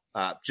NFL.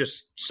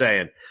 Just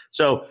saying.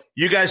 So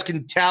you guys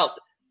can tout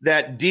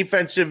that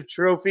defensive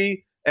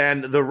trophy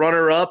and the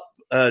runner-up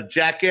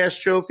Jackass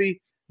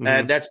trophy,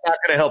 and that's not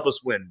going to help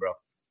us win, bro.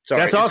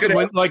 Sorry. That's awesome.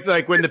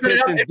 Like when the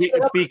Pistons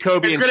beat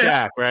Kobe and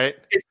Shaq, right?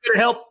 It's going to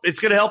help. It's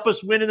going to help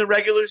us win in the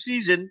regular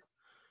season.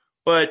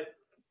 But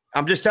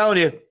I'm just telling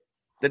you,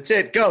 that's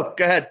it. Go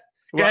ahead.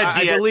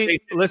 I believe.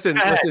 Listen.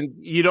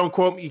 You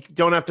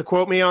don't have to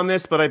quote me on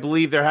this, but I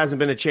believe there hasn't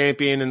been a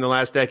champion in the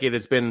last decade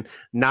that's been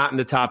not in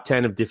the top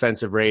 10 of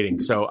defensive rating.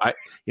 So I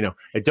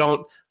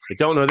don't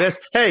know this.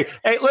 Hey,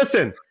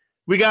 listen.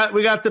 We got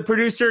the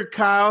producer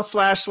Kyle /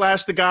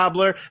 the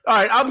Gobbler. All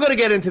right, I'm going to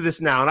get into this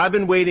now, and I've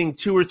been waiting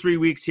 2 or 3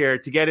 weeks here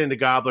to get into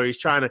Gobbler. He's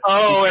trying to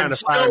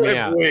fire me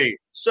out.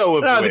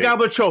 The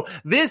Gobbler troll.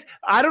 This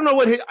I don't know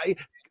what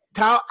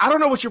Kyle. I don't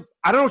know what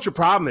your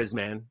problem is,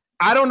 man.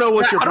 I don't know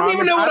what your problem is. I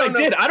don't even know what I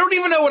did. I don't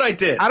even know what I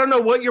did. I don't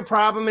know what your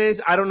problem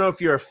is. I don't know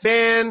if you're a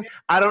fan.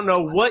 I don't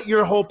know what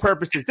your whole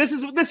purpose is. This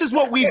is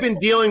what we've been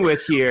dealing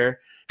with here.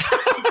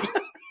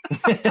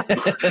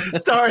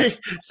 Sorry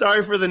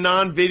for the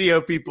non-video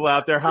people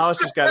out there. Hollis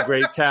just got a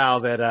great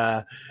towel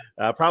that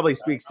probably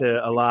speaks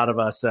to a lot of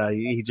us.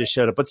 He just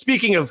showed up. But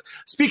speaking of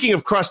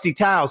crusty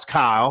towels,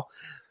 Kyle,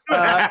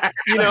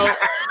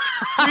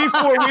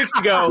 3-4 weeks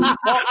ago.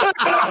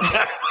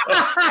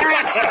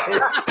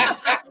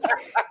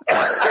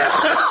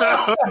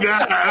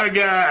 Oh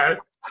God.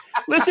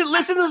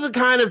 Listen to the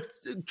kind of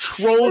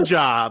troll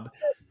job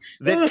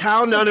that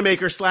Kyle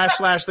Nunemaker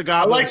 / the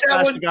Gobbler. I like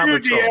that one too,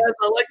 Diaz.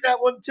 I like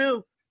that one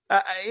too.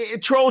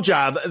 Troll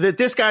job that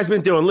this guy's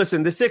been doing.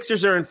 Listen, the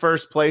Sixers are in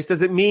first place.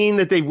 Does it mean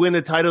that they win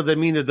the title? Does it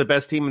mean they're the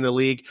best team in the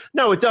league?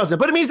 No, it doesn't.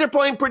 But it means they're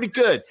playing pretty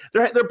good.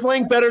 They're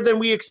playing better than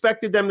we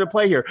expected them to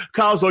play here.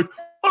 Kyle's like,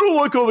 I don't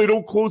like how they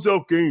don't close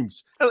out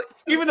games.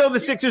 Even though the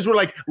Sixers were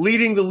like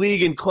leading the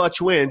league in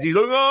clutch wins, he's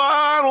like, oh,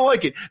 I don't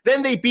like it.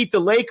 Then they beat the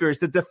Lakers,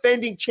 the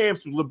defending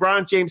champs, with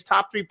LeBron James,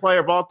 top 3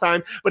 player of all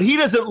time, but he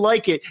doesn't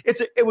like it.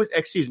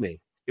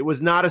 It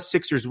was not a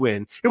Sixers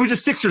win. It was a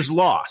Sixers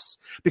loss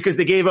because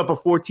they gave up a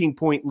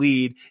 14-point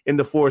lead in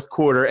the fourth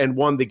quarter and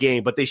won the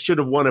game, but they should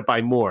have won it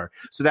by more.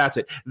 So that's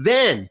it.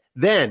 Then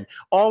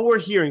all we're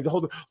hearing,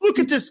 look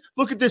at this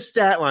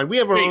stat line. We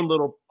have our own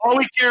little. All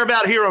we care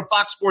about here on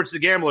Fox Sports, the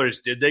Gambler, is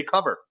did they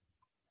cover?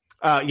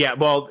 Yeah.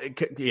 Well,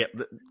 yeah.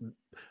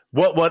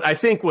 What I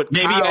think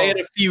maybe Kyle, I had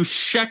a few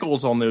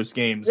shekels on those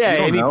games.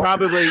 Yeah, and he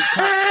probably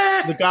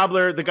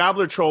the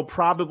Gobbler troll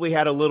probably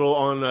had a little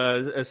on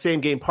a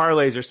same game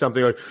parlays or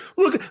something. Like,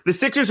 look, the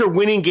Sixers are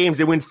winning games.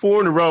 They win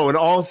 4 in a row, and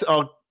all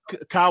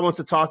Kyle wants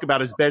to talk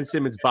about is Ben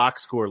Simmons'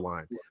 box score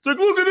line. It's like,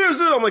 look at this.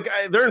 I'm like,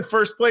 they're in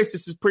first place.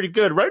 This is pretty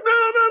good, right?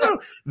 No.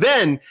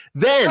 Then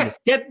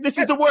this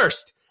is the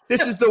worst.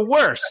 This is the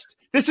worst.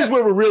 This is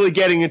where we're really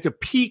getting into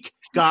peak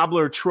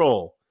Gobbler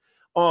troll.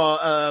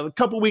 A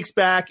couple weeks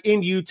back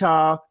in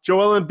Utah,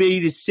 Joel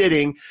Embiid is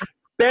sitting.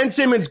 Ben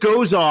Simmons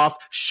goes off,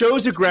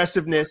 shows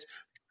aggressiveness,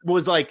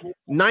 was like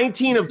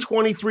 19 of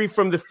 23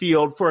 from the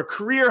field for a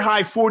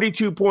career-high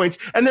 42 points.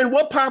 And then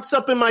what pops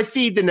up in my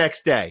feed the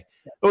next day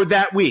or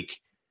that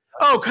week?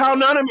 Oh, Kyle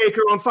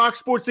Nunemaker on Fox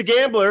Sports The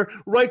Gambler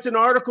writes an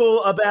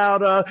article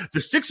about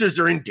the Sixers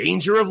are in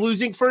danger of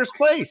losing first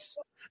place.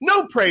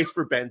 No praise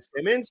for Ben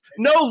Simmons.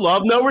 No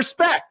love, no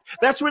respect.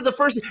 That's where the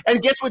first – and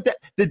guess what?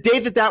 The day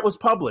that was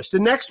published, the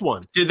next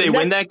one. Did they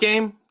win that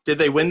game? Did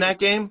they win that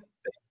game?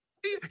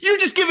 You're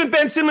just giving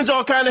Ben Simmons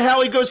all kind of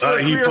hell. He goes for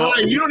a career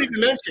high. You don't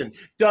even mention.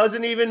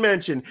 Doesn't even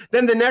mention.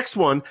 Then the next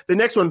one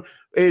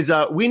is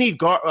we need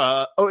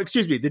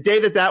the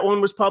day that one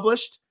was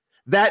published,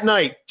 that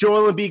night,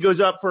 Joel Embiid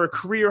goes up for a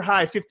career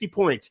high 50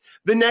 points.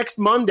 The next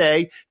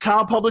Monday,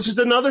 Kyle publishes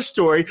another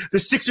story. The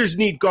Sixers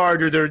need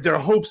guard, or their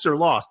hopes are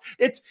lost.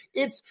 It's.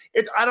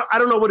 I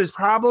don't know what his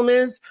problem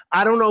is.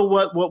 I don't know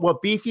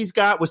what beef he's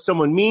got. Was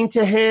someone mean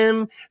to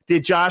him?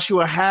 Did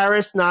Joshua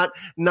Harris not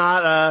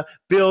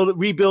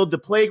rebuild the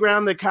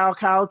playground that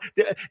Kyle?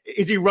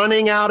 Is he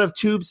running out of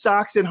tube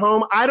socks at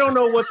home? I don't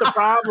know what the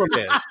problem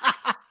is.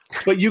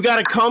 But you got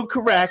to come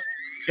correct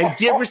and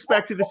give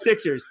respect to the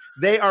Sixers.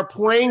 They are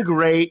playing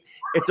great.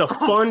 It's a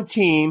fun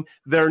team.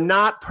 They're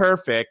not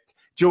perfect.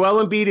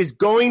 Joel Embiid is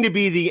going to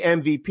be the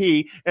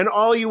MVP, and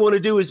all you want to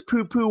do is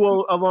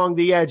poo-poo along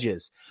the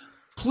edges.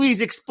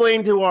 Please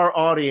explain to our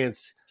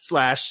audience /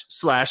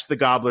 the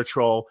Gobbler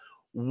troll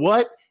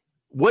what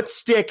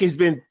stick has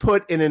been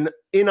put in an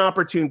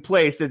inopportune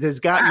place that has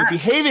gotten you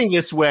behaving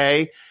this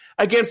way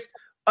against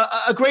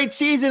a great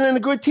season and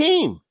a good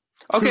team.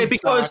 Okay,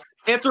 because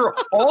after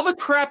all the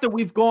crap that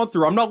we've gone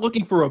through, I'm not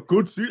looking for a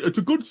good season. It's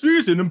a good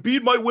season.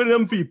 Embiid might win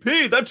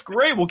MVP. That's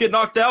great. We'll get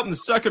knocked out in the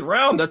second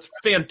round. That's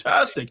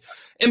fantastic.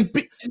 And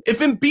if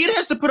Embiid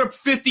has to put up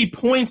 50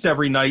 points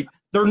every night,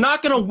 they're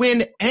not going to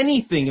win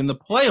anything in the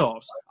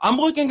playoffs. I'm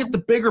looking at the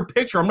bigger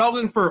picture. I'm not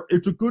looking for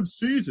it's a good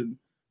season.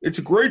 It's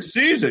a great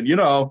season,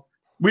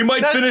 We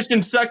might finish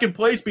in second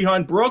place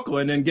behind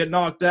Brooklyn and get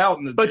knocked out.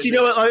 But you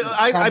know what?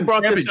 I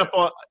brought this up.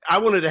 I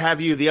wanted to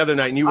have you the other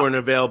night, and you weren't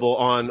available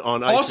on.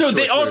 I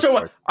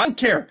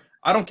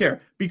don't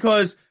care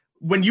because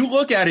when you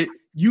look at it,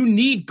 you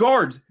need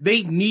guards.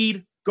 They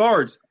need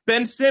guards.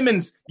 Ben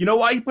Simmons, you know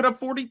why he put up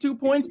 42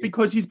 points?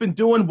 Because he's been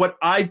doing what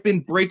I've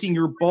been breaking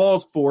your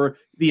balls for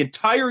the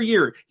entire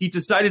year. He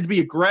decided to be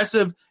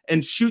aggressive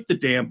and shoot the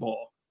damn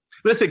ball.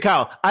 Listen,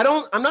 Kyle,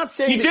 I'm not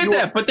saying he did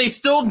that, but they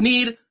still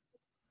need.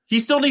 He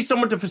still needs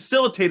someone to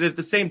facilitate it at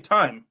the same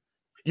time.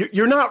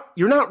 You're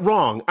not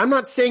wrong. I'm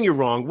not saying you're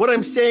wrong. What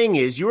I'm saying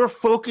is you're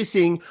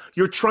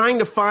trying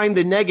to find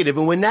the negative.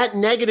 And when that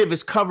negative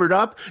is covered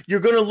up,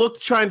 you're going to look to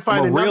try and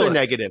find another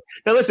negative.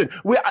 Now, listen,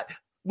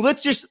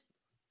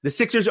 the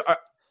Sixers are,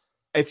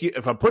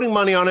 if I'm putting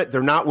money on it,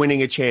 they're not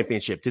winning a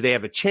championship. Do they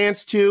have a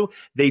chance to?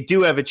 They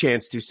do have a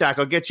chance to. Sack,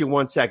 I'll get you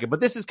 1 second.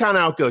 But this is kind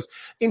of how it goes.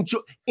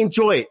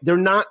 Enjoy it. They're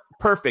not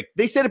perfect.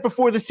 They said it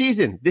before the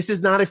season. This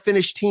is not a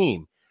finished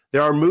team.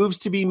 There are moves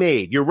to be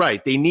made. You're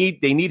right. They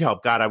need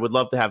help. God, I would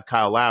love to have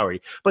Kyle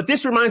Lowry. But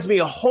this reminds me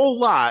a whole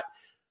lot.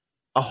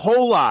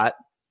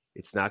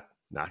 It's not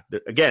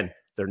again,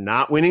 they're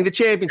not winning the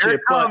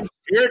championship.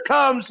 Here it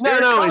comes.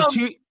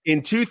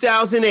 In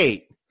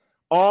 2008,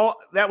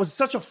 that was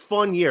such a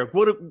fun year.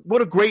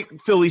 What a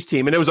great Phillies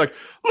team. And it was like,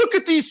 look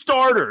at these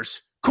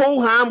starters.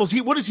 Cole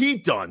Hamels, what has he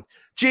done?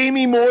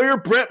 Jamie Moyer,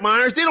 Brett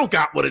Myers, they don't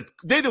got.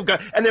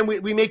 And then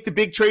we make the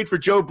big trade for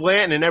Joe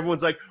Blanton, and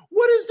everyone's like,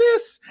 what is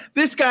this?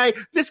 This guy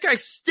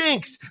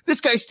stinks.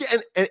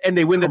 And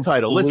they win the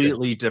title.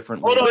 Completely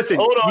different. Hold on. The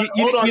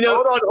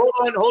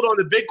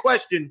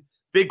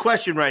big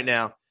question right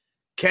now.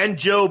 Can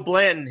Joe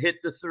Blanton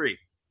hit the 3?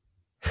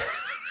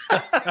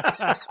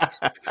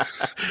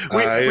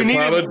 we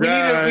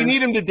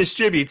need him to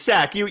distribute.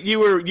 Sack, you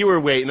were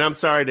waiting. I'm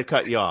sorry to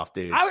cut you off,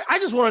 dude. I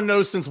just want to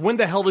know, since when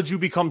the hell did you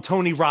become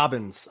Tony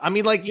Robbins? I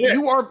mean, like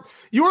you are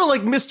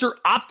like Mr.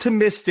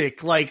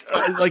 Optimistic, like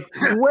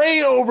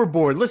way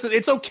overboard. Listen,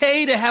 it's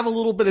okay to have a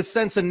little bit of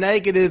sense of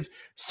negative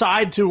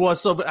side to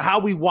us of how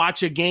we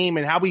watch a game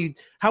and how we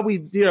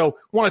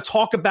want to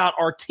talk about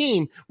our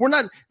team. We're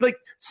not like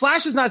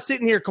Slash is not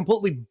sitting here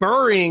completely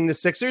burying the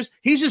Sixers.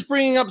 He's just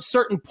bringing up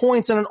certain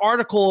points in an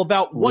article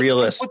about what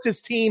puts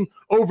his team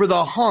over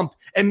the hump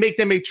and make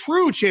them a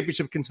true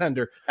championship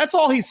contender. That's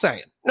all he's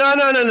saying.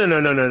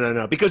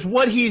 No. Because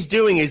what he's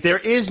doing is there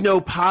is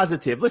no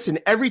positive. Listen,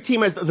 every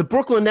team has – the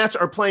Brooklyn Nets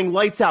are playing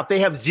lights out.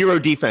 They have zero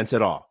defense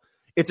at all.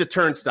 It's a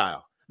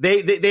turnstile.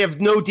 They have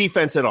no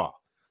defense at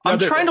all. I'm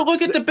trying to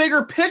look at the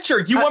bigger picture.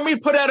 You want me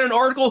to put out an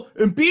article?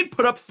 Embiid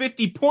put up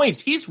 50 points.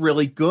 He's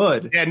really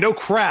good. Yeah, no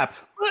crap.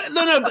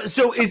 No.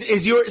 So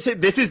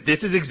this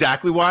is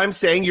exactly why I'm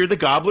saying you're the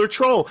gobbler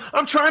troll.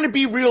 I'm trying to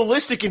be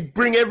realistic and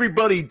bring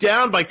everybody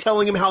down by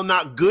telling them how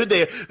not good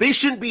they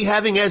shouldn't be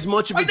having as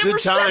much of a good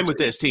time with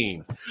this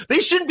team. They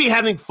shouldn't be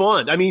having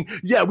fun. I mean,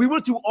 yeah, we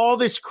went through all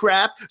this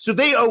crap, so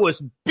they owe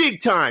us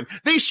big time.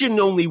 They shouldn't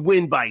only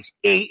win by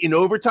 8 in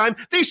overtime.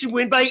 They should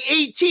win by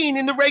 18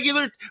 in the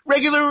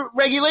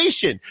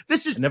regulation.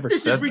 This is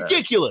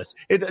ridiculous.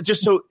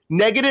 Just so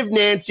negative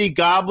Nancy,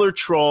 gobbler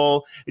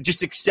troll.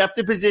 Just accept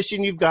the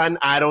position you've gotten.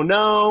 I don't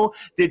know.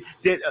 Did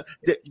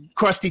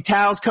Krusty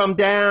Towels come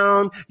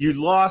down? You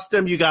lost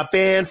them. You got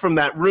banned from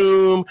that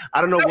room.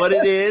 I don't know what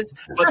it is,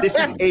 but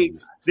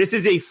this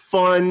is a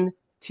fun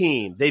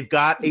team. They've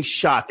got a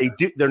shot.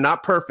 They're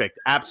not perfect.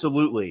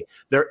 Absolutely.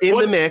 They're in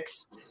the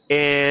mix,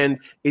 and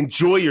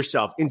enjoy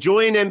yourself.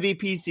 Enjoy an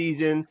MVP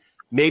season.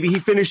 Maybe he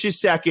finishes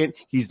second.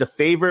 He's the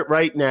favorite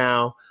right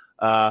now.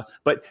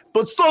 But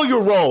slow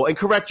your roll and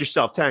correct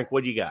yourself. Tank,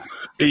 what do you got?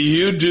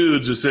 You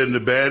dudes are setting a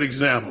bad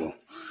example.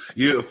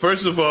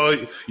 First of all,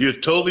 you're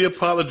totally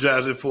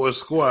apologizing for a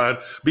squad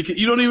because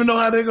you don't even know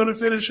how they're going to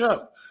finish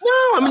up. No,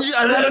 I'm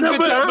having a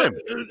good time.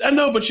 I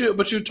know, but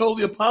you're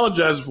totally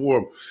apologizing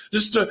for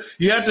them.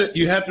 You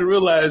have to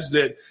realize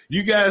that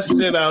you guys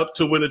set out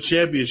to win a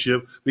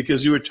championship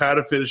because you were tired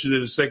of finishing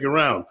in the second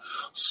round.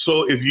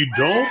 So if you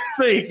don't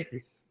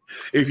think.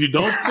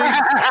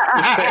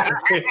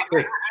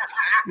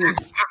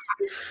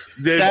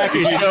 Zach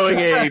is showing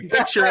a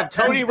picture of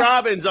Tony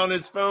Robbins on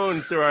his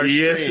phone through our screen.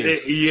 Yes,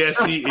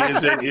 he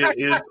is, and it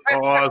is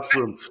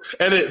awesome.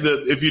 And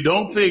if you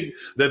don't think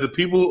that the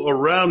people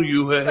around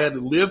you have had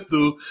to live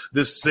through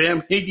this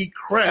Sam Hinkie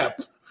crap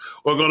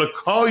are going to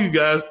call you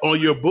guys on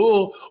your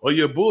bull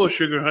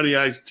sugar honey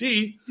iced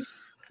tea,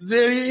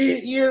 then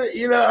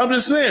I'm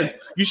just saying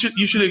you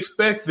should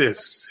expect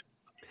this.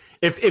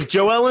 If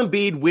Joel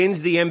Embiid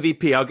wins the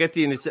MVP, I'll get to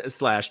you in a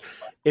slash.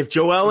 If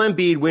Joel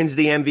Embiid wins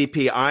the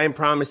MVP, I am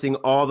promising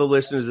all the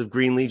listeners of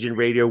Green Legion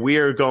Radio, we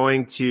are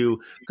going to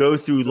go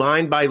through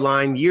line by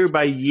line, year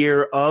by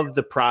year of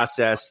the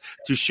process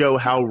to show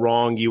how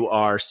wrong you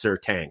are, Sir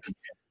Tank.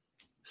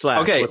 Slash,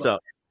 okay. What's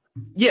up?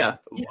 Yeah.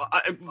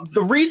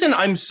 The reason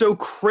I'm so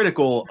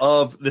critical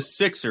of the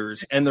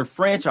Sixers and their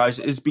franchise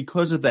is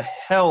because of the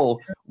hell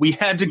we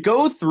had to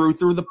go through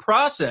the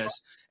process.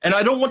 And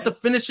I don't want the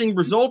finishing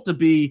result to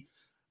be,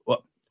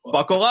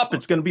 buckle up.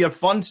 It's going to be a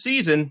fun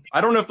season.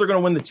 I don't know if they're going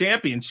to win the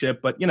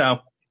championship, but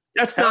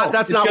that's not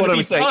what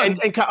I'm saying.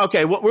 And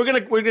okay, we're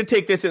gonna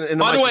take this in.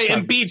 By the way,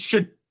 Embiid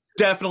should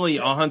definitely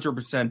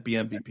 100% be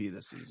MVP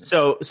this season.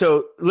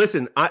 So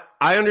listen, I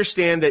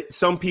understand that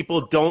some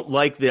people don't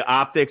like the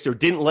optics or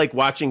didn't like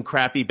watching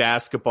crappy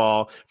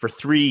basketball for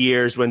 3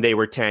 years when they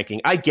were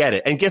tanking. I get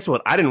it, and guess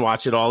what? I didn't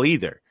watch it all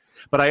either,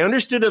 but I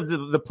understood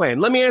the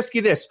plan. Let me ask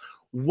you this: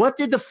 what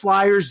did the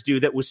Flyers do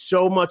that was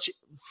so much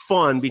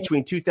fun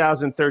between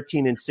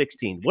 2013 and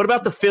 16? What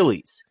about the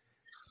Phillies?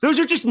 Those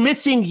are just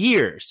missing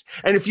years.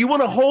 And if you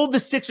want to hold the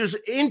Sixers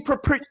in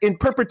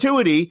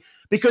perpetuity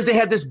because they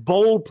had this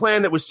bold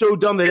plan that was so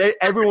dumb that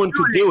everyone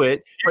could do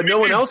it, but no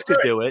one else could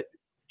do it.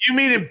 You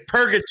mean in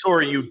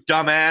purgatory, you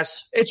dumbass?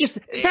 It's just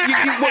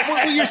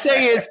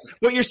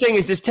what you're saying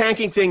is this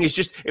tanking thing is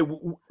just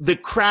the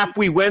crap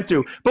we went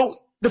through. But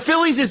the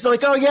Phillies is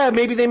like, oh, yeah,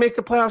 maybe they make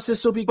the playoffs.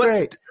 This will be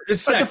great. But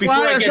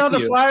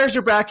the Flyers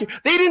are back here.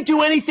 They didn't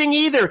do anything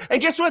either.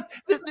 And guess what?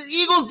 The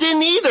Eagles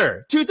didn't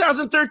either.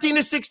 2013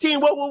 to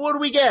 16, what do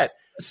we get?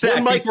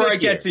 Zach, before I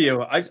get to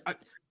you,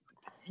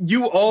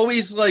 you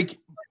always,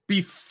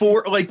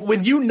 before,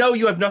 when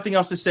you have nothing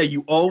else to say,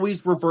 you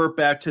always revert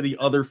back to the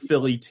other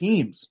Philly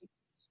teams.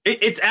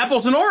 It's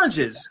apples and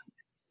oranges.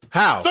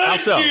 How?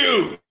 Thank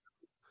you.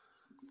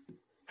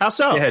 How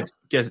so? Go ahead.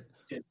 get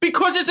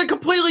because it's a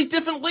completely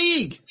different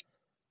league.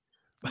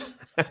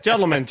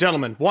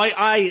 Gentlemen, why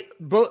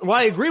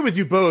I agree with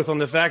you both on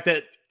the fact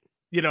that,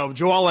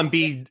 Joel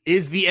Embiid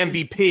is the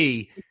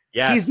MVP.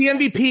 Yes. He's the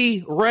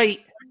MVP right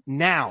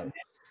now.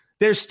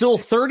 There's still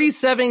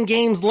 37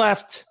 games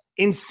left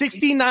in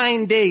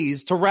 69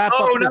 days to wrap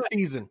up the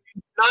season.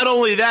 Not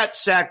only that,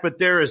 Sack, but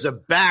there is a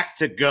back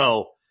to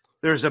go.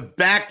 There's a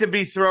back to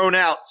be thrown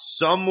out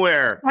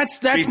somewhere.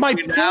 That's my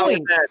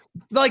point.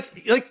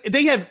 Like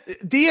they have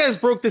Diaz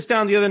broke this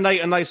down the other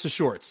night on Nice to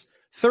Shorts.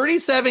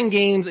 37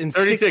 games in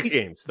 36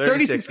 games.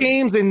 36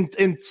 games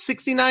in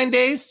 69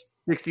 days?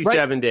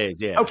 67 days,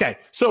 yeah. Okay.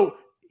 So,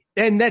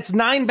 and that's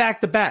 9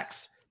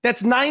 back-to-backs.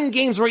 That's 9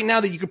 games right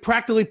now that you could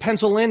practically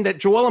pencil in that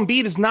Joel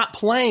Embiid is not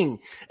playing.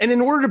 And in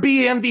order to be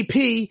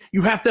MVP,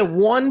 you have to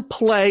 1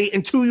 play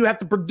and 2 you have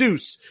to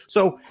produce.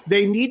 So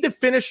they need to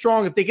finish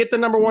strong. If they get the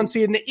number 1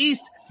 seed in the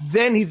East,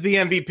 then he's the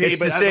MVP. It's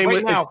but the same right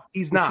with, now,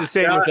 he's not. It's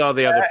the same with all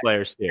the other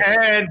players too.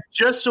 And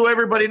just so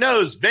everybody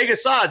knows,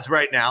 Vegas odds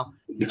right now,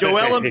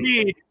 Joel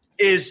Embiid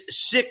is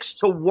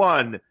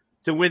 6-1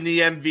 to win the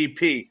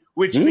MVP,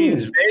 which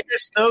means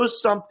Vegas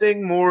knows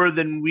something more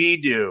than we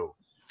do.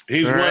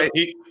 He's All one. right?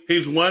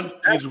 He's one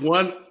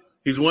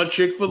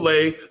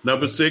Chick-fil-A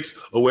number 6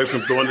 away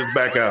from throwing his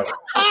back out.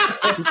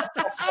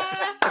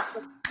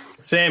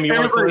 Sam, you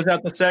want to close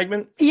out the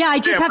segment? Yeah, I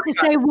just have to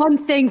say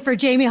one thing for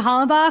Jamie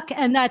Hollenbach,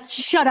 and that's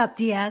shut up,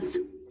 Diaz.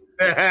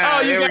 You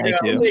got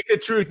to take the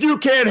truth. You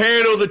can't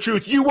handle the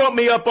truth. You want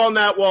me up on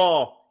that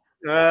wall.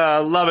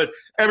 Love it.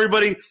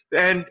 Everybody,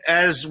 and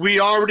as we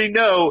already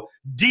know,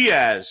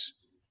 Diaz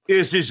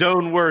is his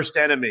own worst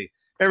enemy.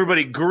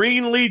 Everybody,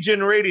 Green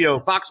Legion Radio,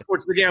 Fox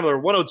Sports The Gambler,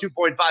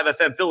 102.5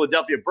 FM,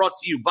 Philadelphia, brought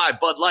to you by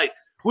Bud Light.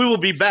 We will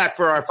be back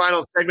for our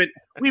final segment.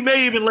 We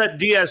may even let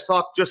Diaz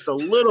talk just a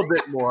little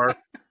bit more.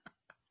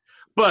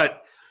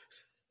 But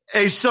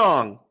a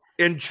song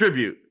in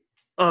tribute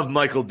of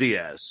Michael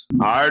Diaz.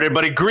 All right,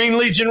 everybody. Green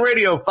Legion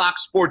Radio,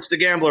 Fox Sports The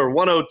Gambler,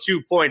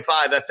 102.5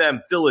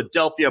 FM,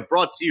 Philadelphia,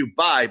 brought to you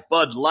by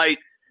Bud Light.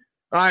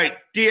 All right,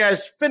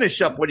 Diaz, finish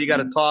up what you got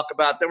to talk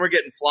about. Then we're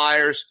getting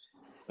flyers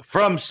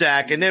from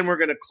Sack, and then we're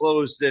going to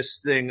close this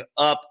thing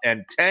up.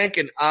 And Tank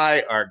and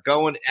I are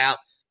going out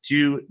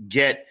to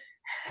get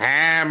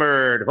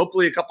hammered.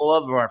 Hopefully a couple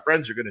of our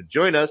friends are going to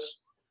join us.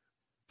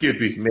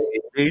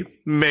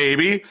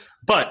 Maybe.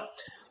 But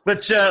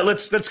let's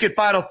get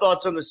final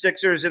thoughts on the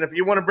Sixers. And if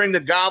you want to bring the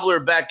Gobbler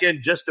back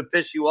in just to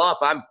piss you off,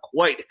 I'm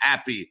quite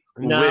happy.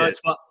 No, it's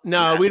fine.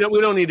 No, we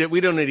don't need it. We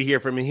don't need to hear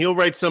from him. He'll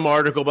write some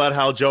article about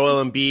how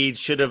Joel Embiid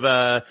should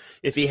have,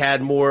 if he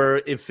had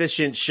more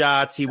efficient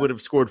shots, he would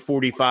have scored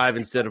 45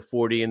 instead of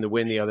 40 in the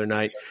win the other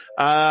night.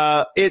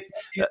 The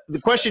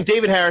question,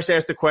 David Harris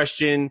asked the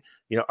question,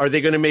 are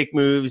they going to make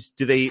moves?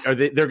 They're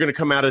going to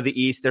come out of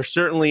the East? They're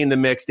certainly in the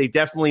mix. They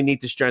definitely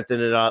need to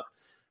strengthen it up.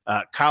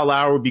 Kyle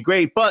Lowry would be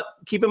great, but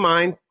keep in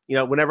mind,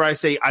 whenever I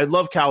say I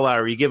love Kyle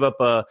Lowry, you give up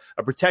a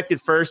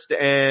protected first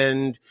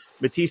and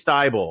Matisse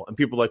Thybulle, and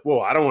people are like,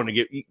 whoa, I don't want to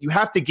give. You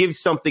have to give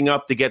something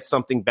up to get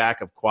something back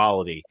of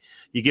quality.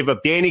 You give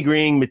up Danny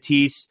Green,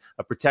 Matisse,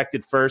 a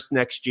protected first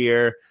next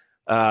year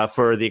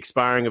for the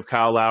expiring of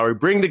Kyle Lowry.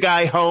 Bring the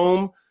guy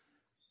home.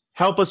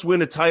 Help us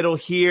win a title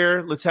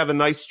here. Let's have a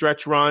nice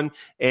stretch run,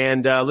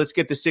 and let's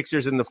get the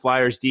Sixers and the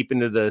Flyers deep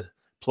into the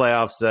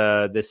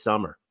playoffs this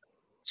summer.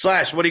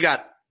 Slash, what do you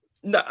got?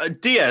 No,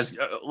 Diaz,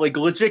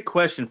 legit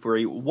question for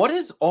you. What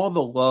is all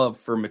the love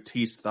for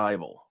Matisse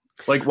Thybulle?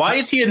 Why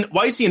is he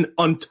an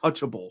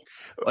untouchable?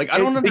 I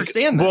don't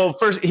understand that. Well,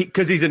 first,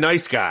 because he's a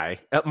nice guy.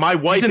 My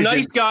wife is a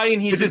nice guy,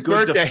 and he's a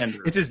good birthday. defender.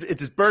 It's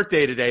his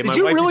birthday today. Did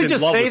you really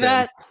just say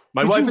that?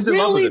 My wife is in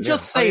love with him.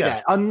 Just say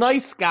that. A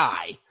nice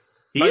guy.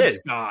 He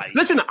is.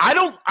 Listen,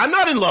 I'm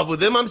not in love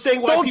with him. I'm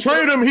saying don't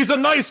trade him. He's a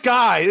nice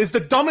guy. It's the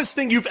dumbest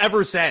thing you've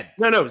ever said.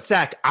 No,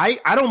 Zach. I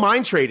don't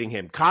mind trading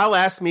him. Kyle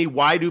asked me,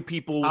 why do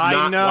people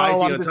not? Why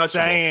is he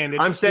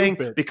untouchable? I'm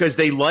saying because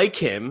they like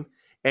him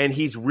and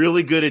he's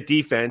really good at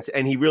defense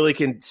and he really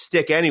can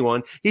stick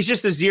anyone. He's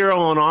just a zero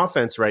on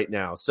offense right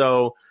now.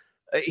 So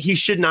he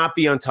should not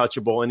be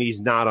untouchable, and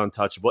he's not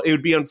untouchable. It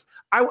would be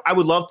I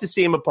would love to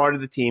see him a part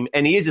of the team,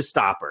 and he is a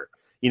stopper.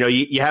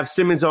 You have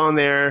Simmons on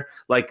there,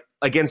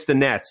 against the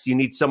Nets. You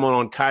need someone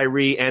on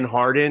Kyrie and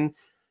Harden.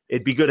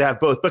 It'd be good to have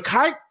both. But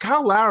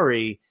Kyle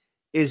Lowry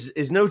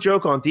is no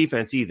joke on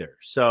defense either.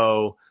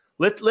 So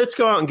let's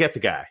go out and get the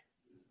guy.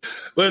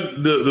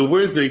 But the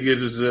weird thing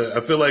is I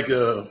feel like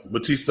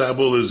Matisse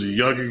Thybulle is a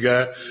younger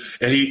guy,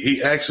 and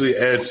he actually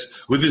adds,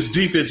 with his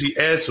defense, he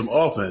adds some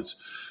offense.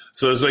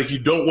 So it's like you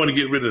don't want to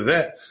get rid of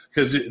that,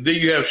 because then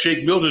you have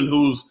Shake Milton,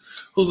 who's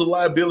a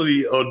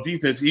liability on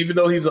defense, even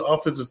though he's an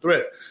offensive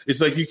threat.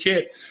 It's like you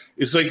can't.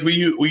 It's like when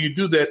you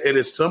do that, and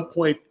at some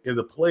point in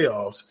the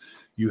playoffs,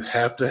 you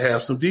have to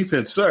have some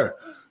defense, sir.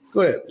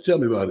 Go ahead, tell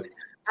me about it.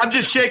 I'm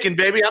just shaking,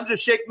 baby. I'm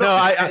just shaking. No,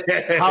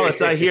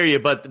 Hollis, I hear you,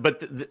 but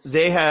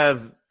they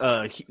have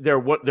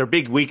their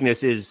big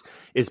weakness is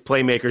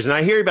playmakers, and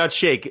I hear about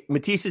Shake.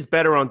 Matisse is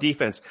better on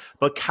defense,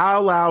 but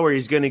Kyle Lowry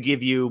is going to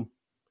give you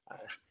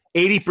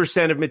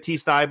 80% of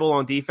Matisse Thybulle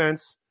on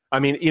defense. I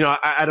mean,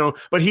 I don't,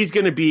 but he's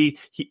going to be,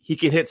 he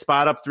can hit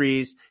spot up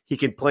threes. He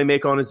can play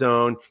make on his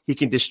own. He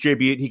can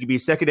distribute. He can be a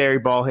secondary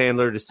ball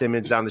handler to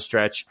Simmons down the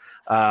stretch.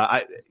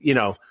 I'm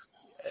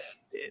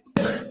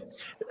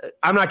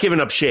not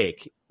giving up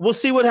Shake. We'll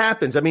see what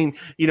happens. I mean,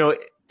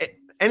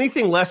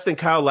 anything less than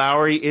Kyle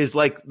Lowry is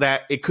like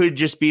that. It could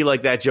just be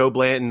like that Joe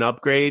Blanton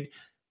upgrade.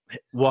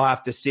 We'll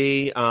have to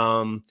see.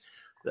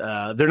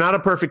 They're not a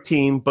perfect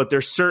team, but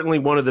they're certainly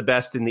one of the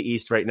best in the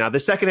East right now. The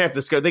second half of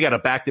the schedule, they got a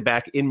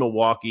back-to-back in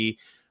Milwaukee,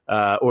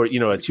 or a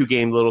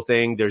 2-game little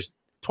thing. There's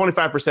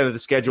 25% of the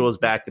schedule is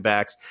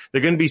back-to-backs.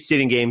 They're going to be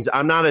sitting games.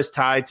 I'm not as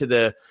tied to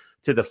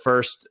the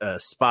first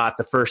spot,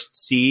 the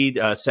first seed.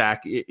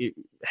 Sack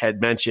had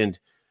mentioned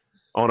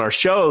on our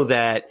show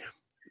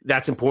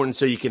that's important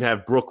so you can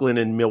have Brooklyn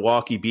and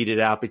Milwaukee beat it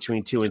out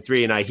between 2 and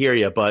 3, and I hear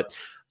you, but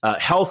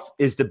health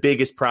is the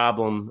biggest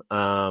problem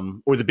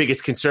or the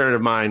biggest concern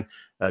of mine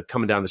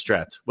coming down the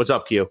stretch. What's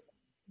up, Q?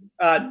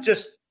 I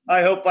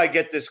hope I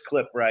get this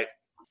clip right.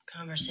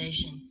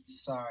 Conversation.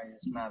 Sorry,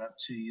 it's not up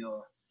to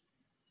your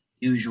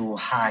usual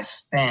high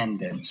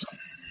standards.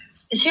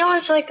 Is he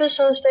always like this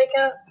on the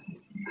stakeout?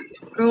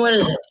 Or what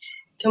is it?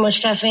 Too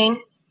much caffeine?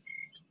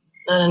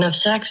 Not enough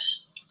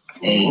sex?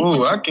 Hey.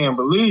 Ooh, I can't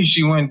believe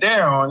she went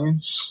there on you.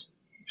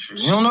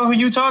 You don't know who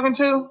you talking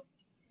to?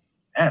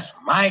 That's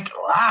Mike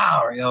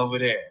Lowry over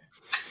there.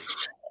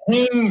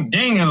 King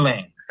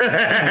Dingaling.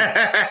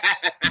 That's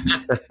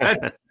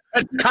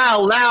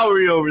Kyle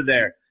Lowry over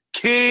there.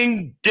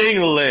 King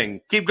Dingaling.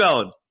 Keep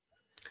going.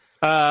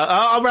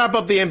 I'll wrap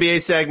up the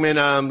NBA segment.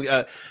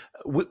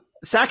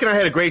 Sack and I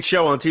had a great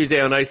show on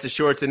Tuesday on Ice to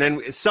Shorts, and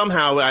then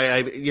somehow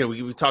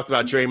we talked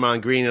about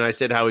Draymond Green, and I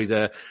said how he's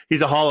a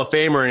Hall of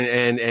Famer,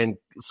 and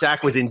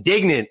Sack was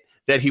indignant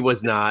that he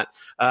was not.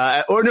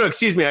 I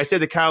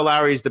said that Kyle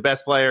Lowry is the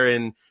best player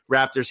in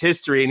Raptors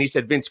history, and he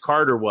said Vince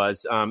Carter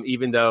was,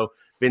 even though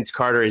Vince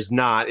Carter is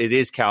not. It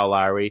is Kyle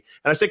Lowry.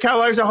 And I said, Kyle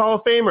Lowry's a Hall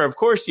of Famer. Of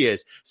course he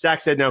is.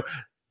 Sack said no.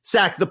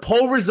 Sack, the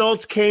poll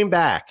results came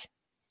back.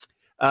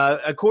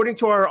 According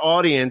to our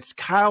audience,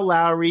 Kyle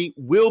Lowry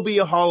will be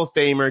a Hall of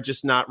Famer,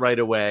 just not right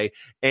away.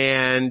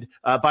 And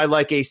by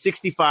like a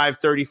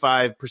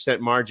 65-35%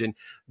 margin.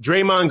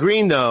 Draymond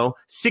Green, though,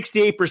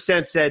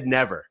 68% said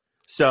never.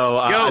 So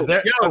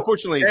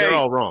unfortunately, they're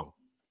all wrong.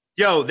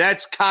 Yo,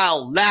 that's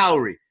Kyle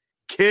Lowry.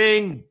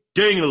 King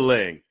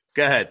Dingaling.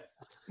 Go ahead.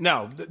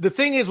 No, the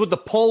thing is with the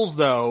polls,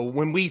 though,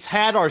 when we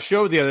had our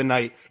show the other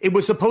night, it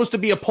was supposed to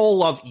be a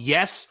poll of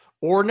yes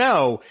or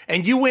no.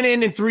 And you went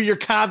in and threw your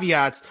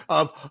caveats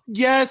of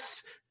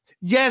yes,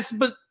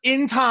 but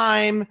in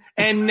time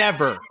and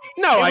never.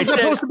 No, I said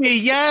supposed to be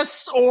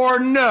yes or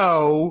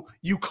no,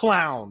 you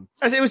clown.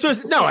 I said it was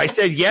supposed to, no, I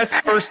said yes,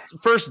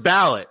 first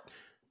ballot.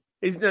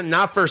 It's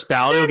not first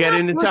ballot. It'll get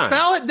in time.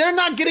 Ballot, they're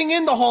not getting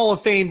in the Hall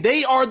of Fame.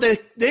 They are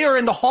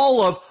in the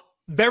Hall of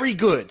Very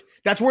Good.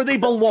 That's where they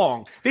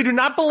belong. They do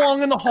not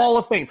belong in the Hall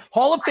of Fame.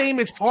 Hall of Fame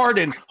is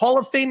Harden. Hall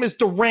of Fame is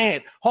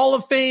Durant. Hall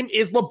of Fame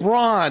is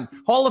LeBron.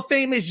 Hall of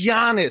Fame is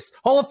Giannis.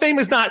 Hall of Fame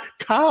is not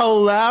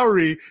Kyle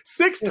Lowry,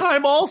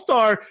 6-time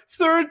All-Star,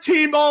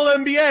 3rd-team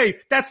All-NBA.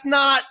 That's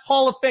not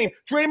Hall of Fame.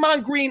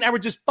 Draymond Green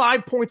averages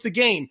 5 points a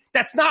game.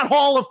 That's not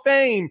Hall of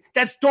Fame.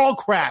 That's dog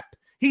crap.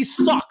 He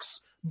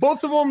sucks.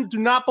 Both of them do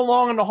not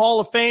belong in the Hall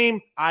of Fame.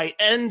 I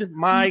end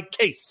my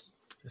case.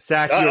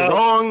 Sack, you're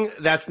wrong.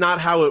 That's not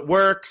how it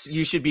works.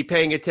 You should be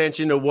paying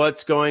attention to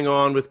what's going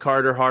on with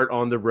Carter Hart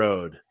on the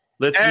road.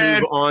 Let's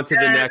move on to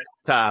the next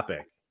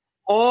topic.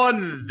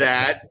 On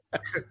that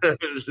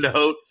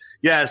note,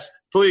 yes,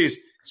 please,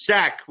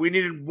 Sack, we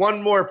needed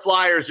one more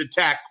Flyers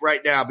attack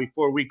right now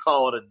before we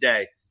call it a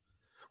day.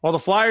 Well, the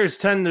Flyers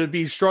tend to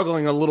be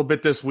struggling a little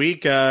bit this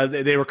week.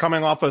 They were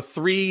coming off a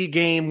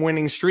 3-game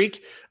winning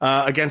streak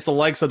against the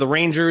likes of the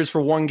Rangers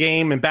for 1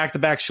 game and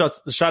back-to-back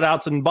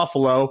shutouts in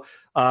Buffalo.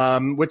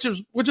 Which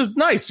is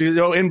nice,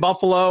 in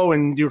Buffalo,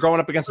 and you're going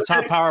up against the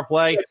top power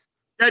play.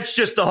 That's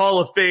just the Hall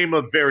of Fame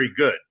of very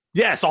good.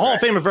 Yes, the Hall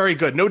of Fame of very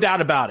good, no doubt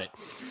about it.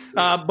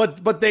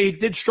 But they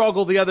did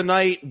struggle the other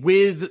night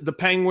with the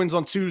Penguins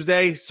on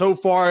Tuesday. So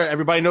far,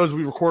 everybody knows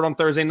we record on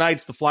Thursday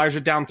nights. The Flyers are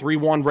down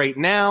 3-1 right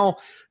now.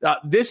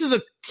 This is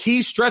a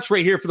key stretch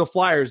right here for the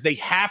Flyers. They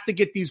have to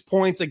get these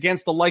points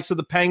against the likes of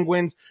the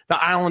Penguins,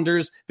 the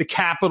Islanders, the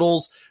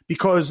Capitals,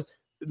 because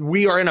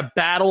we are in a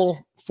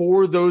battle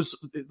for those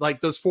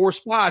 4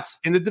 spots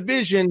in the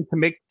division to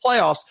make the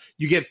playoffs.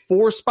 You get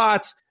 4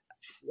 spots,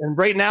 and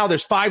right now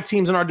there's 5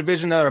 teams in our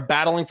division that are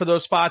battling for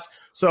those spots.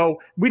 So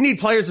we need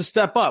players to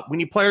step up. We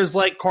need players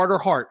like Carter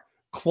Hart,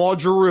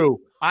 Claude Giroux,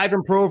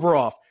 Ivan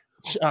Provorov,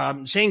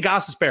 Shane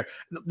Gostisbehere.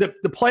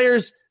 The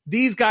players,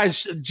 these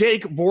guys,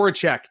 Jake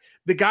Voracek,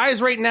 the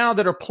guys right now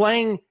that are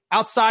playing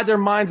outside their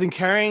minds and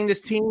carrying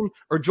this team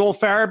are Joel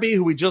Farabee,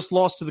 who we just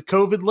lost to the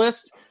COVID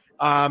list,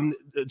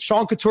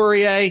 Sean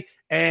Couturier,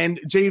 and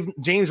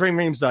James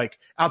Riemsdyk.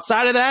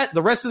 Outside of that,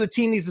 the rest of the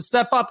team needs to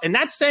step up, and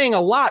that's saying a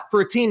lot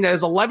for a team that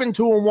is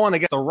 11-2-1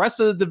 against the rest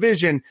of the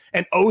division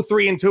and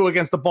 0-3-2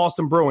 against the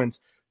Boston Bruins.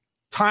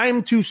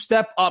 Time to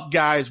step up,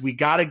 guys. We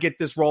got to get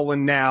this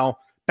rolling now.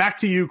 Back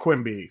to you,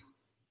 Quimby.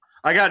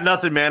 I got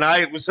nothing, man.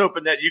 I was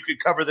hoping that you could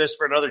cover this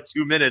for another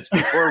 2 minutes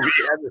before we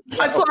end the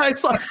show. I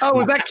saw. Oh,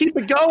 was that keep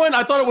it going?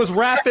 I thought it was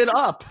wrap it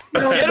up.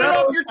 Get it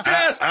off your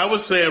chest. I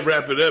was saying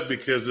wrap it up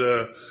because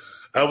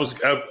I was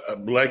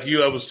like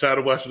you. I was tired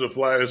of watching the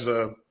Flyers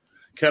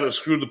kind of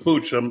screw the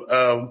pooch.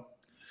 I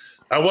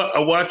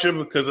watch them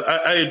because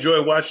I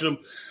enjoy watching them,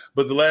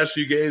 but the last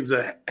few games,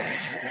 it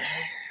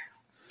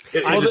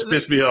just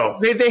pissed me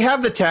off. They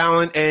have the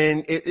talent,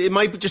 and it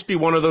might just be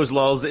one of those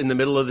lulls in the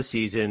middle of the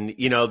season.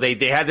 You know, they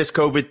had this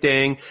COVID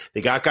thing.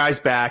 They got guys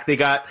back. They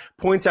got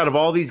points out of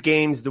all these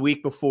games the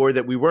week before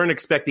that we weren't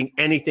expecting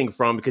anything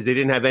from because they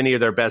didn't have any of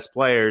their best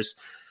players.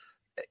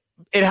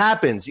 It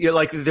happens. You know,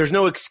 like there's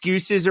no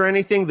excuses or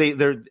anything.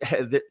 They're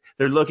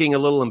looking a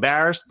little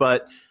embarrassed,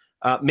 but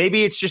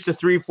maybe it's just a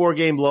 3-4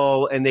 game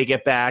lull and they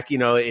get back. You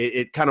know,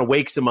 it kind of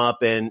wakes them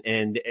up and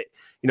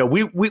you know,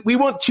 we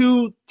want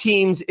 2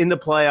 teams in the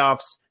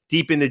playoffs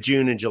deep into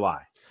June and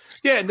July.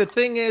 Yeah, and the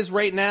thing is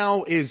right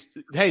now is,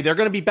 hey, they're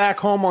going to be back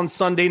home on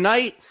Sunday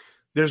night.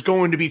 There's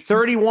going to be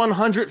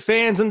 3,100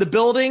 fans in the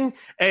building,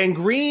 and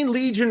Green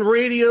Legion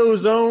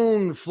Radio's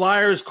own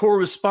Flyers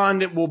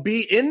correspondent will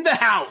be in the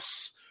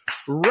house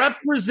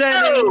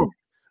representing. Oh!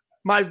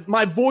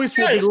 My voice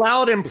will be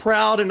loud and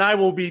proud, and I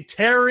will be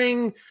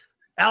tearing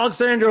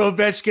Alexander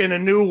Ovechkin a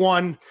new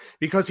one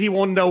because he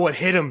won't know what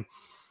hit him.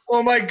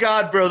 Oh, my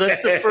God, bro.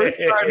 That's the first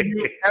time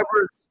you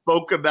ever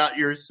spoke about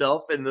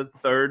yourself in the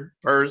third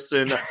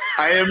person.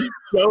 I am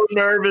so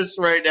nervous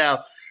right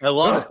now. I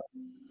love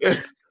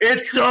it.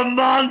 It's a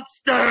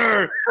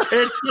monster.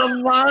 It's a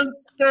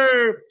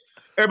monster.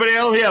 Everybody,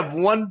 I only have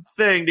one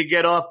thing to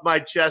get off my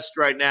chest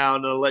right now,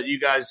 and I'll let you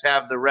guys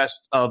have the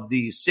rest of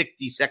the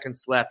 60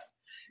 seconds left.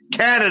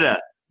 Canada.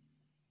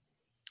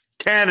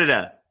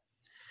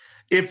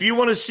 If you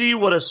want to see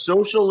what a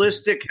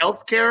socialistic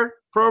healthcare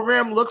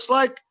program looks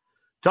like,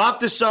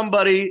 talk to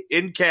somebody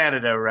in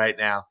Canada right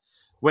now.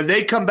 When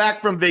they come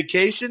back from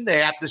vacation,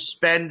 they have to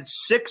spend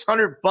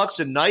 $600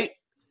 a night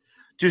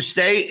to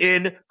stay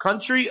in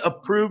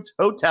country-approved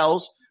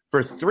hotels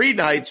for 3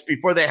 nights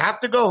before they have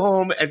to go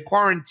home and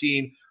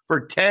quarantine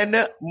for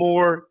 10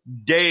 more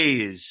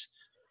days.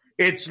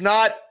 It's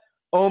not,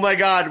 oh, my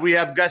God, we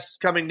have guests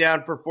coming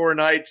down for 4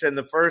 nights, and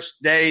the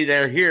first day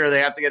they're here, they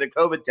have to get a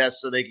COVID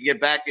test so they can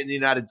get back in the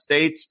United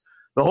States.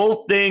 The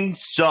whole thing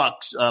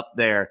sucks up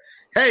there.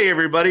 Hey,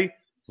 everybody.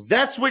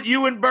 That's what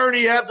you and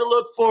Bernie have to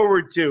look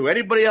forward to.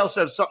 Anybody else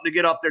have something to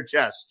get off their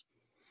chest?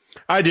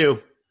 I do.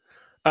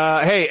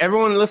 Hey,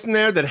 everyone listen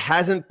there that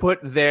hasn't put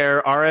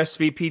their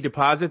RSVP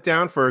deposit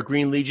down for a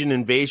Green Legion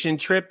invasion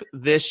trip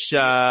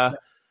dude,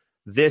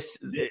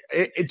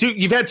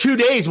 you've had 2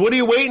 days. What are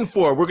you waiting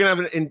for? We're going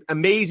to have an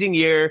amazing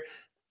year.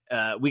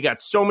 We got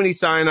so many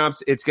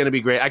signups. It's going to be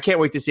great. I can't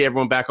wait to see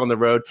everyone back on the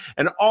road.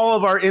 And all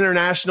of our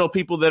international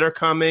people that are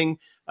coming,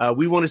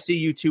 we want to see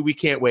you too. We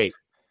can't wait.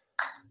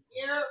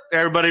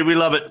 Everybody, we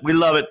love it. We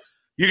love it.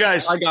 You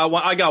guys. I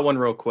got one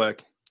real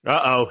quick.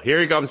 Uh-oh. Here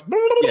he comes.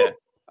 Yeah.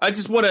 I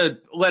just want to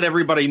let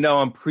everybody know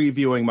I'm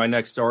previewing my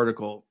next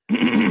article.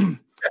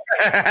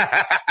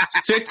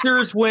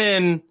 Sixers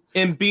win.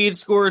 Embiid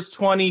scores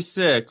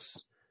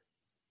 26.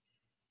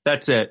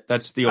 That's it.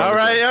 That's the article. All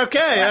right.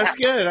 Okay. That's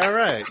good. All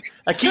right.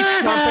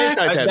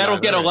 That'll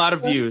get a lot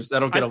of views.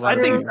 That'll get a lot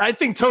of views. I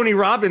think Tony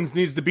Robbins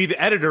needs to be the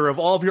editor of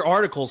all of your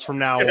articles from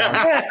now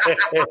on.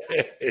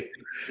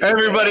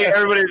 Everybody,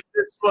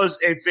 this was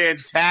a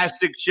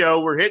fantastic show.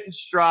 We're hitting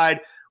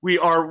stride. We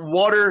are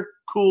water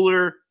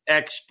cooler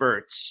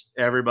experts,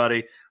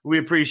 everybody. We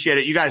appreciate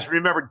it. You guys,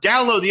 remember,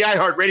 download the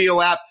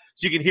iHeartRadio app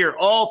so you can hear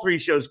all 3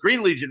 shows,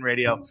 Green Legion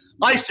Radio,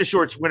 Ice to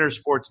Shorts, Winter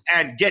Sports,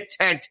 and Get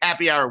Tanked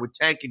Happy Hour with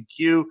Tank and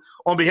Q.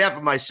 On behalf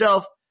of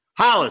myself,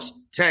 Hollis,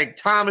 Tank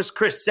Thomas,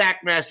 Chris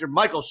Sackmaster,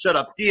 Michael Shut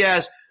Up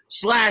Diaz,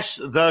 /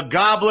 The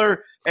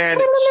Gobbler,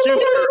 and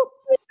Super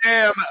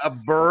Sam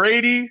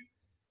Brady.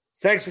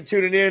 Thanks for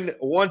tuning in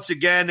once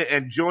again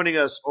and joining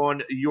us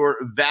on your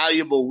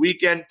valuable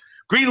weekend.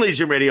 Green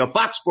Legion Radio,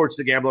 Fox Sports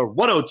The Gambler,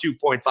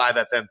 102.5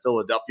 FM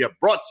Philadelphia,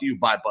 brought to you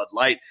by Bud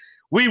Light.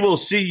 We will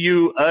see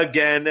you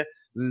again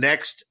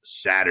next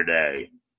Saturday.